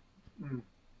key.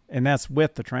 And that's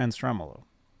with the trans tremolo.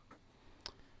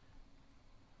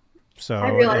 So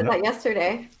I realized that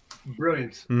yesterday.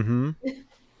 Brilliant. Mm-hmm.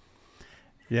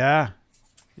 Yeah.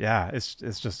 It's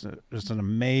just an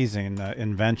amazing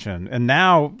invention. And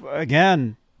now,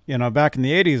 again, back in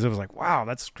the 80s, it was like, wow,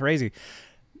 that's crazy.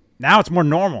 Now it's more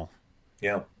normal.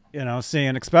 Yeah.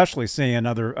 Especially seeing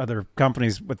other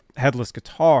companies with headless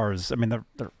guitars. I mean,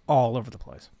 they're all over the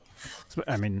place.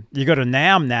 I mean, you go to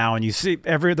NAMM now and you see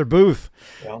every other booth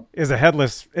is a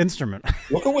headless instrument.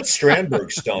 Look at what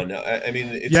Steinberger's done. I mean,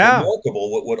 it's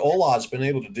remarkable what Ola's been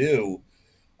able to do.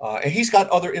 And he's got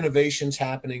other innovations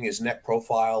happening. His neck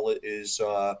profile is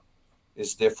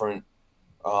different.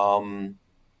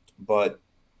 But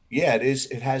yeah,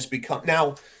 it has become.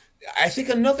 Now, I think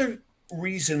another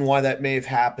reason why that may have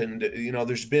happened,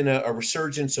 there's been a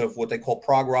resurgence of what they call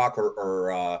prog rock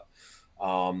or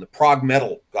the prog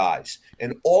metal guys,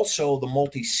 and also the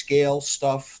multi-scale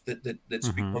stuff that's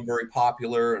become very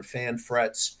popular, and fan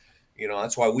frets.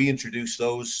 That's why we introduced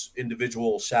those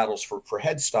individual saddles for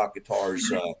headstock guitars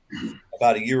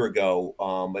about a year ago.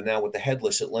 But now with the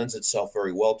headless, it lends itself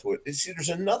very well to it. There's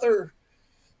another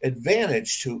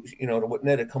advantage to what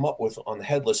Ned had come up with on the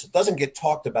headless. It doesn't get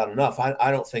talked about enough,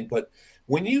 I don't think. But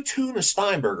when you tune a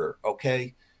Steinberger,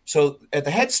 okay. So at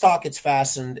the headstock, it's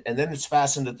fastened, and then it's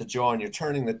fastened at the jaw, and you're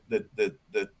turning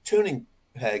the tuning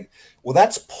peg. Well,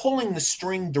 that's pulling the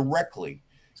string directly.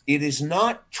 It is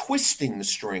not twisting the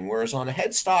string, whereas on a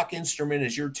headstock instrument,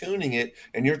 as you're tuning it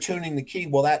and you're tuning the key,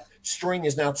 well, that string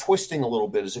is now twisting a little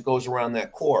bit as it goes around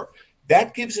that core.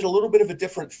 That gives it a little bit of a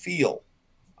different feel.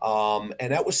 And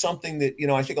that was something that,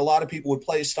 I think a lot of people would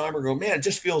play a Steinberger and go, man, it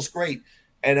just feels great.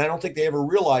 And I don't think they ever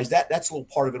realized that that's a little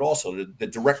part of it also, the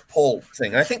direct pull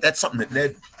thing. And I think that's something that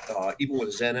Ned, even with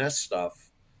his NS stuff,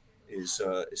 is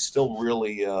still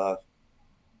really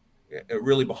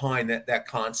behind that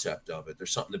concept of it. There's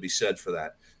something to be said for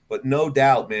that. But no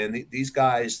doubt, man, these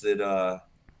guys that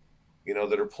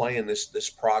that are playing this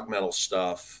prog metal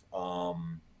stuff, I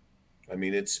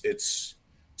mean, it's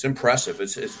impressive.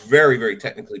 It's very, very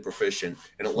technically proficient,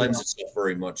 and it lends itself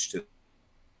very much to.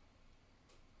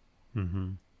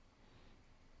 Mm-hmm.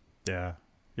 Yeah.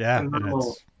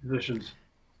 Positions.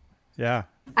 Yeah.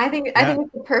 I think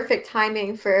it's the perfect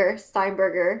timing for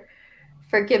Steinberger,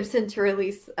 for Gibson to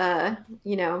release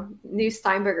new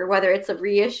Steinberger, whether it's a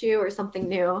reissue or something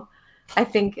new. I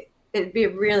think it'd be a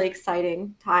really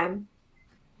exciting time.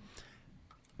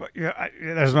 Well,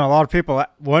 there's been a lot of people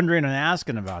wondering and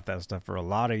asking about that stuff for a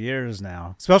lot of years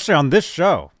now, especially on this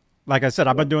show. Like I said,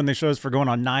 I've been doing these shows for going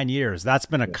on 9 years. That's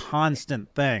been a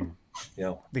constant thing.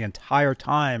 The entire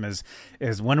time is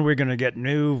when are we going to get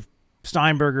new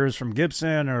Steinbergers from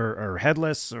Gibson or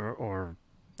Headless or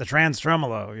the Trans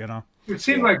Tremolo, It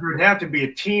seems like there'd have to be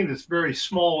a team that's very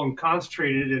small and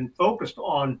concentrated and focused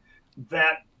on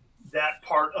that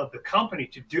part of the company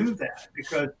to do that,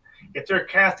 because if they're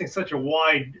casting such a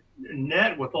wide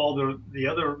net with all the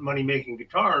other money-making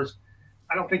guitars,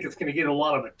 I don't think it's going to get a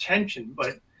lot of attention.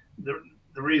 But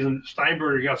the reason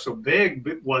Steinberger got so big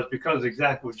was because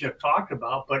exactly what Jeff talked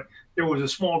about. But there was a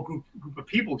small group of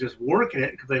people just working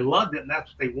it because they loved it and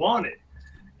that's what they wanted.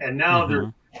 And now there's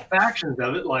factions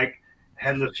of it, like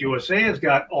Headless USA has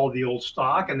got all the old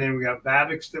stock, and then we got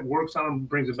Babix that works on them,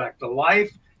 brings it back to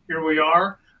life. Here we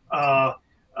are.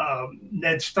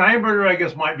 Ned Steinberger, I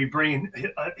guess, might be bringing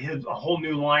a whole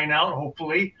new line out,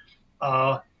 hopefully,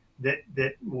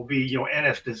 that will be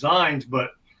NS designs.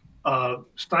 But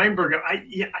Steinberger,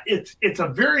 it's a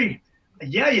very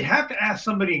you have to ask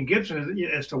somebody in Gibson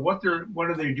as to what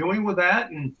are they doing with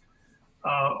that, and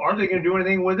are they going to do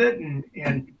anything with it? And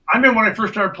I remember when I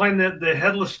first started playing the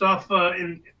Headless stuff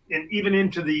and even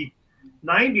into the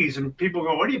 90s, and people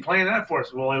go, what are you playing that for? I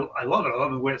said, well, I love it. I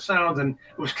love the way it sounds. And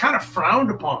it was kind of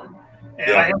frowned upon.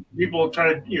 And I had people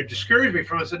try to discourage me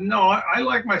from it. I said, no, I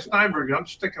like my Steinberger. I'm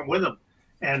sticking with them.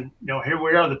 And, here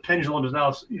we are. The pendulum is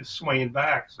now swinging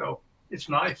back. So it's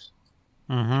nice.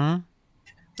 Mm-hmm.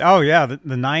 Oh, yeah. The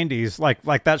 90s,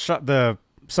 like that shot, the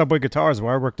Subway Guitars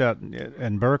where I worked at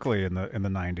in Berkeley in the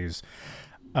 90s.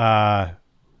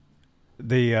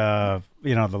 The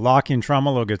locking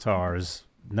tremolo guitars,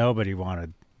 nobody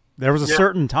wanted. There was a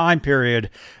certain time period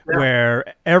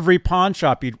where every pawn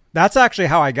shop, that's actually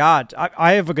how I got.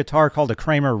 I have a guitar called a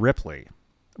Kramer Ripley,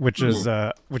 which is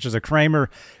the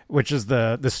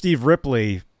Steve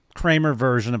Ripley Kramer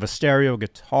version of a stereo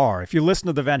guitar. If you listen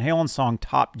to the Van Halen song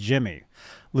Top Jimmy,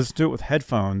 listen to it with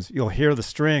headphones, you'll hear the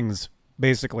strings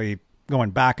basically going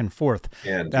back and forth.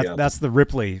 That's the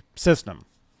Ripley system.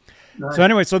 Nice. So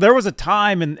anyway, there was a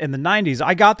time in the 90s,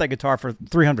 I got that guitar for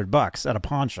 $300 at a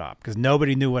pawn shop because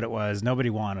nobody knew what it was. Nobody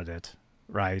wanted it,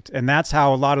 right? And that's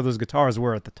how a lot of those guitars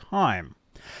were at the time.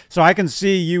 So I can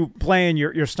see you playing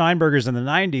your Steinbergers in the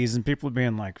 90s and people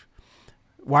being like,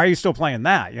 why are you still playing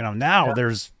that? Now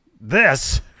there's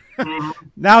this.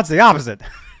 Now it's the opposite.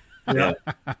 Yeah.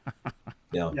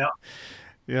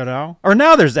 Or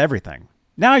now there's everything.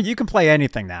 Now you can play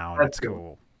anything now, and it's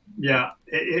cool. Yeah,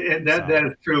 that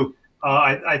is true.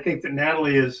 I think that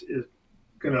Natalie is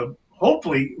going to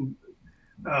hopefully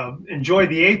enjoy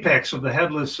the apex of the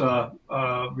Headless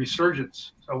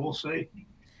resurgence. So we'll see.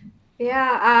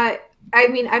 Yeah, I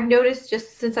mean, I've noticed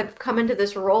just since I've come into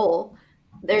this role,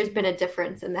 there's been a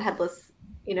difference in the Headless,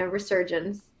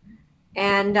 resurgence.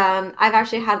 And I've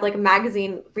actually had like a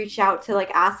magazine reach out to like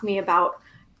ask me about,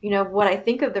 what I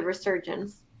think of the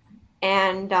resurgence.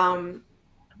 And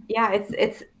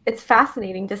it's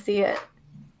fascinating to see it.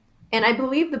 And I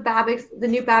believe the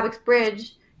new Babbitt's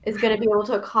bridge is going to be able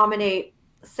to accommodate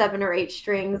 7 or 8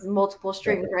 strings, multiple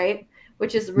strings, right?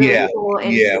 Which is really cool.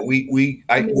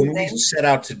 And when we set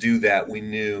out to do that, we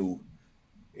knew,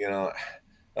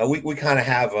 we kind of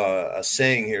have a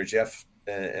saying here, Jeff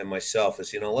and myself,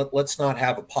 is, let's not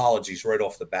have apologies right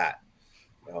off the bat.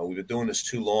 We've been doing this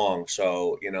too long.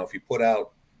 So, if you put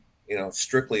out,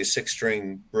 strictly a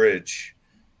 6-string bridge,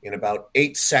 in about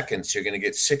 8 seconds, you're going to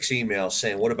get 6 emails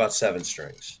saying, what about 7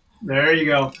 strings? There you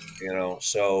go.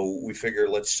 So we figure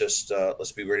let's just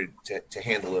let's be ready to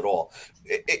handle it all.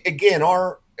 Again,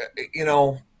 our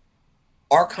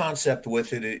concept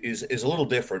with it is a little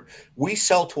different. We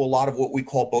sell to a lot of what we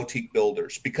call boutique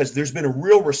builders because there's been a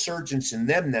real resurgence in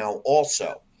them now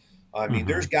also. I mean,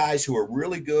 there's guys who are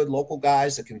really good, local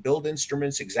guys that can build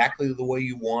instruments exactly the way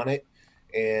you want it.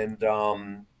 And,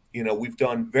 we've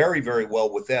done very, very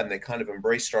well with them. They kind of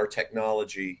embraced our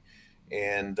technology.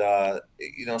 And,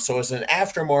 so as an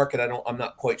aftermarket, I'm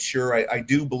not quite sure. I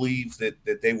do believe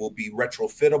that they will be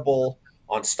retrofittable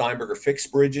on Steinberger fixed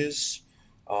bridges.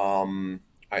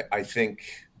 I think,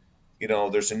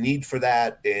 there's a need for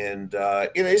that. And,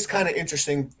 it's kind of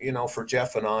interesting, for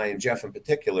Jeff and I, and Jeff in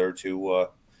particular, to,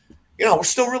 we're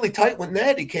still really tight with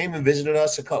Ned. He came and visited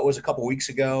us. It was a couple weeks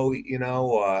ago. He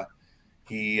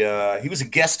was a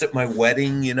guest at my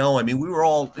wedding. I mean, we were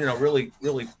all really,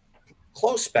 really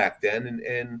close back then,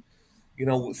 and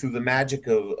through the magic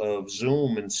of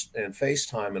Zoom and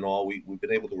FaceTime and all, we've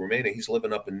been able to remain. He's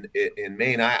living up in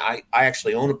Maine. I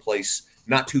actually own a place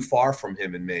not too far from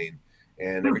him in Maine,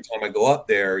 and every time I go up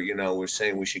there, we're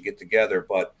saying we should get together,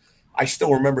 but I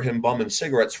still remember him bumming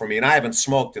cigarettes for me, and I haven't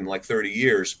smoked in like 30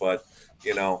 years, but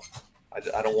I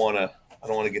don't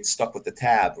want to get stuck with the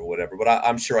tab or whatever, but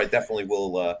I'm sure I definitely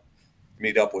will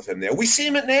meet up with him there. We see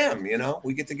him at NAMM,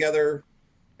 we get together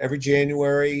every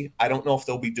January. I don't know if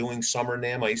they'll be doing summer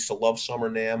NAMM. I used to love summer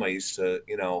NAMM. I used to,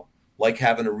 like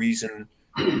having a reason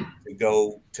to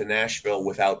go to Nashville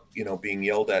without, being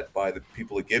yelled at by the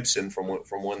people at Gibson from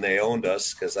when they owned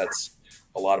us, because that's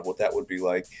a lot of what that would be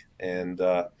like. And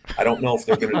I don't know if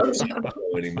they're going to do something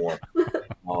anymore.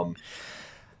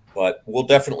 But we'll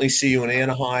definitely see you in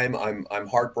Anaheim. I'm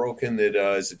heartbroken that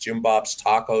is it Jim Bob's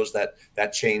Tacos,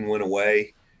 that chain went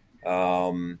away.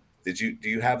 Do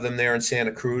you have them there in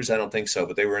Santa Cruz? I don't think so,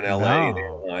 but they were in LA and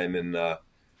Anaheim, and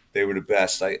they were the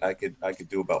best. I could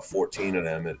do about 14 of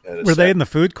them. Were they in the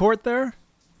food court there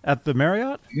at the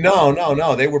Marriott?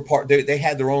 No. They were they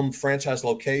had their own franchise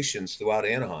locations throughout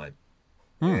Anaheim.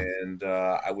 And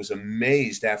I was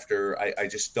amazed after I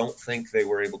just don't think they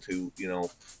were able to,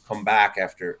 come back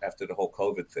after the whole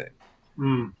COVID thing.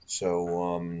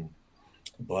 So,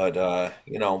 but,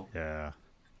 yeah,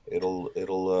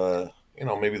 it'll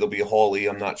maybe there'll be a Hawley.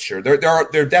 I'm not sure.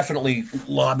 They're definitely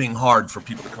lobbying hard for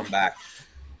people to come back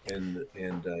and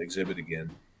exhibit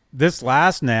again. This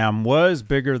last NAMM was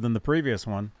bigger than the previous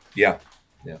one. Yeah.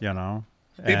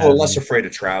 People are less afraid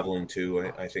of traveling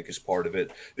too. I think is part of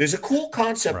it. There's a cool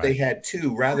concept they had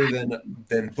too. Rather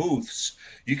than booths,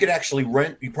 you could actually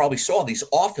rent. You probably saw these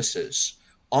offices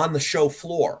on the show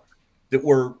floor that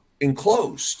were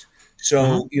enclosed.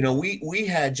 So we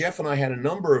had Jeff and I had a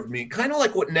number of kind of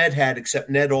like what Ned had, except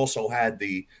Ned also had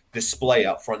the display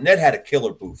out front. Ned had a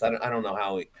killer booth. I don't know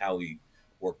how he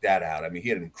worked that out. I mean, he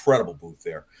had an incredible booth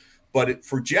there. But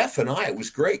for Jeff and I, it was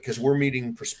great because we're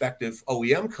meeting prospective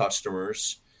OEM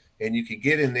customers, and you could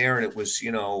get in there, and it was,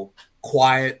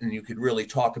 quiet, and you could really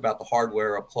talk about the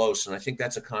hardware up close. And I think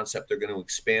that's a concept they're going to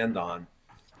expand on.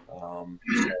 So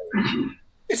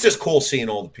it's just cool seeing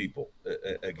all the people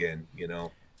again,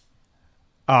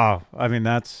 Oh,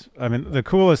 the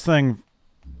coolest thing.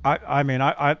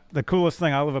 The coolest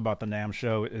thing I love about the NAMM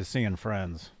show is seeing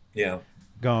friends. Yeah.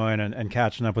 Going and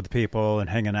catching up with the people and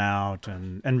hanging out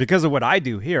and because of what I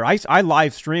do here, I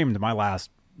live streamed my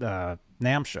last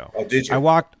NAMM show. Oh, did you?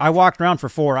 I walked around for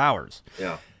 4 hours.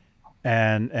 Yeah.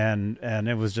 And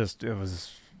it was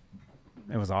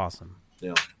awesome.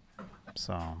 Yeah.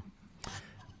 So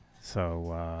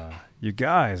you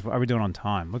guys, what are we doing on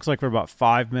time? Looks like we're about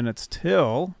 5 minutes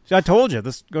till. I told you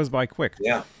this goes by quick.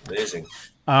 Yeah, amazing.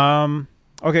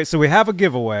 Okay, so we have a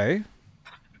giveaway.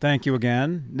 Thank you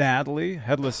again, Natalie,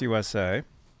 Headless USA.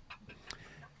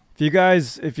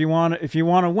 If you want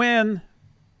to win,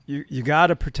 you got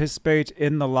to participate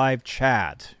in the live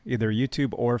chat, either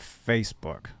YouTube or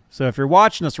Facebook. So if you're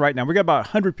watching us right now, we got about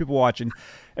 100 people watching.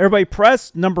 Everybody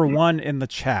press number 1 in the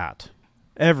chat.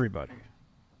 Everybody,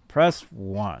 press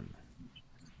 1.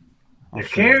 You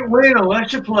can't win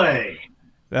unless you play.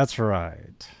 That's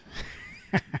right.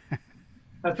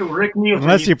 That's what Rick Nielsen.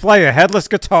 Unless you play a headless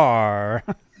guitar.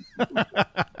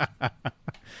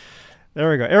 There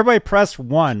we go. Everybody press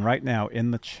 1 right now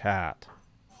in the chat.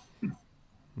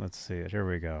 Let's see it. Here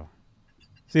we go.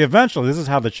 See, eventually, this is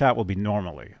how the chat will be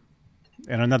normally.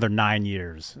 In another 9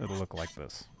 years, it'll look like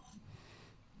this.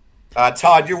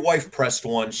 Todd, your wife pressed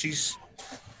 1. She's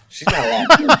not allowed.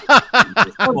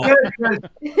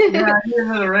 Yeah, I need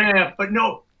another amp, but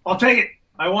no, I'll take it.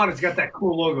 I want it. It's got that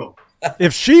cool logo.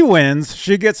 If she wins,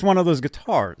 she gets one of those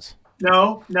guitars.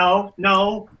 No. You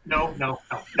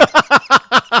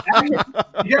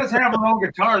guys have our own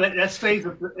guitar that stays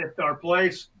at our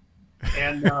place,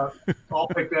 and I'll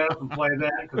pick that up and play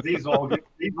that because these all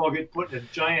get put in a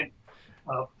giant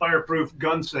fireproof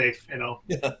gun safe,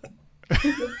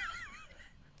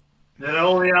 that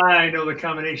only I know the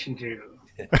combination to.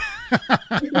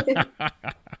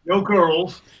 No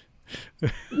girls,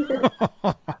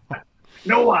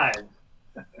 no wives.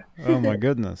 Oh my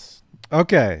goodness.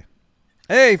 Okay.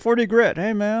 Hey, 40 Grit.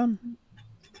 Hey, man.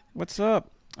 What's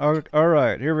up? All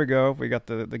right, here we go. We got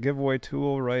the giveaway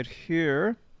tool right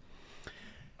here.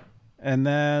 And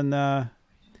then,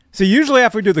 so usually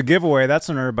after we do the giveaway, that's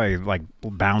when everybody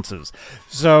bounces.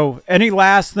 So any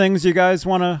last things you guys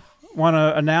want to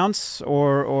announce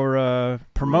or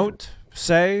promote,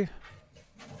 say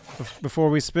before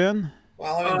we spin?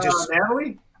 Well, I mean, just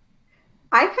Natalie?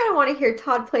 I kind of want to hear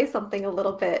Todd play something a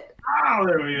little bit. Oh,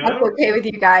 there we go. That's okay with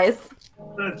you guys.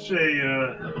 Let's see.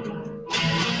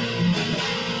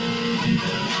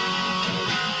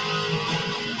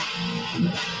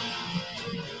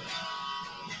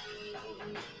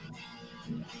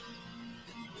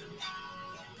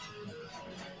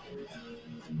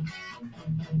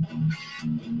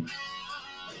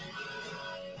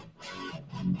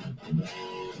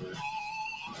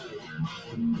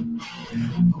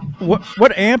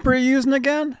 What amp are you using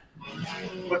again?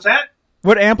 What's that?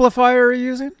 What amplifier are you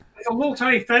using? It's a little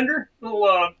tiny Fender,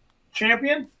 little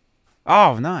Champion.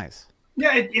 Oh, nice.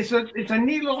 Yeah, it's a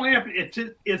neat little amp.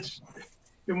 It's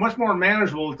much more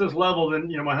manageable at this level than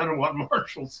my 100-watt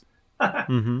Marshalls.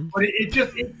 Mm-hmm. But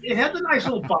it has a nice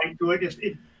little bite to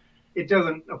it. It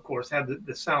doesn't, of course, have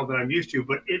the sound that I'm used to,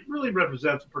 but it really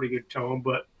represents a pretty good tone.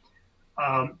 But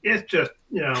it's just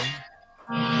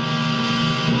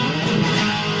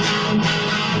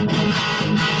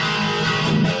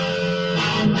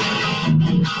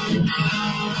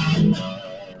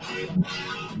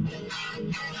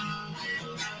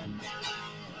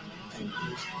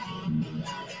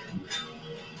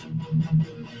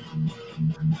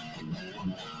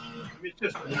it's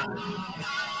just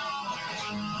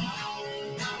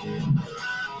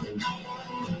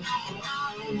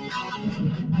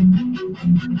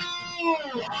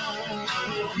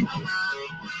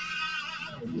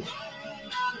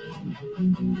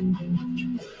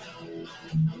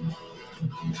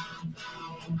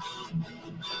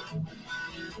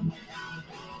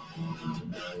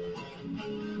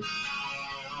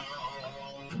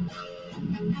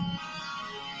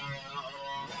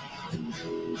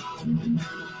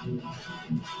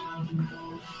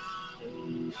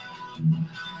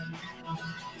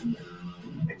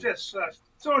It's just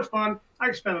so much fun. I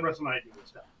can spend the rest of the night doing this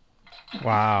stuff.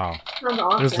 Wow. Sounds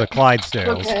awesome. There's the So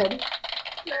Clydesdales. good.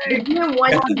 If you and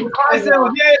one The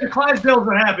Clydesdales, yay, the Clydesdales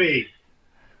are happy.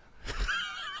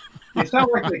 They sound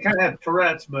like they kind of have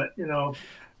Tourette's, but you know.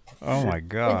 Oh my If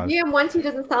God. GM12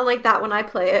 doesn't sound like that when I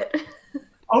play it.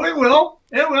 Oh, it will.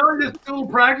 It will. Just a little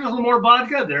practice, a little more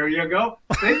vodka. There you go.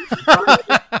 See?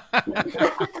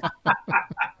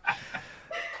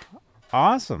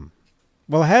 Awesome.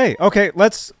 Well, hey, okay,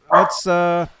 let's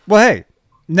well, hey,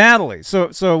 Natalie. So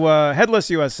Headless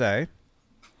USA,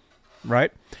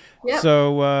 right? Yep.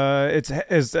 So it's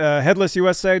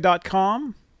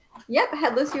headlessusa.com. Yep,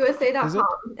 headlessusa.com Is it?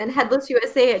 and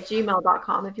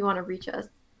headlessusa@gmail.com if you want to reach us.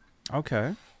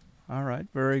 Okay. All right.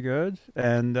 Very good.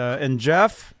 And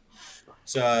Jeff?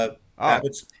 It's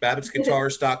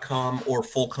Babbitt'sGuitars.com or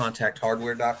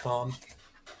FullContactHardware.com.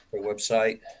 Our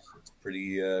website. It's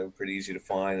pretty easy to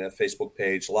find. A Facebook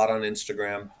page. A lot on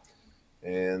Instagram.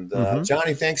 And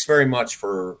Johnny, thanks very much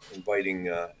for inviting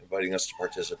us to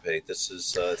participate. This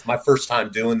is it's my first time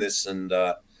doing this, and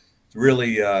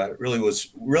really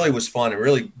was fun and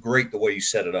really great the way you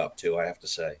set it up too. I have to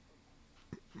say.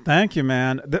 Thank you,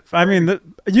 man. I mean,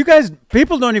 you guys,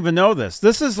 people don't even know this.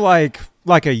 This is like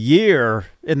a year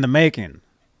in the making,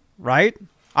 right?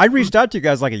 I reached out to you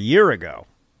guys like a year ago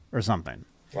or something.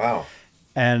 Wow.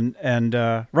 And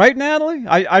right, Natalie?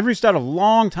 I reached out a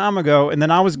long time ago, and then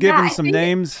I was given some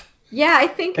names Yeah, I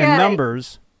think and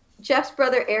numbers. Jeff's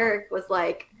brother Eric was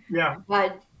like, Yeah.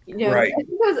 right. I think it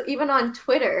was even on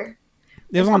Twitter.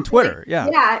 It was on Twitter, yeah.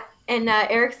 Yeah, and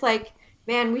Eric's like,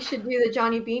 man, we should do the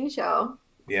Johnny Bean show.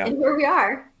 Yeah. And here we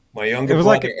are. My younger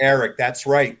brother, Eric. That's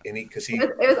right. And it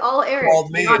was all Eric.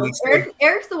 Called me and he said,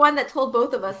 Eric's the one that told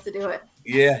both of us to do it.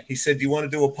 Yeah. He said, do you want to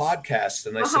do a podcast?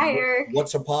 And I said, hi, Eric.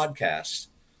 What's a podcast?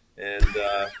 And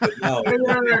but no,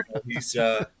 he's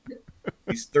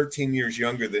 13 years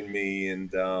younger than me. And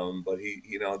but he,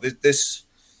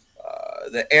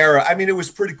 the era, I mean, it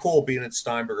was pretty cool being at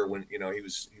Steinberger when, he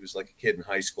was like a kid in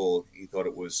high school. He thought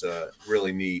it was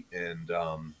really neat. And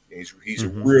he's a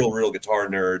real guitar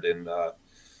nerd and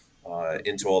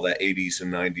into all that 80s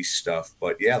and 90s stuff.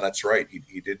 But yeah, that's right.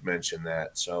 He did mention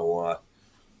that. So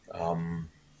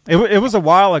it was a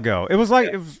while ago. It was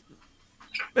like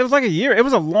it was like a year. It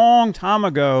was a long time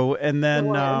ago. And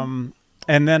then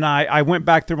I went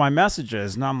back through my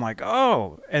messages and I'm like,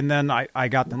 oh, and then I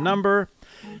got the number.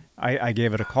 I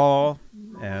gave it a call,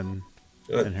 and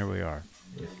here we are.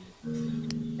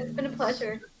 It's been a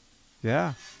pleasure.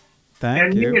 Yeah. Thank you.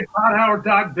 And you can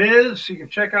ToddHoward.biz. You can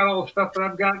check out all the stuff that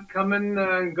I've got coming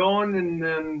and going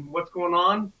and what's going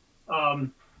on.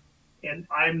 And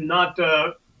I'm not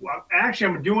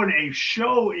actually, I'm doing a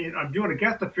show. I'm doing a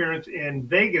guest appearance in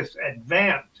Vegas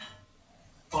Advanced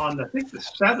on, I think, the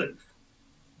 7th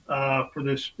for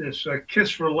this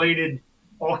KISS-related,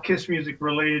 all KISS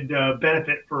music-related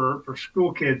benefit for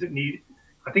school kids that need,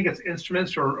 I think it's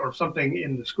instruments or something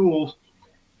in the schools.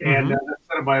 And that's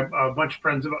set up by a bunch of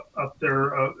friends up there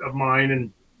of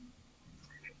mine.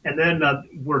 And then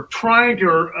we're trying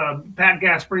to, Pat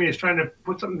Gasparini is trying to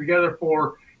put something together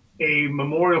for a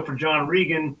memorial for John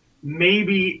Regan,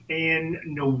 maybe in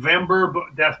November, but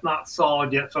that's not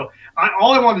solid yet. So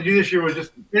all I wanted to do this year was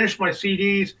just finish my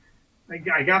CDs.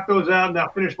 I got those out, now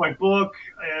finish my book,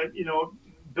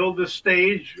 build this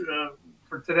stage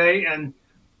for today and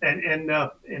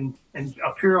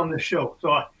appear on this show.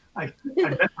 So I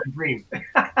bet my dream.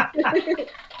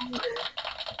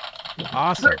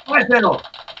 Awesome. Hello.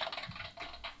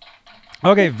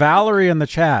 Okay, Valerie in the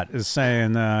chat is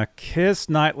saying Kiss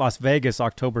Night Las Vegas,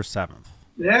 October 7th.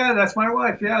 Yeah, that's my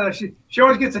wife. Yeah, she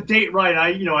always gets a date right.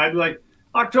 I'd be like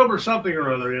October something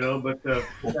or other, but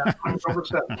October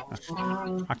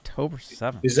 7th. October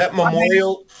 7th. Is that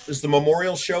Memorial? Is the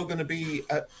Memorial show going to be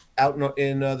out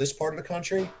in this part of the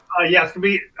country? Yeah, it's going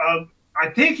to be. I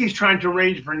think he's trying to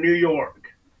arrange for New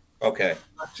York. Okay.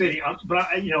 City, but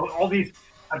all these.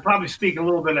 I'd probably speak a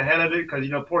little bit ahead of it because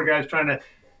poor guy's trying to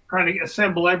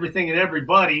assemble everything and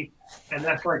everybody, and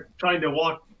that's like trying to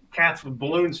walk cats with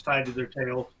balloons tied to their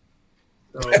tails.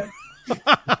 So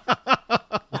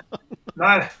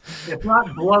it's not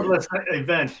a bloodless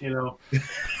event,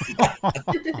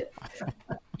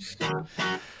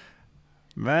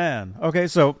 Man. Okay,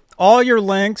 so all your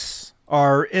links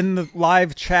are in the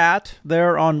live chat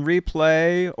there on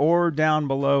replay or down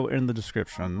below in the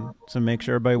description. So make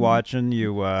sure everybody watching,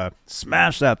 you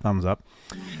smash that thumbs up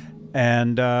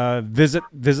and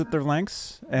visit their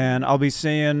links. And I'll be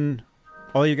seeing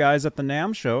all you guys at the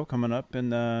NAMM show coming up in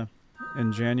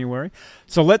January.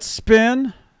 So let's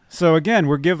spin. So again,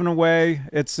 we're giving away.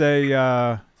 It's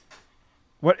a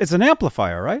It's an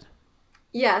amplifier, right?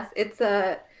 Yes, it's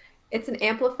an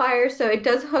amplifier, so it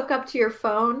does hook up to your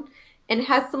phone and it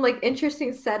has some like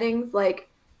interesting settings. Like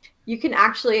you can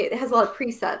it has a lot of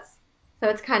presets, so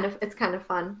it's kind of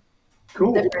fun.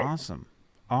 Cool. Different.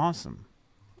 Awesome.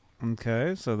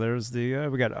 Okay, so there's the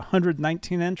we got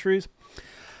 119 entries.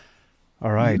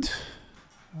 All right.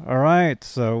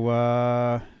 So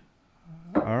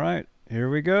all right, here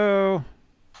we go.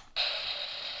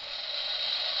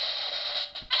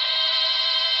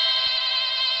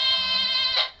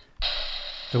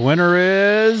 The winner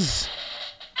is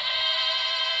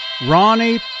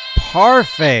Ronnie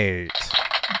Parfait.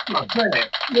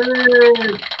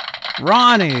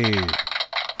 Ronnie,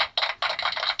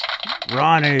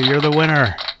 you're the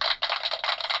winner.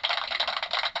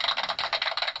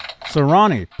 So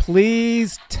Ronnie,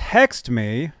 please text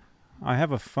me. I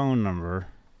have a phone number.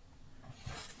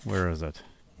 Where is it?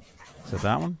 Is it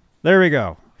that one? There we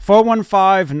go.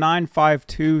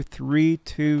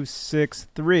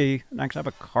 415-952-3263. And actually, I have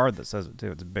a card that says it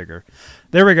too. It's bigger.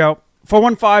 There we go.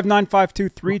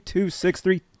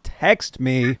 415-952-3263. Text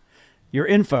me your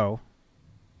info,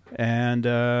 and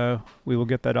we will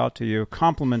get that out to you.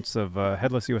 Compliments of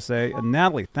Headless USA. And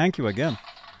Natalie, thank you again.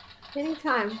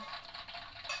 Anytime.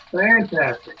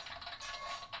 Fantastic.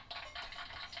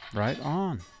 Right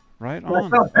on. I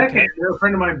saw Beckett, a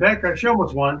friend of mine, Beck. She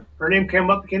almost won. Her name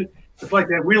came up. It's like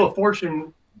that Wheel of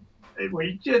Fortune where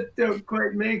you just don't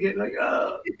quite make it. Like,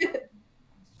 oh.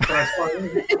 Damn,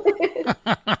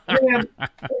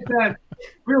 that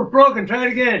wheel broken. Try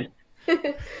it again.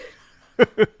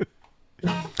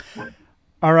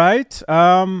 All right.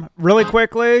 Really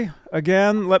quickly,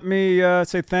 again, let me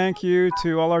say thank you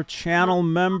to all our channel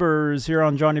members here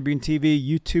on Johnny Bean TV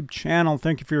YouTube channel.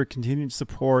 Thank you for your continued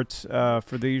support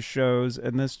for these shows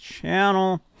and this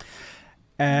channel.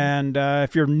 And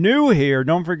if you're new here,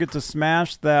 don't forget to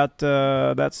smash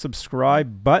that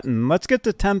subscribe button. Let's get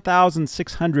to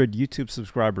 10,600 YouTube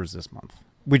subscribers this month.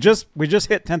 We just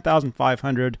hit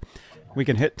 10,500. We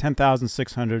can hit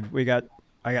 10,600.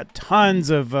 I got tons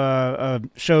of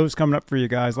shows coming up for you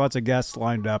guys. Lots of guests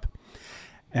lined up,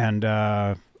 and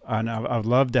I would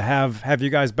love to have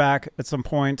you guys back at some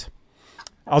point.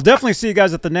 I'll definitely see you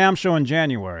guys at the NAMM show in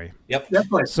January. Yep,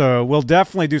 definitely. So we'll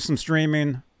definitely do some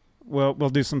streaming. We'll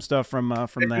do some stuff from there.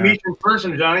 Meet in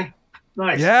person, Johnny.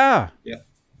 Nice. Yeah.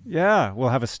 We'll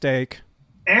have a steak.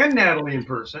 And Natalie in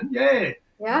person. Yay.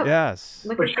 Yeah. Yes.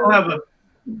 But she'll have a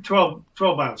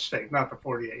 12-ounce steak, not the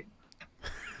 48.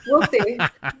 We'll see. I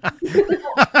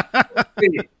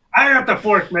got the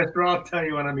fork, mister. I'll tell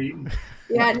you when I'm eating.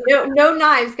 Yeah, no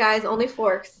knives, guys. Only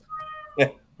forks.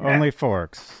 Only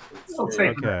forks.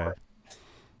 Okay.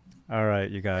 All right,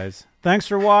 you guys. Thanks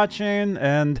for watching.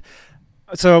 And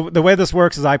so the way this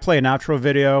works is I play an outro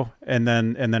video, and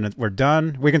then we're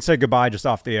done. We can say goodbye just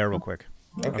off the air real quick.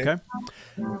 Okay.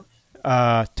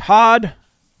 Todd,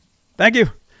 thank you.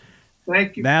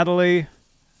 Thank you. Natalie,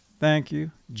 thank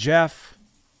you. Jeff,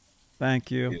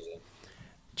 thank you.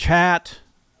 Chat,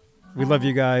 we love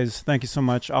you guys. Thank you so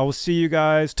much. I will see you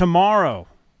guys tomorrow.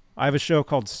 I have a show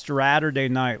called Straturday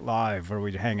Night Live where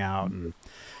we hang out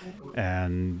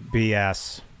and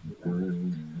BS.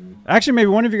 Actually, maybe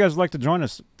one of you guys would like to join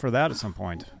us for that at some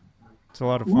point. It's a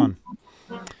lot of fun.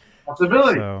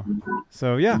 Possibility.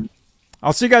 So yeah.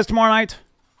 I'll see you guys tomorrow night.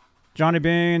 Johnny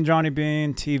Bean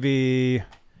TV.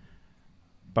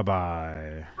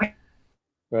 Bye-bye.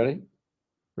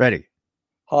 Ready?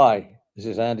 Hi, this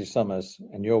is Andy Summers,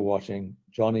 and you're watching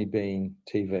Johnny Bean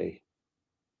TV.